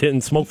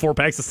and smoke 4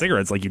 packs of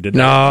cigarettes like you did.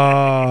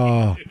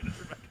 No.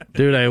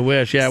 Dude, I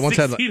wish. Yeah, I once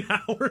had 16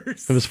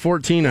 hours. It was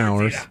 14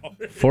 hours.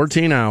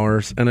 14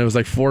 hours, and it was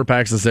like 4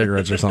 packs of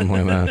cigarettes or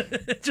something like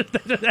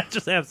that. That's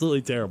just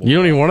absolutely terrible. You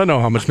don't even want to know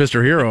how much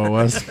Mr. Hero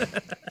was.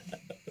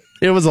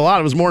 It was a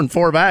lot. It was more than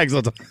 4 bags,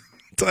 I'll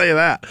tell you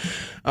that.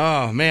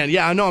 Oh, man.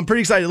 Yeah, I know. I'm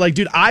pretty excited. Like,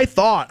 dude, I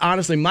thought,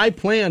 honestly, my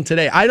plan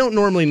today, I don't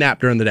normally nap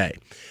during the day,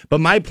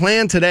 but my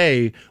plan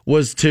today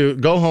was to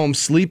go home,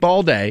 sleep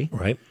all day,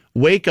 right?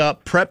 Wake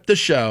up, prep the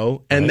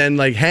show, and then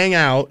like hang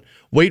out,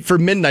 wait for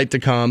midnight to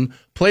come,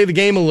 play the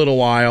game a little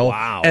while,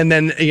 and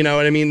then, you know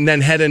what I mean,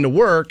 then head into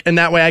work, and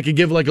that way I could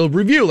give like a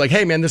review, like,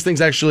 hey man, this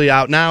thing's actually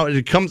out now.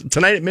 It comes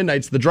tonight at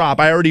midnight's the drop.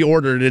 I already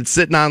ordered it. It's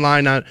sitting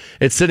online.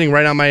 It's sitting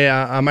right on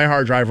my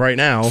hard drive right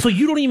now. So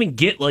you don't even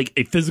get like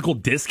a physical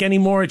disc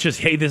anymore? It's just,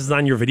 hey, this is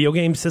on your video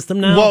game system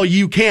now? Well,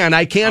 you can.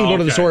 I can go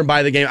to the store and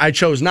buy the game. I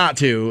chose not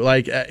to.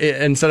 Like,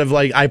 instead of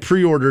like, I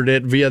pre-ordered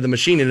it via the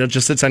machine and it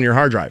just sits on your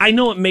hard drive. I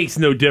know it makes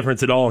no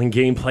difference at all in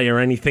gameplay or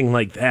anything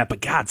like that, but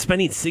God,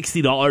 spending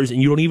 $60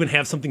 and you don't even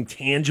have something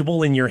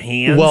tangible in your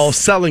hands. Well,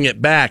 selling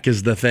it back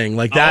is the thing.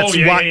 Like that's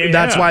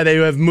that's why they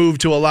have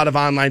moved to a lot of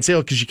online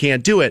sales, because you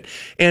can't do it.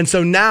 And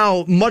so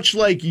now, much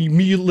like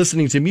me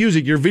listening to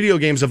music, your video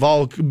games have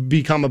all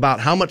become about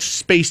how much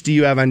space do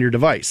you have on your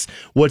device?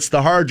 What's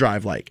the hard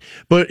drive like?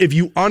 But if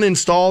you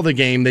uninstall the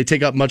game, they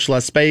take up much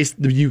less space.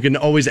 You can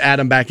always add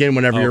them back in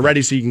whenever you're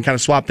ready, so you can kind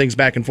of swap things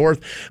back and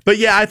forth. But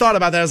yeah, I thought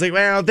about that. I was like,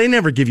 well, they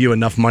never give you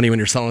enough money when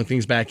you're selling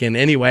things back in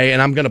anyway,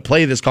 and I'm going to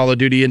play this Call of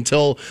Duty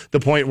until the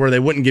point where they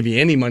wouldn't give you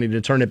any money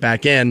to turn it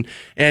back in.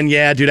 And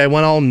yeah, dude, I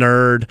went all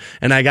nerd,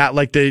 and I got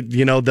like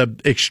the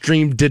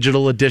extreme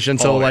digital edition,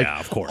 so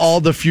of course, all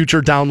the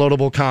future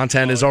downloadable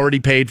content is already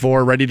paid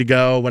for, ready to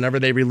go. Whenever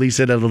they release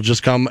it, it'll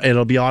just come,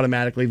 it'll be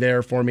automatically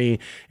there for me,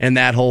 and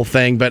that whole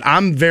thing. But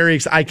I'm very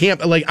excited. I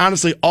can't, like,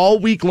 honestly, all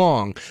week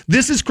long,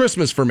 this is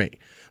Christmas for me.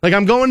 Like,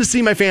 I'm going to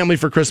see my family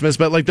for Christmas,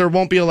 but like there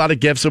won't be a lot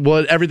of gifts.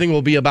 Everything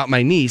will be about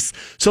my niece.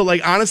 So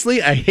like,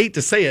 honestly, I hate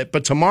to say it,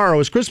 but tomorrow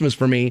is Christmas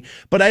for me.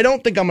 But I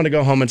don't think I'm going to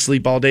go home and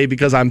sleep all day,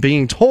 because I'm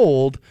being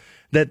told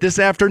that this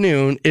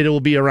afternoon it will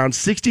be around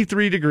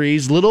 63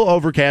 degrees, little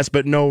overcast,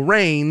 but no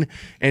rain.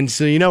 And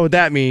so you know what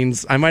that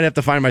means. I might have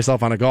to find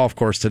myself on a golf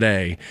course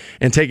today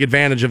and take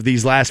advantage of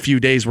these last few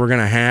days we're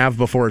going to have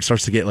before it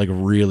starts to get like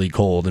really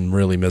cold and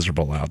really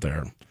miserable out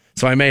there.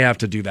 So I may have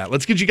to do that.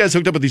 Let's get you guys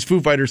hooked up with these Foo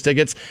Fighters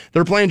tickets.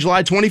 They're playing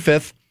July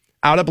 25th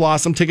out at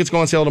Blossom. Tickets go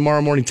on sale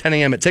tomorrow morning, 10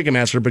 a.m. at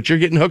Ticketmaster, but you're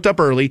getting hooked up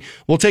early.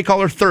 We'll take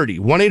caller 30,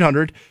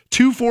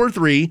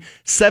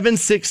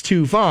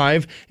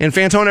 1-800-243-7625. And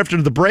Fantone,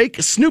 after the break,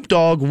 Snoop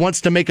Dogg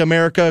wants to make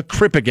America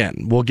crip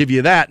again. We'll give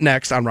you that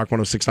next on Rock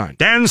 106.9.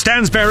 Dan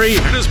Stansberry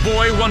and his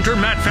boy wonder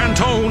Matt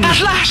Fantone.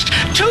 At last,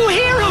 two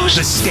heroes.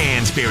 The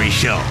Stansberry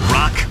Show,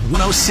 Rock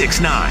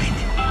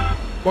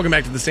 106.9. Welcome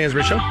back to the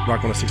Stansberry Show,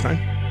 Rock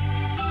 106.9.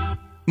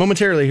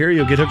 Momentarily here,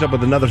 you'll get hooked up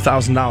with another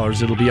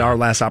 $1,000. It'll be our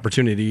last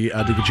opportunity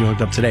to get you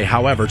hooked up today.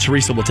 However,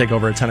 Teresa will take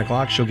over at 10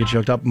 o'clock. She'll get you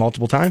hooked up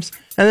multiple times.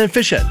 And then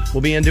Fishhead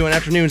will be in doing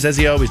afternoons, as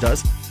he always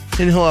does.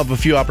 And he'll have a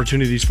few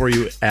opportunities for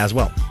you as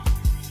well.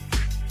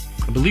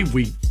 I believe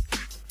we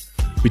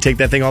take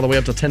that thing all the way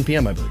up till 10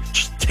 p.m., I believe.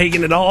 Just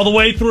taking it all the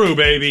way through,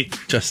 baby.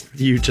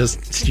 You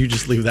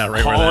just leave that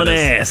right where that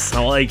is. Ass.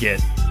 I like it.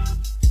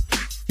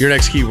 Your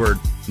next keyword,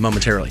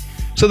 momentarily.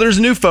 So there's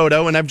a new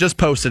photo, and I've just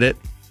posted it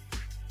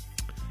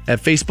at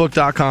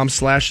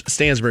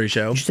facebook.com/Stansberry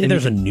Show. Did you say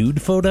there's a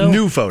nude photo?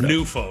 New photo.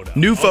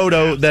 New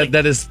photo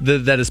that is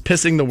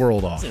pissing the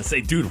world off. I was going to say,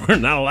 dude, we're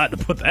not allowed to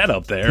put that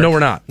up there. No, we're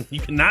not. You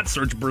cannot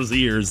search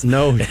Braziers.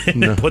 No.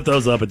 Put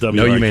those up at WRQK.com.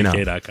 No, you may not.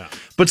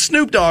 But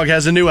Snoop Dogg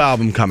has a new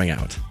album coming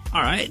out.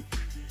 All right.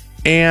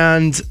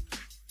 And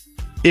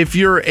if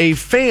you're a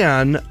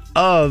fan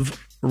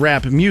of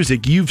rap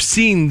music, you've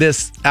seen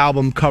this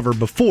album cover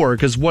before,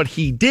 because what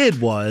he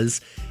did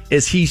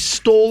is he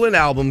stole an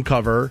album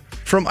cover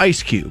from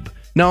Ice Cube.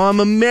 Now, I'm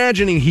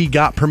imagining he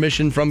got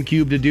permission from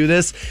Cube to do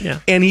this,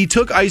 and he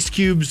took Ice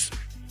Cube's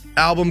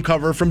album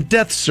cover from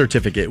Death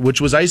Certificate, which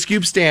was Ice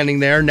Cube standing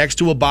there next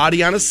to a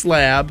body on a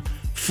slab,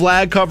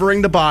 flag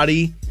covering the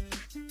body,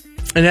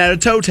 and had a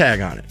toe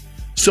tag on it.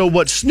 So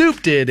what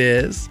Snoop did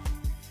is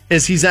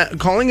he's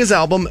calling his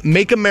album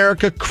Make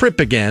America Crip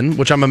Again,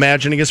 which I'm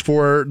imagining is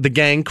for the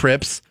gang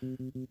Crips.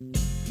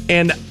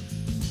 And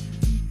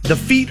the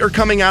feet are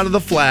coming out of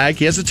the flag.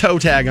 He has a toe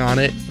tag on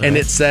it, and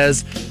it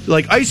says,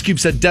 like Ice Cube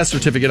said, Death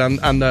Certificate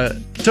on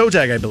the toe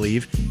tag, I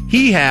believe.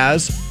 He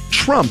has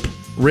Trump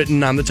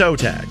written on the toe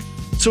tag.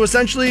 So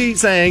essentially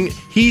saying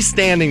he's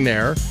standing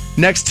there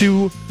next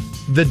to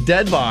the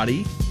dead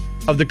body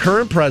of the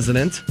current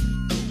president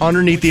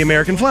underneath the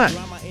American flag.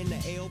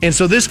 And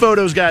so this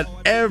photo's got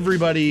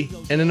everybody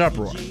in an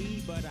uproar.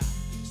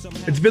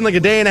 It's been like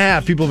a day and a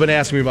half. People have been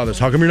asking me about this.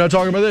 How come you're not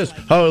talking about this?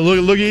 Oh,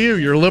 look at you.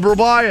 You're liberal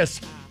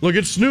bias. Look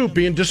at Snoop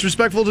being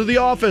disrespectful to the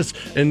office.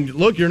 And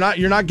look, you're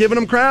not giving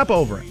him crap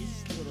over it.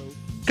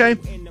 Okay?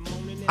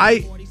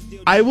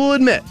 I will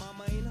admit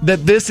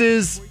that this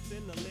is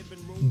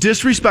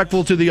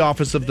disrespectful to the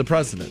office of the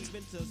president.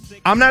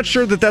 I'm not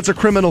sure that that's a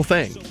criminal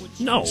thing.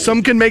 No.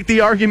 Some can make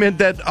the argument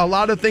that a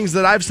lot of things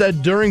that I've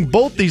said during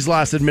both these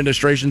last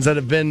administrations that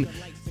have been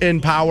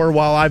in power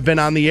while I've been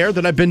on the air,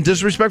 that I've been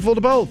disrespectful to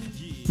both.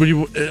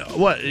 You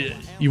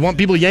want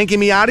people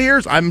yanking me out of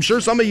here? I'm sure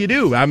some of you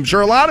do. I'm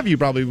sure a lot of you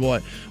probably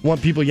want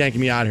people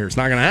yanking me out of here. It's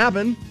not going to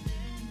happen.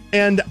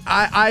 And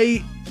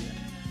I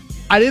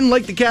didn't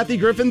like the Kathy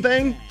Griffin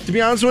thing, to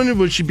be honest with you,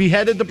 when she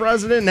beheaded the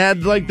president and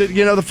had like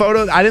the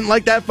photo. I didn't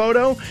like that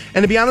photo.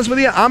 And to be honest with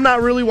you, I'm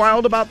not really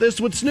wild about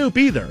this with Snoop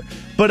either.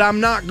 but I'm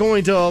not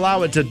going to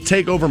allow it to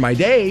take over my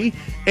day.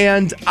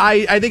 And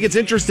I think it's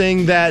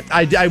interesting that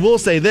I will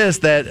say this,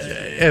 that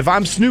if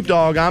I'm Snoop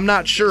Dogg, I'm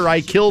not sure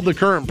I killed the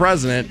current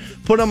president,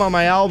 put him on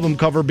my album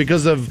cover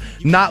because of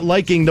not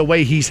liking the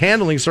way he's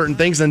handling certain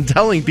things and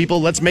telling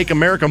people, let's make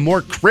America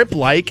more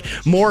crip-like,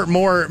 more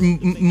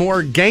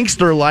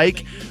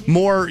gangster-like,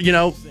 more,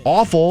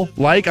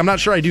 awful-like. I'm not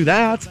sure I do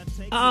that.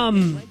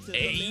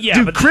 Yeah,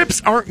 dude, but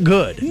Crips aren't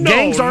good.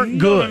 Gangs aren't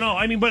good. No.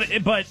 I mean, but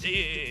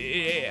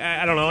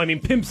I don't know. I mean,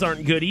 pimps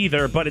aren't good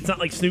either. But it's not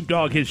like Snoop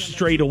Dogg has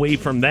strayed away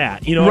from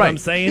that. You know what I'm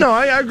saying? No,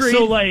 I agree.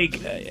 So,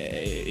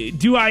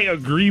 do I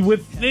agree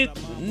with it?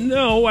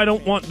 No, I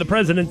don't want the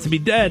president to be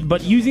dead.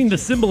 But using the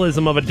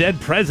symbolism of a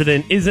dead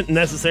president isn't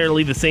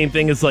necessarily the same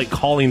thing as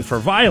calling for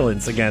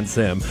violence against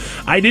him.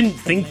 I didn't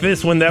think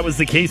this when that was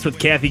the case with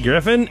Kathy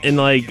Griffin. And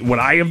would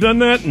I have done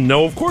that?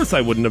 No, of course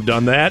I wouldn't have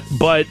done that.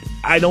 But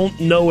I don't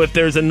know if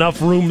there's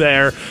enough room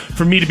there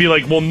for me to be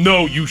like, well,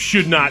 no, you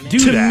should not do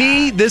that. To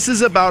me, this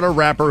is about a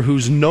rapper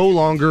who's no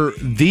longer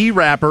the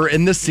rapper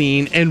in the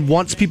scene and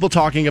wants people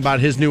talking about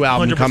his new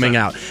album 100%. coming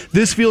out.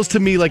 This feels to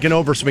me like an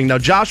overswing. Now,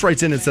 Josh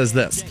writes in and says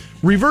this.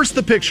 Reverse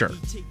the picture.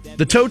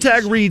 The toe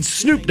tag reads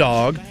Snoop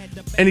Dogg,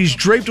 and he's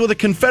draped with a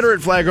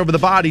Confederate flag over the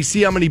body.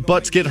 See how many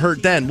butts get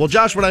hurt then. Well,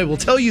 Josh, what I will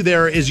tell you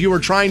there is you are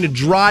trying to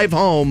drive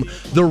home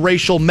the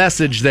racial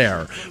message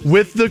there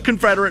with the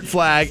Confederate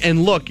flag.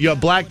 And look, you have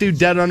a black dude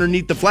dead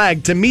underneath the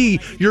flag. To me,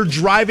 you're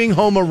driving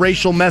home a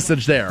racial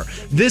message there.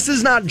 This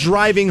is not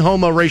driving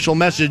home a racial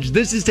message.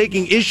 This is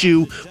taking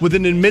issue with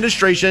an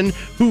administration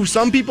who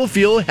some people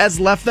feel has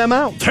left them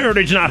out.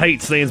 Heritage, not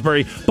hate,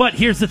 Stansbury. But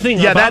here's the thing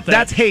about that.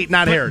 That's hate,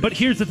 not heritage. But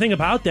here's the thing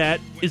about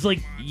that is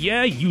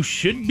yeah, you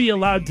should be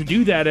allowed to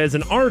do that as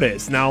an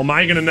artist. Now, am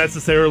I going to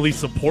necessarily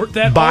support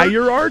that Buy art?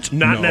 your art?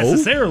 Not No.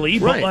 necessarily,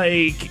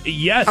 Right. but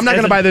yes. I'm not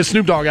going to buy this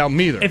Snoop Dogg album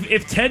either.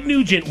 If Ted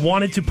Nugent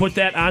wanted to put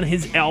that on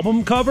his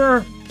album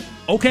cover,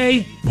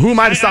 okay. Who am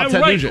I to stop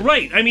Ted right, Nugent?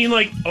 Right. I mean,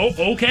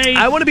 okay.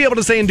 I want to be able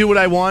to say and do what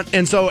I want,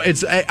 and so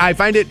I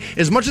find it,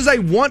 as much as I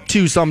want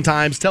to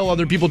sometimes tell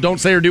other people don't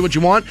say or do what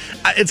you want,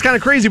 it's kind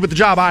of crazy with the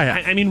job I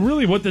have. I mean,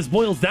 really what this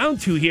boils down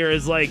to here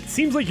is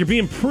seems like you're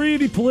being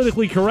pretty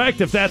politically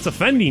correct if that's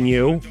offending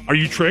you. Are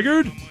you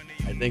triggered?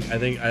 I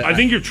I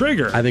think you're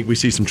triggered. I think we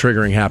see some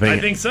triggering happening. I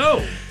think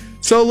so.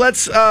 So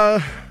let's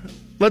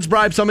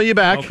bribe some of you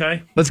back.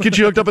 Okay. Let's get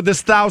you hooked up with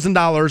this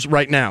 $1,000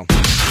 right now.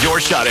 Your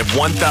shot at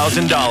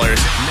 $1,000.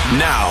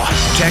 Now,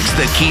 text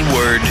the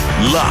keyword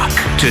luck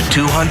to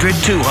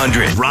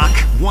 200-200. Rock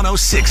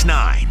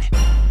 1069.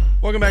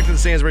 Welcome back to the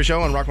Stansbury Show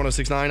on Rock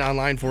 1069.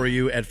 Online for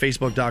you at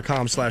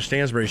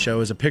Facebook.com/Stansbury Show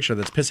is a picture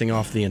that's pissing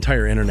off the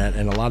entire internet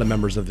and a lot of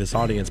members of this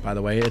audience, by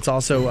the way. It's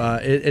also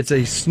it's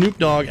a Snoop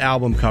Dogg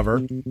album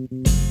cover.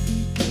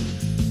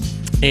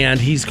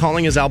 And he's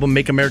calling his album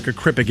 "Make America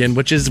Crip Again,"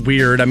 which is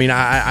weird. I mean,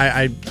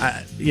 I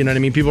you know what I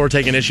mean? People are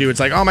taking issue. It's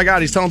like, oh my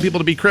God, he's telling people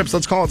to be Crips.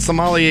 Let's call it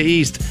Somalia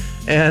East.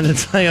 And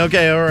it's like,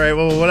 okay, all right,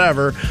 well,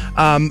 whatever.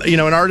 An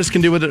artist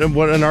can do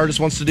what an artist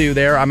wants to do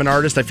there. I'm an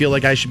artist. I feel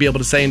like I should be able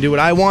to say and do what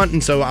I want.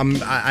 And so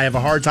I have a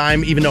hard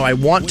time, even though I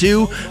want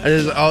to.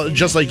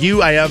 Just like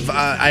you, I have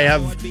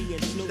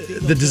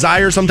the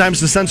desire sometimes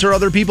to censor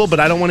other people,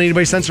 but I don't want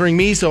anybody censoring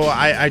me. So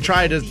I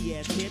try to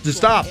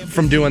stop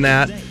from doing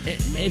that.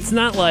 It's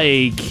not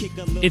like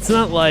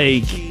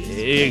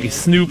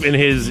Snoop and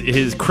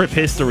his Crip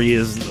history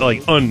is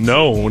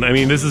unknown. I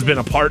mean, this has been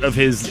a part of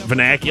his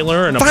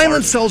vernacular and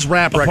violence sells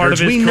rap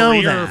records. We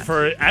know that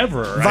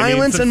forever.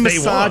 Violence and since day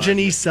one.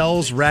 misogyny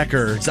sells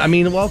records. I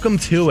mean, welcome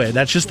to it.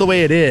 That's just the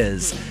way it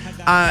is.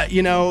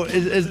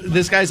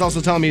 This guy's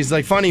also telling me, he's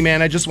like, funny,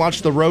 man, I just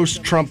watched the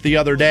roast Trump the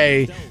other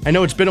day. I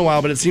know it's been a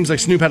while, but it seems like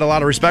Snoop had a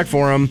lot of respect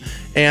for him,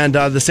 and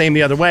the same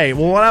the other way.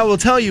 Well, what I will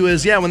tell you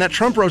is, when that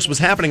Trump roast was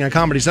happening on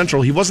Comedy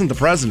Central, he wasn't the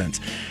president.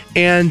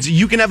 And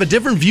you can have a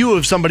different view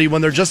of somebody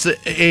when they're just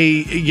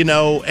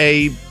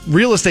a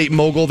real estate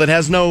mogul that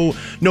has no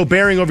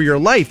bearing over your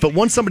life. But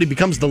once somebody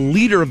becomes the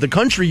leader of the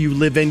country you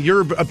live in,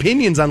 your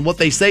opinions on what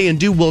they say and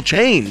do will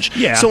change.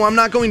 Yeah. So I'm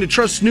not going to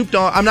trust Snoop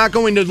Dogg. I'm not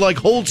going to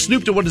hold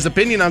Snoop to what his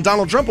opinion on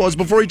Donald Trump was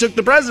before he took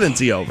the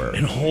presidency over.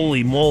 And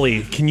holy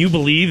moly, can you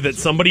believe that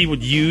somebody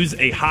would use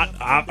a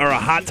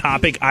hot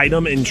topic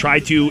item and try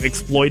to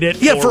exploit it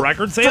for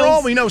record sales? For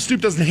all we know,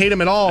 Snoop doesn't hate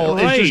him at all.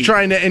 Right. It's just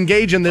trying to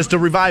engage in this to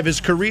revive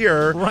his career.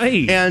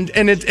 Right. And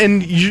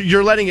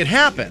you're letting it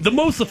happen. The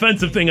most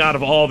offensive thing out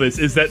of all this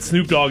is that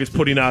Snoop Dogg is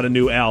putting out a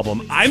new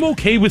album. I'm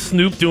okay with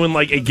Snoop doing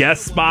a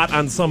guest spot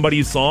on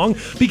somebody's song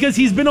because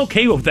he's been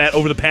okay with that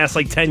over the past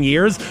 10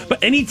 years.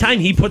 But anytime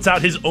he puts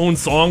out his own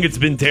song, it's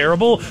been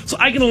terrible. So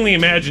I can only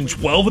imagine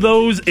 12 of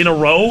those in a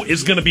row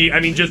is going to be,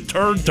 just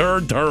turd.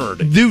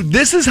 Dude,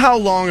 this is how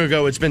long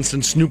ago it's been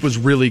since Snoop was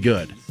really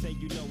good.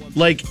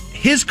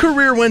 His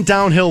career went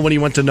downhill when he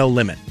went to No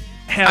Limit.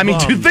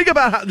 dude, think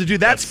about how, dude,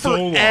 that's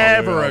so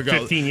forever ago.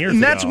 15 years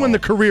and that's ago. when the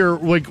career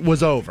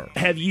was over.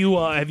 Have you,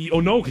 oh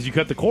no, because you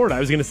cut the cord. I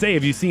was going to say,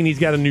 have you seen he's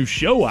got a new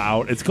show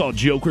out? It's called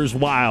Joker's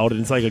Wild,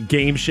 and it's like a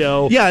game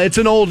show. Yeah, it's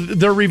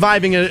they're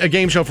reviving a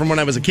game show from when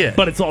I was a kid.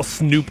 But it's all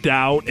snooped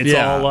out. It's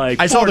all like,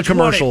 I saw the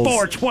commercials.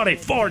 420,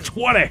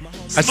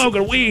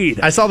 smoking weed.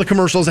 I saw the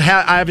commercials.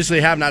 I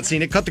obviously have not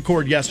seen it. Cut the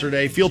cord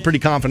yesterday. Feel pretty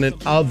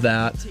confident about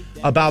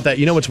that.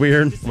 You know what's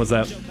weird? What's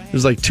that? It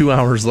was like 2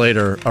 hours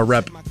later, a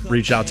rep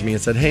reached out to me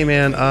and said, "Hey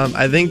man,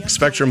 I think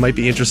Spectrum might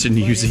be interested in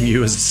using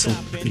you as a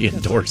celebrity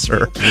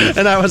endorser."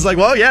 And I was like,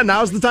 "Well, yeah,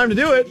 now's the time to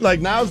do it.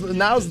 Like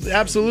now's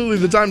absolutely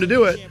the time to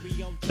do it.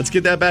 Let's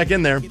get that back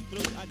in there."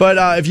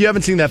 But if you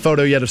haven't seen that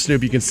photo yet of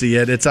Snoop, you can see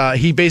it. It's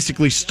he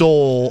basically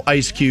stole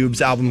Ice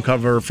Cube's album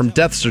cover from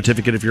Death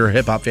Certificate. If you're a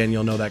hip hop fan,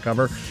 you'll know that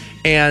cover.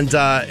 And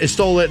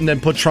stole it and then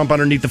put Trump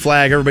underneath the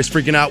flag. Everybody's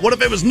freaking out. What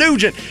if it was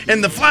Nugent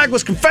and the flag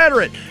was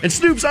Confederate and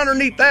Snoop's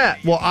underneath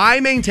that? Well, I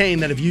maintain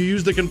that if you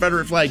use the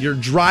Confederate flag, you're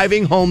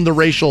driving home the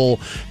racial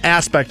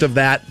aspect of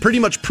that, pretty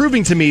much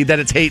proving to me that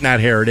it's hate, not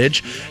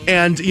heritage.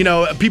 And,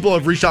 people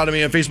have reached out to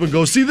me on Facebook and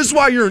go, "See, this is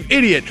why you're an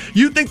idiot.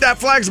 You think that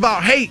flag's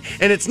about hate,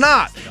 and it's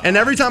not." And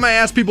every time I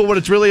ask people what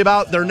it's really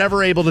about, they're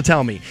never able to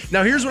tell me.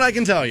 Now, here's what I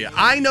can tell you.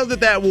 I know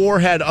that war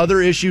had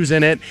other issues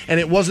in it, and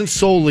it wasn't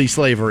solely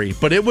slavery,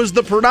 but it was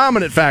the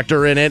predominant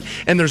factor in it,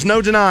 and there's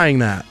no denying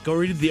that. Go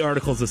read the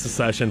articles of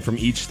secession from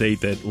each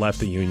state that left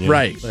the Union.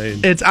 Right.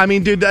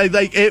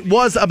 It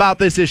was about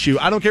this issue.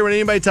 I don't care what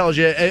anybody tells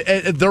you.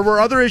 There were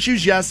other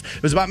issues, yes.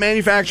 It was about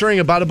manufacturing,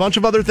 about a bunch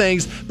of other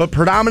things, but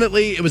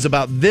predominantly it was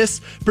about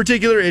this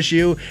particular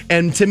issue.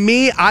 And to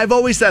me, I've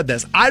always said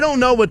this. I don't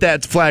know what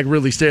that flag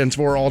really stands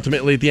for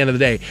ultimately at the end of the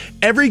day.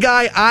 Every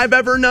guy I've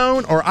ever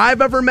known or I've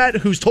ever met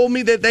who's told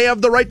me that they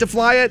have the right to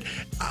fly it,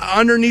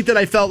 underneath it,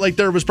 I felt like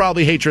there was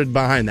probably hatred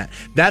behind that.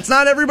 That's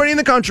not everybody in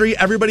the country.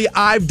 Everybody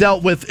I've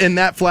dealt with in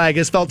that flag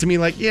has felt to me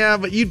like, yeah,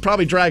 but you'd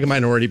probably drag a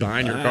minority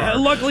behind your car.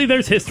 Luckily,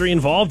 there's history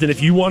involved, and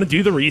if you want to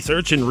do the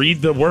research and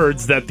read the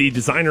words that the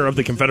designer of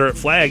the Confederate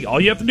flag, all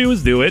you have to do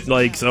is do it.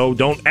 So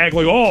don't act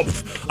like, oh,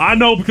 I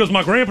know because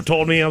my grandpa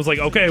told me. I was like,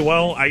 okay,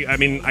 well, I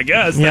mean, I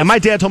guess. Yeah, my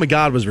dad told me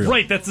God was real.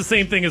 Right, that's the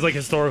same thing as like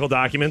historical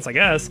documents, I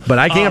guess. But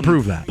I can't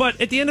prove that. But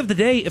at the end of the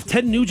day, if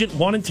Ted Nugent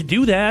wanted to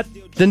do that,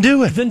 then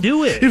do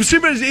it. This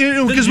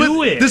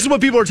is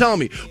what people are telling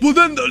me. Well,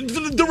 then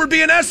there would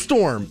be an S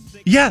storm.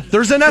 Yeah,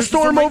 there's an S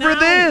storm over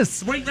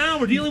this. Right now,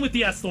 we're dealing with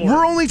the S storm.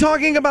 We're only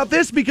talking about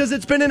this because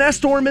it's been an S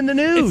storm in the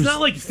news. It's not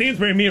like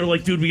Stansbury and me are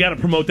like, dude, we got to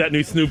promote that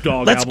new Snoop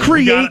Dogg Let's album.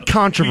 create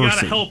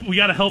controversy. We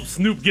got to help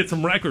Snoop get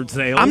some record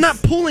sales. I'm not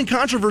pulling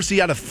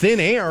controversy out of thin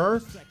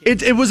air.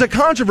 It was a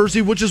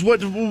controversy, which is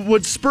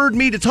what spurred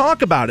me to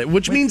talk about it,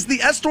 which means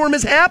the S storm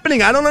is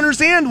happening. I don't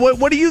understand.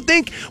 What do you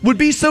think would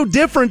be so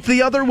different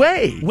the other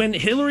way? When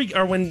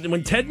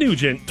when Ted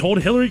Nugent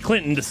told Hillary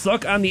Clinton to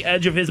suck on the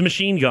edge of his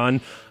machine gun,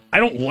 I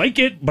don't like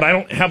it, but I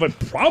don't have a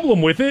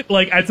problem with it.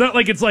 Like, it's not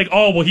like it's like,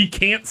 oh, well, he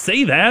can't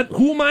say that.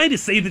 Who am I to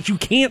say that you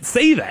can't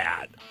say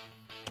that?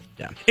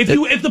 Yeah.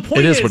 If the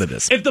point is what it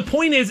is. If the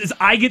point is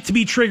I get to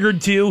be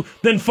triggered too,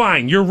 then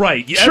fine, you're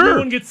right. Sure.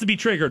 Everyone gets to be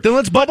triggered. Then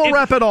let's bubble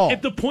wrap it all.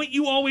 If the point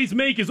you always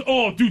make is,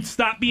 oh, dude,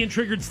 stop being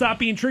triggered.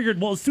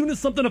 Well, as soon as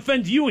something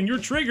offends you and you're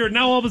triggered,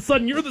 now all of a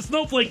sudden you're the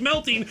snowflake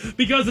melting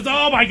because it's,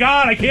 oh my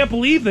God, I can't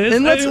believe this.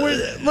 And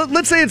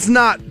let's say it's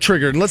not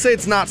triggered, and let's say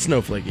it's not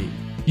snowflakey.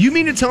 You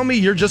mean to tell me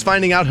you're just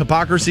finding out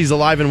hypocrisy's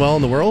alive and well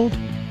in the world?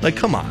 Like,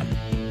 come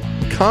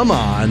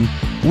on.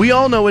 We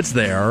all know it's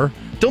there.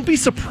 Don't be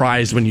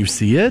surprised when you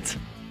see it.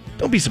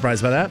 Don't be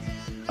surprised by that.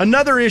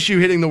 Another issue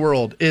hitting the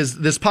world is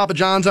this Papa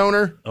John's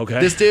owner. Okay.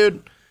 This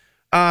dude.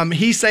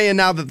 He's saying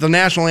now that the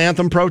national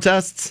anthem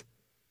protests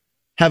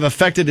have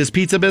affected his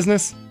pizza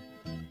business.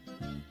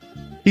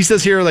 He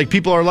says here, like,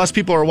 less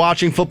people are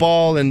watching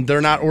football and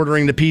they're not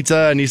ordering the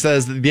pizza. And he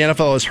says that the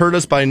NFL has hurt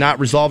us by not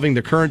resolving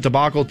the current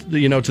debacle,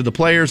 to the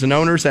players and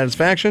owners'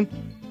 satisfaction.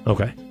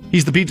 Okay.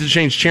 He's the Pizza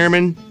Chain's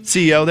chairman,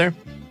 CEO there.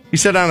 He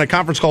said on a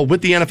conference call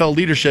with the NFL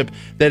leadership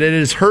that it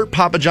has hurt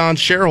Papa John's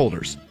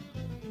shareholders.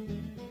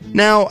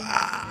 Now,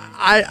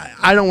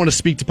 I don't want to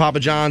speak to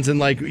Papa John's and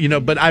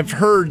but I've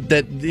heard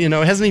that,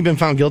 hasn't he been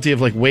found guilty of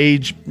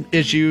wage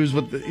issues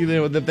with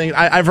the thing?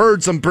 I've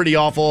heard some pretty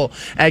awful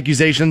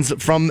accusations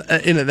from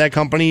that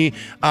company.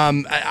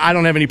 I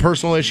don't have any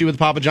personal issue with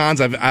Papa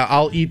John's.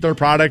 I'll eat their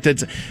product.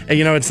 It's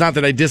not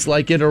that I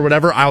dislike it or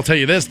whatever. I'll tell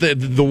you this: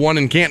 the one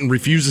in Canton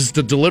refuses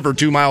to deliver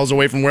 2 miles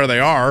away from where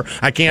they are.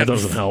 I can't. That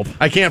doesn't help.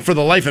 I can't for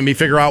the life of me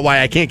figure out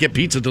why I can't get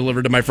pizza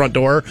delivered to my front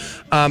door.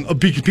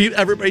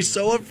 Everybody's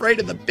so afraid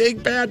of the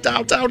big bad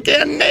downtown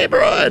Canton neighborhood.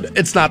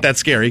 It's not that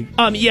scary.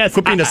 Yes.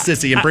 Quit being a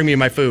sissy and bring me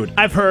my food.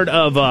 I've heard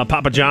of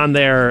Papa John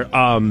there.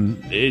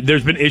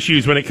 There's been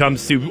issues when it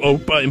comes to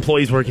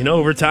employees working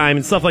overtime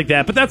and stuff like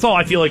that. But that's all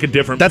I feel like a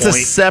different point. That's a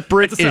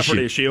separate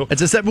issue.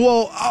 It's a separate.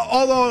 Well,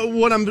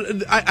 although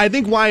I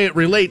think why it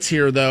relates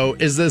here though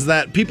is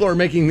that people are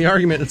making the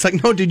argument. It's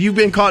like, no, dude, you've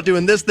been caught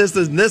doing this,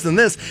 and this, and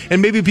this,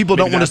 and maybe people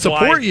don't want to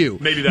support you.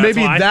 Maybe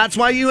that's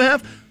why you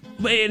have.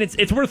 And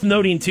it's worth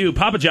noting, too,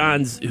 Papa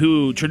John's,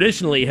 who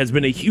traditionally has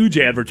been a huge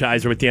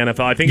advertiser with the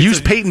NFL. I think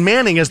use Peyton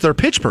Manning as their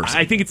pitch person.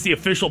 I think it's the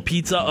official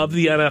pizza of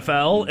the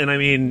NFL. And I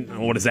mean,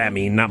 what does that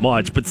mean? Not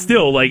much. But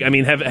still,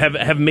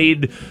 have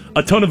made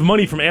a ton of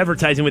money from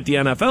advertising with the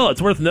NFL.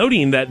 It's worth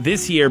noting that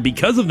this year,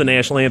 because of the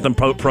national anthem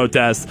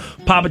protests,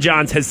 Papa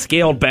John's has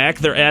scaled back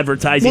their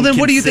advertising. Well, then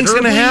what do you think's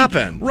going to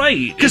happen?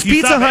 Right. Because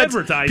Pizza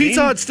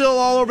Hut's still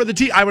all over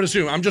the I would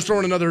assume. I'm just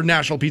throwing another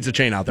national pizza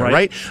chain out there,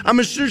 right?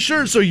 I'm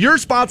sure. So your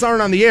spots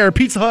aren't on the air.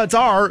 Pizza Hut's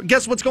are.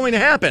 Guess what's going to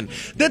happen?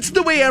 That's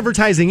the way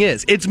advertising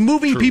is. It's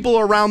moving people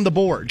around the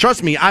board.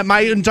 Trust me,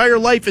 my entire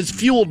life is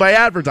fueled by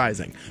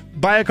advertising.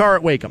 Buy a car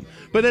at Wacom.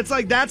 But it's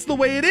like, that's the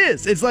way it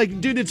is. It's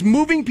like, dude, it's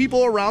moving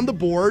people around the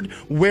board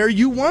where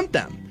you want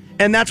them.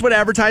 And that's what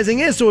advertising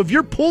is. So if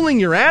you're pulling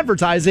your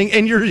advertising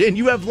and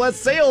you have less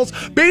sales,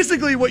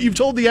 basically what you've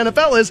told the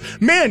NFL is,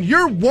 man,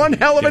 you're one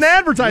hell of an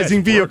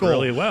advertising vehicle.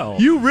 Really well.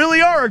 You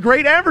really are a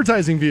great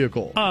advertising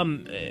vehicle.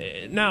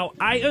 Now,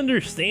 I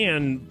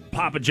understand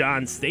Papa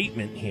John's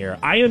statement here.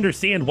 I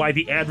understand why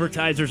the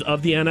advertisers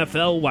of the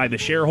NFL, why the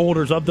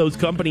shareholders of those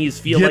companies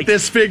feel get like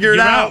this figured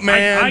out,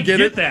 man. I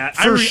get that.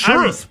 I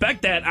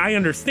respect that. I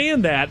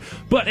understand that.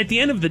 But at the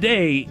end of the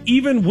day,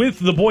 even with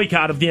the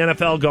boycott of the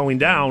NFL going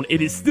down,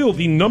 it is still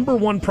the number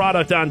one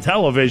product on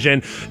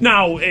television.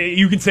 Now,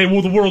 you can say,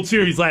 well, the World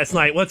Series last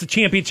night, well, it's a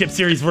championship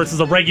series versus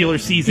a regular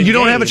season You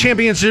don't game. have a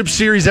championship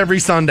series every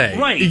Sunday.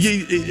 Right.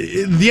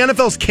 The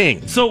NFL's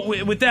king.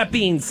 So with that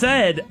being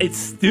said, it's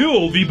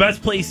still the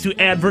best place to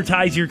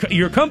advertise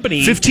your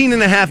company.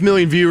 15.5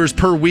 million viewers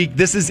per week.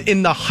 This is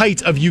in the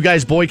height of you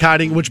guys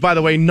boycotting, which, by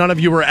the way, none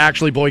of you were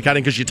actually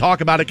boycotting because you talk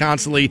about it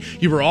constantly.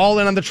 You were all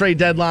in on the trade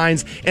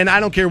deadlines, and I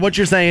don't care what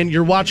you're saying.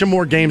 You're watching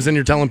more games than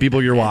you're telling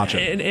people you're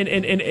watching. And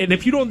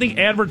if you don't think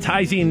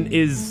advertising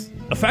is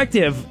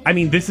effective, I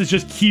mean, this is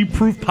just key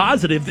proof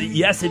positive that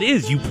yes, it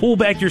is. You pull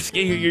back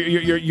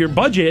your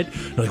budget.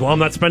 You're like, well, I'm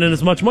not spending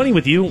as much money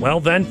with you. Well,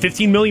 then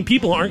 15 million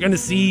people aren't going to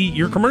see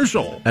your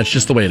commercial. That's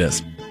just the way it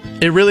is.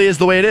 It really is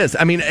the way it is.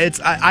 I mean,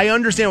 I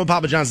understand what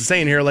Papa John's is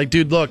saying here. Like,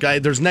 dude, look,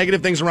 there's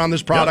negative things around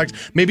this product.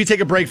 Yep. Maybe take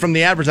a break from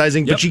the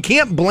advertising, but you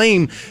can't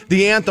blame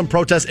the anthem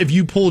protest if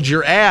you pulled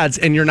your ads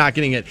and you're not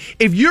getting it.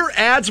 If your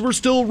ads were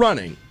still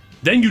running,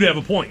 then you'd have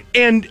a point.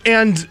 And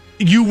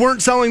you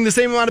weren't selling the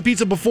same amount of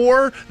pizza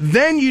before,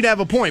 then you'd have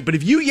a point. But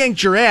if you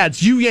yanked your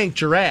ads, you yanked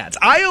your ads.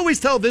 I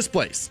always tell this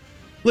place,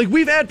 like,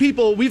 we've had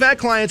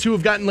clients who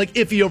have gotten like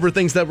iffy over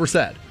things that were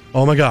said.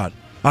 Oh my God,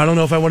 I don't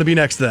know if I want to be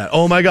next to that.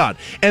 Oh my God.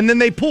 And then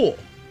they pull,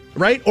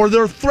 right? Or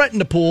they're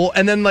threatened to pull,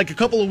 and then like a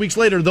couple of weeks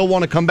later, they'll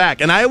want to come back.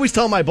 And I always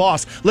tell my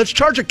boss, let's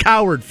charge a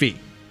coward fee.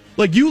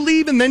 Like, you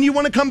leave and then you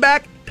want to come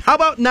back? How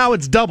about now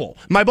it's double?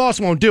 My boss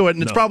won't do it,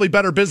 and it's probably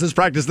better business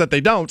practice that they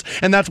don't.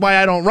 And that's why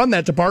I don't run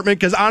that department,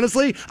 because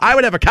honestly, I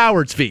would have a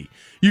coward's fee.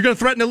 You're going to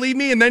threaten to leave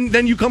me, and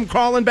then you come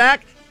crawling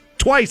back?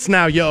 Twice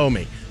now you owe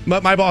me.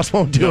 But my boss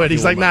won't do it.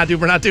 He's like, nah, dude,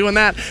 we're not doing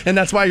that. And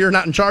that's why you're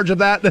not in charge of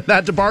that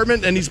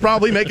department. And he's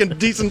probably making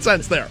decent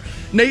sense there.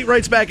 Nate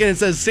writes back in and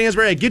says,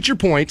 Stansbury, I get your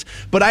point,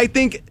 but I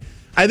think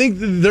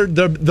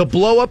the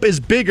blow up is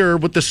bigger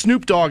with the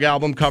Snoop Dogg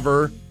album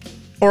cover,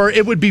 or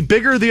it would be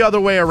bigger the other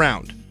way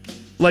around.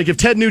 Like if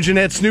Ted Nugent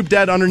had Snoop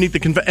Dogg underneath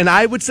the and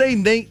I would say,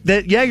 Nate,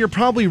 that you're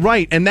probably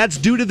right, and that's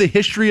due to the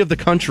history of the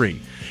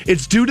country.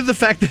 It's due to the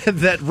fact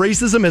that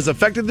racism has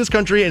affected this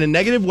country in a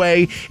negative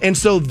way, and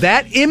so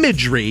that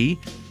imagery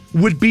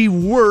would be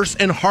worse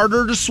and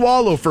harder to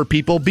swallow for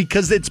people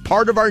because it's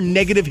part of our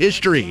negative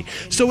history.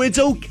 So it's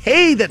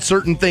okay that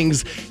certain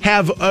things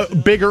have a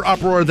bigger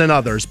uproar than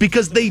others,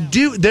 because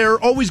they're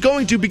always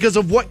going to, because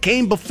of what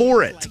came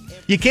before it.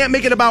 You can't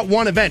make it about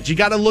one event. You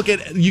got to look at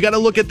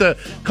the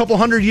couple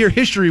 100-year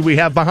history we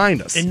have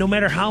behind us. And no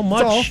matter how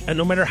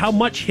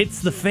much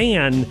hits the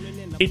fan,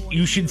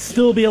 you should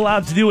still be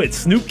allowed to do it.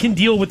 Snoop can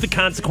deal with the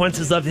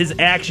consequences of his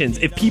actions.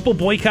 If people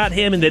boycott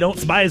him and they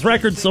don't buy his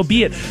records, so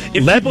be it.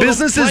 Let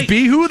businesses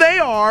be who they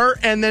are,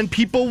 and then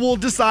people will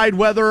decide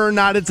whether or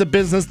not it's a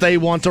business they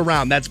want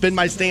around. That's been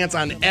my stance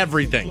on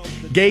everything.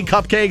 Gay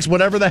cupcakes,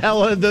 whatever the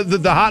hell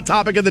the hot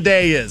topic of the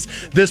day is.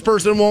 This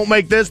person won't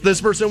make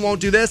this person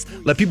won't do this.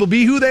 Let people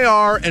be who they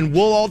are, and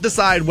we'll all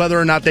decide whether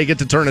or not they get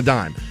to turn a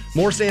dime.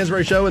 More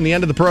Stansbury Show, and the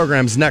end of the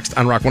program is next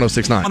on Rock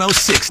 106.9.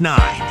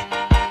 106.9.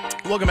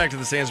 Welcome back to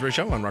the Stansbury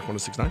Show on Rock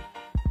 106.9.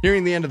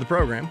 Nearing the end of the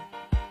program,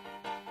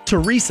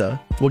 Teresa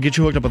will get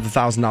you hooked up with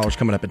 $1,000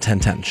 coming up at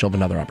 10:10. She'll have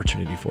another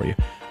opportunity for you.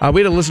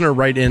 We had a listener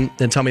write in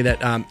and tell me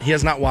that he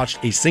has not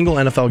watched a single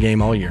NFL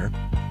game all year.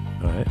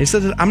 All right. He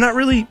says, I'm not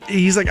really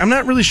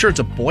sure it's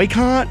a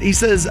boycott. He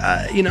says,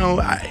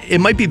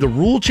 it might be the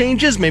rule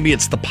changes. Maybe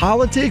it's the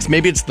politics.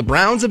 Maybe it's the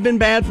Browns have been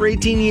bad for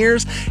 18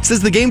 years. He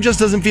says the game just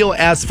doesn't feel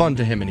as fun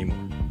to him anymore.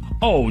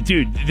 Oh,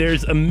 dude,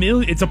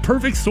 it's a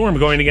perfect storm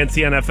going against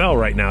the NFL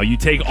right now. You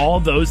take all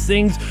those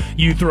things,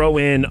 you throw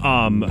in the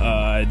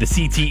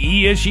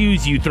CTE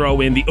issues, you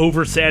throw in the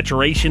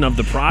oversaturation of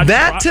the product.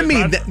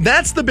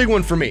 That's the big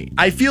one for me.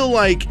 I feel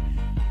like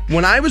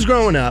when I was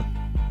growing up,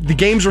 the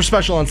games were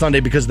special on Sunday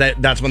because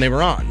that's when they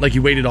were on. Like,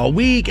 you waited all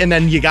week, and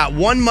then you got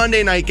one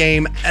Monday night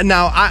game. And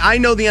now, I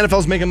know the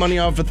NFL's making money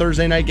off of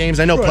Thursday night games.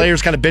 I know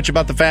players kind of bitch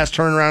about the fast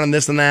turnaround and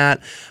this and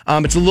that.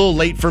 It's a little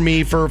late for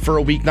me for a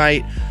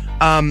weeknight.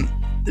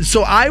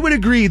 So I would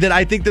agree that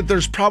I think that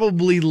there's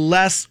probably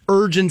less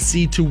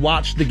urgency to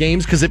watch the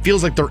games because it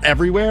feels like they're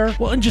everywhere.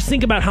 Well, and just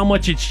think about how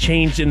much it's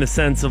changed in the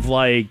sense of,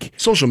 like,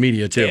 social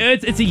media, too.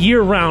 It's a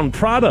year-round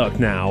product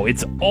now.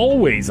 It's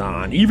always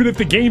on. Even if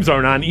the games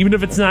aren't on, even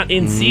if it's not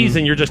in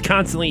season, you're just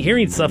constantly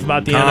hearing stuff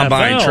about the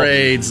Combine NFL.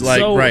 trades, like,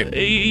 so right.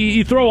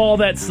 You throw all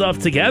that stuff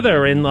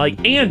together, and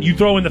you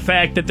throw in the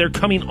fact that they're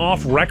coming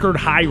off record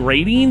high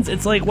ratings.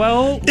 It's like,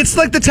 well, it's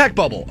like the tech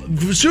bubble.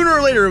 Sooner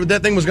or later,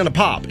 that thing was going to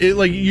pop.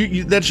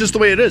 That's just the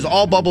way it is.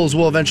 All bubbles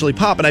will eventually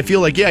pop, and I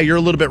feel like, yeah, you're a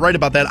little bit right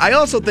about that. I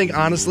also think,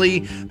 honestly,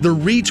 the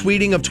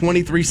retweeting of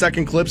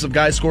 23-second clips of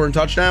guys scoring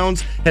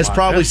touchdowns has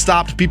probably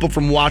stopped people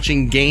from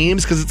watching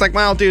games because it's like,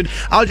 well, dude,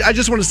 I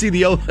just want to see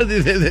the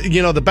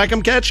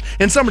Beckham catch,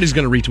 and somebody's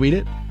going to retweet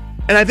it.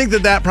 And I think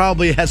that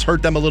probably has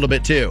hurt them a little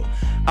bit too.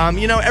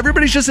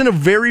 Everybody's just in a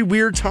very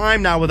weird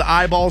time now with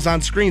eyeballs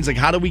on screens. Like,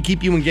 how do we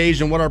keep you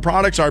engaged in what our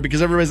products are?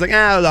 Because everybody's like,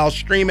 I'll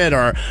stream it,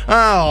 or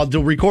I'll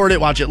record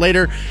it, watch it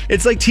later.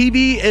 It's like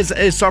TV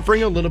is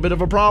suffering a little bit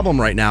of a problem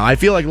right now. I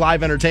feel like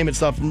live entertainment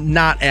stuff,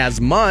 not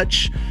as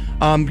much.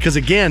 Because,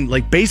 again,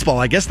 like baseball,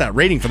 I guess that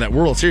rating for that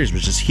World Series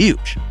was just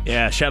huge.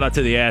 Yeah, shout out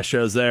to the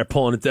Astros there,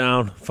 pulling it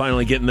down,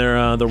 finally getting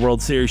their the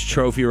World Series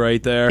trophy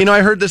right there.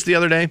 I heard this the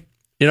other day.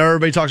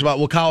 Everybody talks about,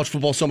 well, college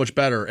football's so much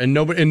better, and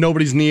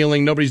nobody's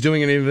kneeling, nobody's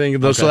doing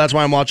anything, so that's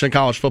why I'm watching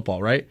college football,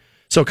 right?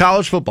 So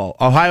college football,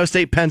 Ohio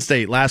State, Penn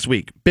State last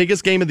week,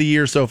 biggest game of the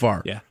year so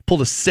far. Yeah.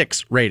 Pulled a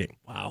 6 rating.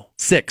 Wow.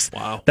 6.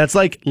 Wow. That's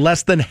like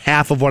less than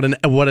half of what an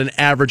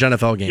average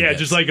NFL game is. Yeah,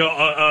 just like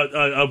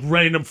a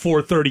random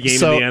 4:30 game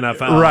in the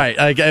NFL. Right.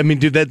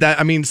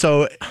 Dude,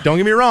 so don't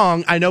get me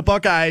wrong. I know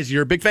Buckeyes,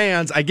 you're big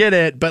fans. I get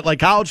it. But like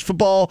college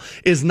football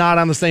is not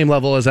on the same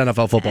level as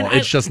NFL football.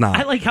 It's just not.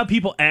 I like how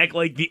people act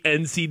like the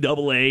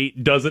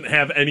NCAA doesn't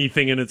have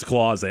anything in its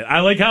closet. I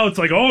like how it's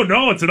like, oh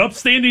no, it's an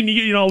upstanding,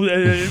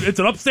 it's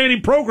an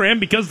upstanding program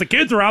because the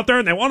kids are out there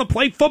and they want to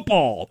play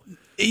football.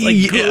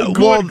 Like,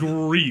 good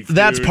grief,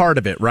 that's dude. part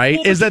of it, right?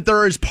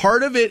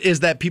 Part of it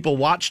is that people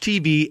watch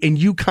TV and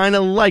you kind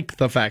of like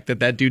the fact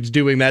that dude's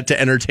doing that to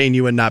entertain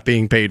you and not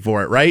being paid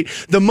for it, right?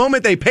 The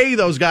moment they pay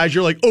those guys,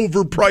 you're like,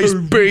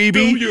 overpriced,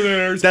 baby.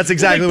 Billionaires. That's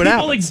exactly what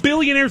happens. Like,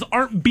 billionaires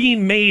aren't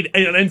being made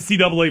in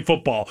NCAA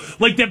football.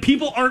 Like, that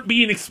people aren't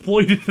being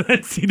exploited in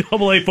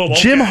NCAA football.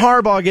 Jim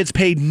Harbaugh gets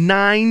paid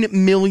 $9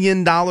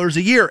 million a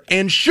year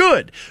and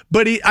should.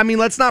 But,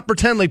 let's not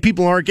pretend like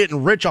people aren't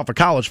getting rich off of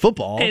college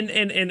football.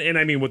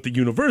 And what the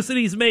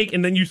universities make,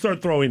 and then you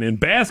start throwing in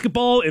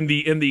basketball in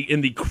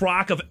the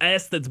crock of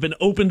S that's been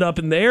opened up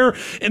in there,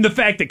 and the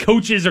fact that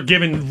coaches are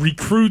giving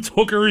recruits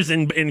hookers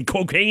and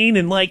cocaine,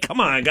 and like, come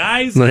on,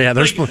 guys. Yeah,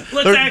 let's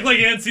act like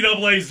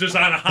NCAA is just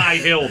on a high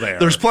hill there.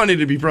 There's plenty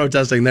to be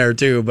protesting there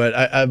too, but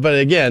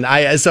again,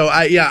 I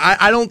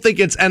don't think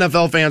it's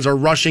NFL fans are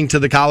rushing to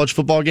the college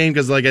football game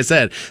because, like I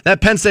said, that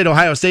Penn State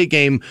Ohio State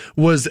game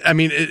was,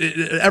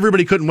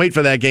 everybody couldn't wait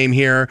for that game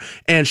here,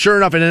 and sure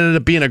enough, it ended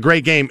up being a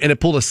great game, and it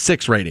pulled a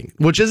 6 rating,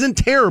 which isn't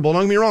terrible.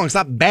 Don't get me wrong; it's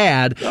not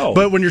bad. No.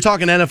 But when you're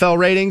talking NFL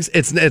ratings,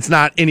 it's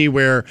not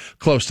anywhere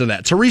close to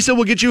that. Teresa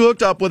will get you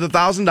hooked up with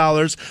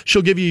 $1,000.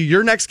 She'll give you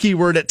your next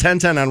keyword at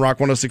 10:10 on Rock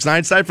 106.9.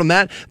 Aside from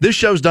that, this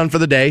show's done for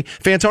the day.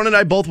 Fantone and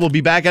I both will be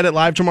back at it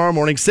live tomorrow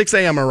morning, 6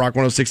 a.m. on Rock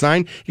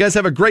 106.9. You guys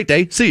have a great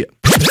day. See you.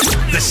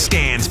 The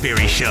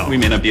Stansberry Show. We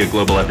may not be a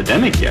global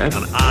epidemic yet.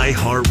 On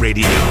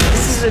iHeartRadio.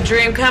 This is a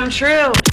dream come true.